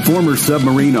 As a former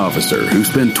submarine officer who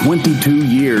spent 22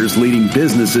 years leading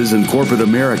businesses in corporate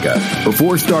America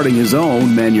before starting his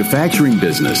own manufacturing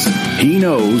business, he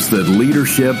knows that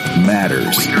leadership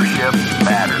matters.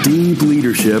 Deep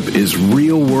Leadership is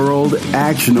real-world,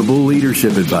 actionable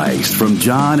leadership advice from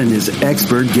John and his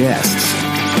expert guests.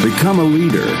 Become a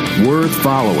leader worth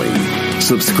following.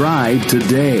 Subscribe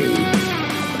today.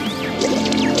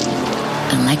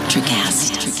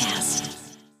 Electricast.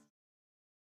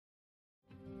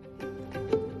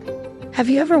 Have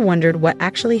you ever wondered what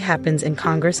actually happens in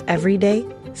Congress every day?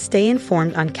 Stay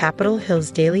informed on Capitol Hill's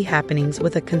daily happenings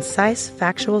with a concise,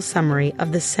 factual summary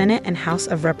of the Senate and House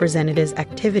of Representatives'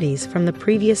 activities from the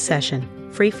previous session,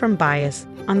 free from bias,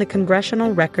 on the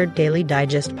Congressional Record Daily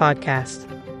Digest podcast.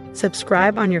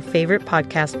 Subscribe on your favorite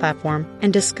podcast platform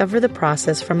and discover the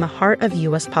process from the heart of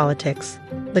U.S. politics.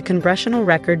 The Congressional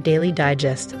Record Daily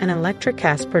Digest, an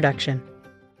Electricast production.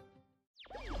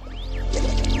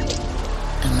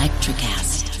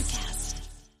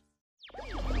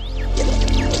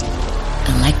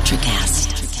 Electricast.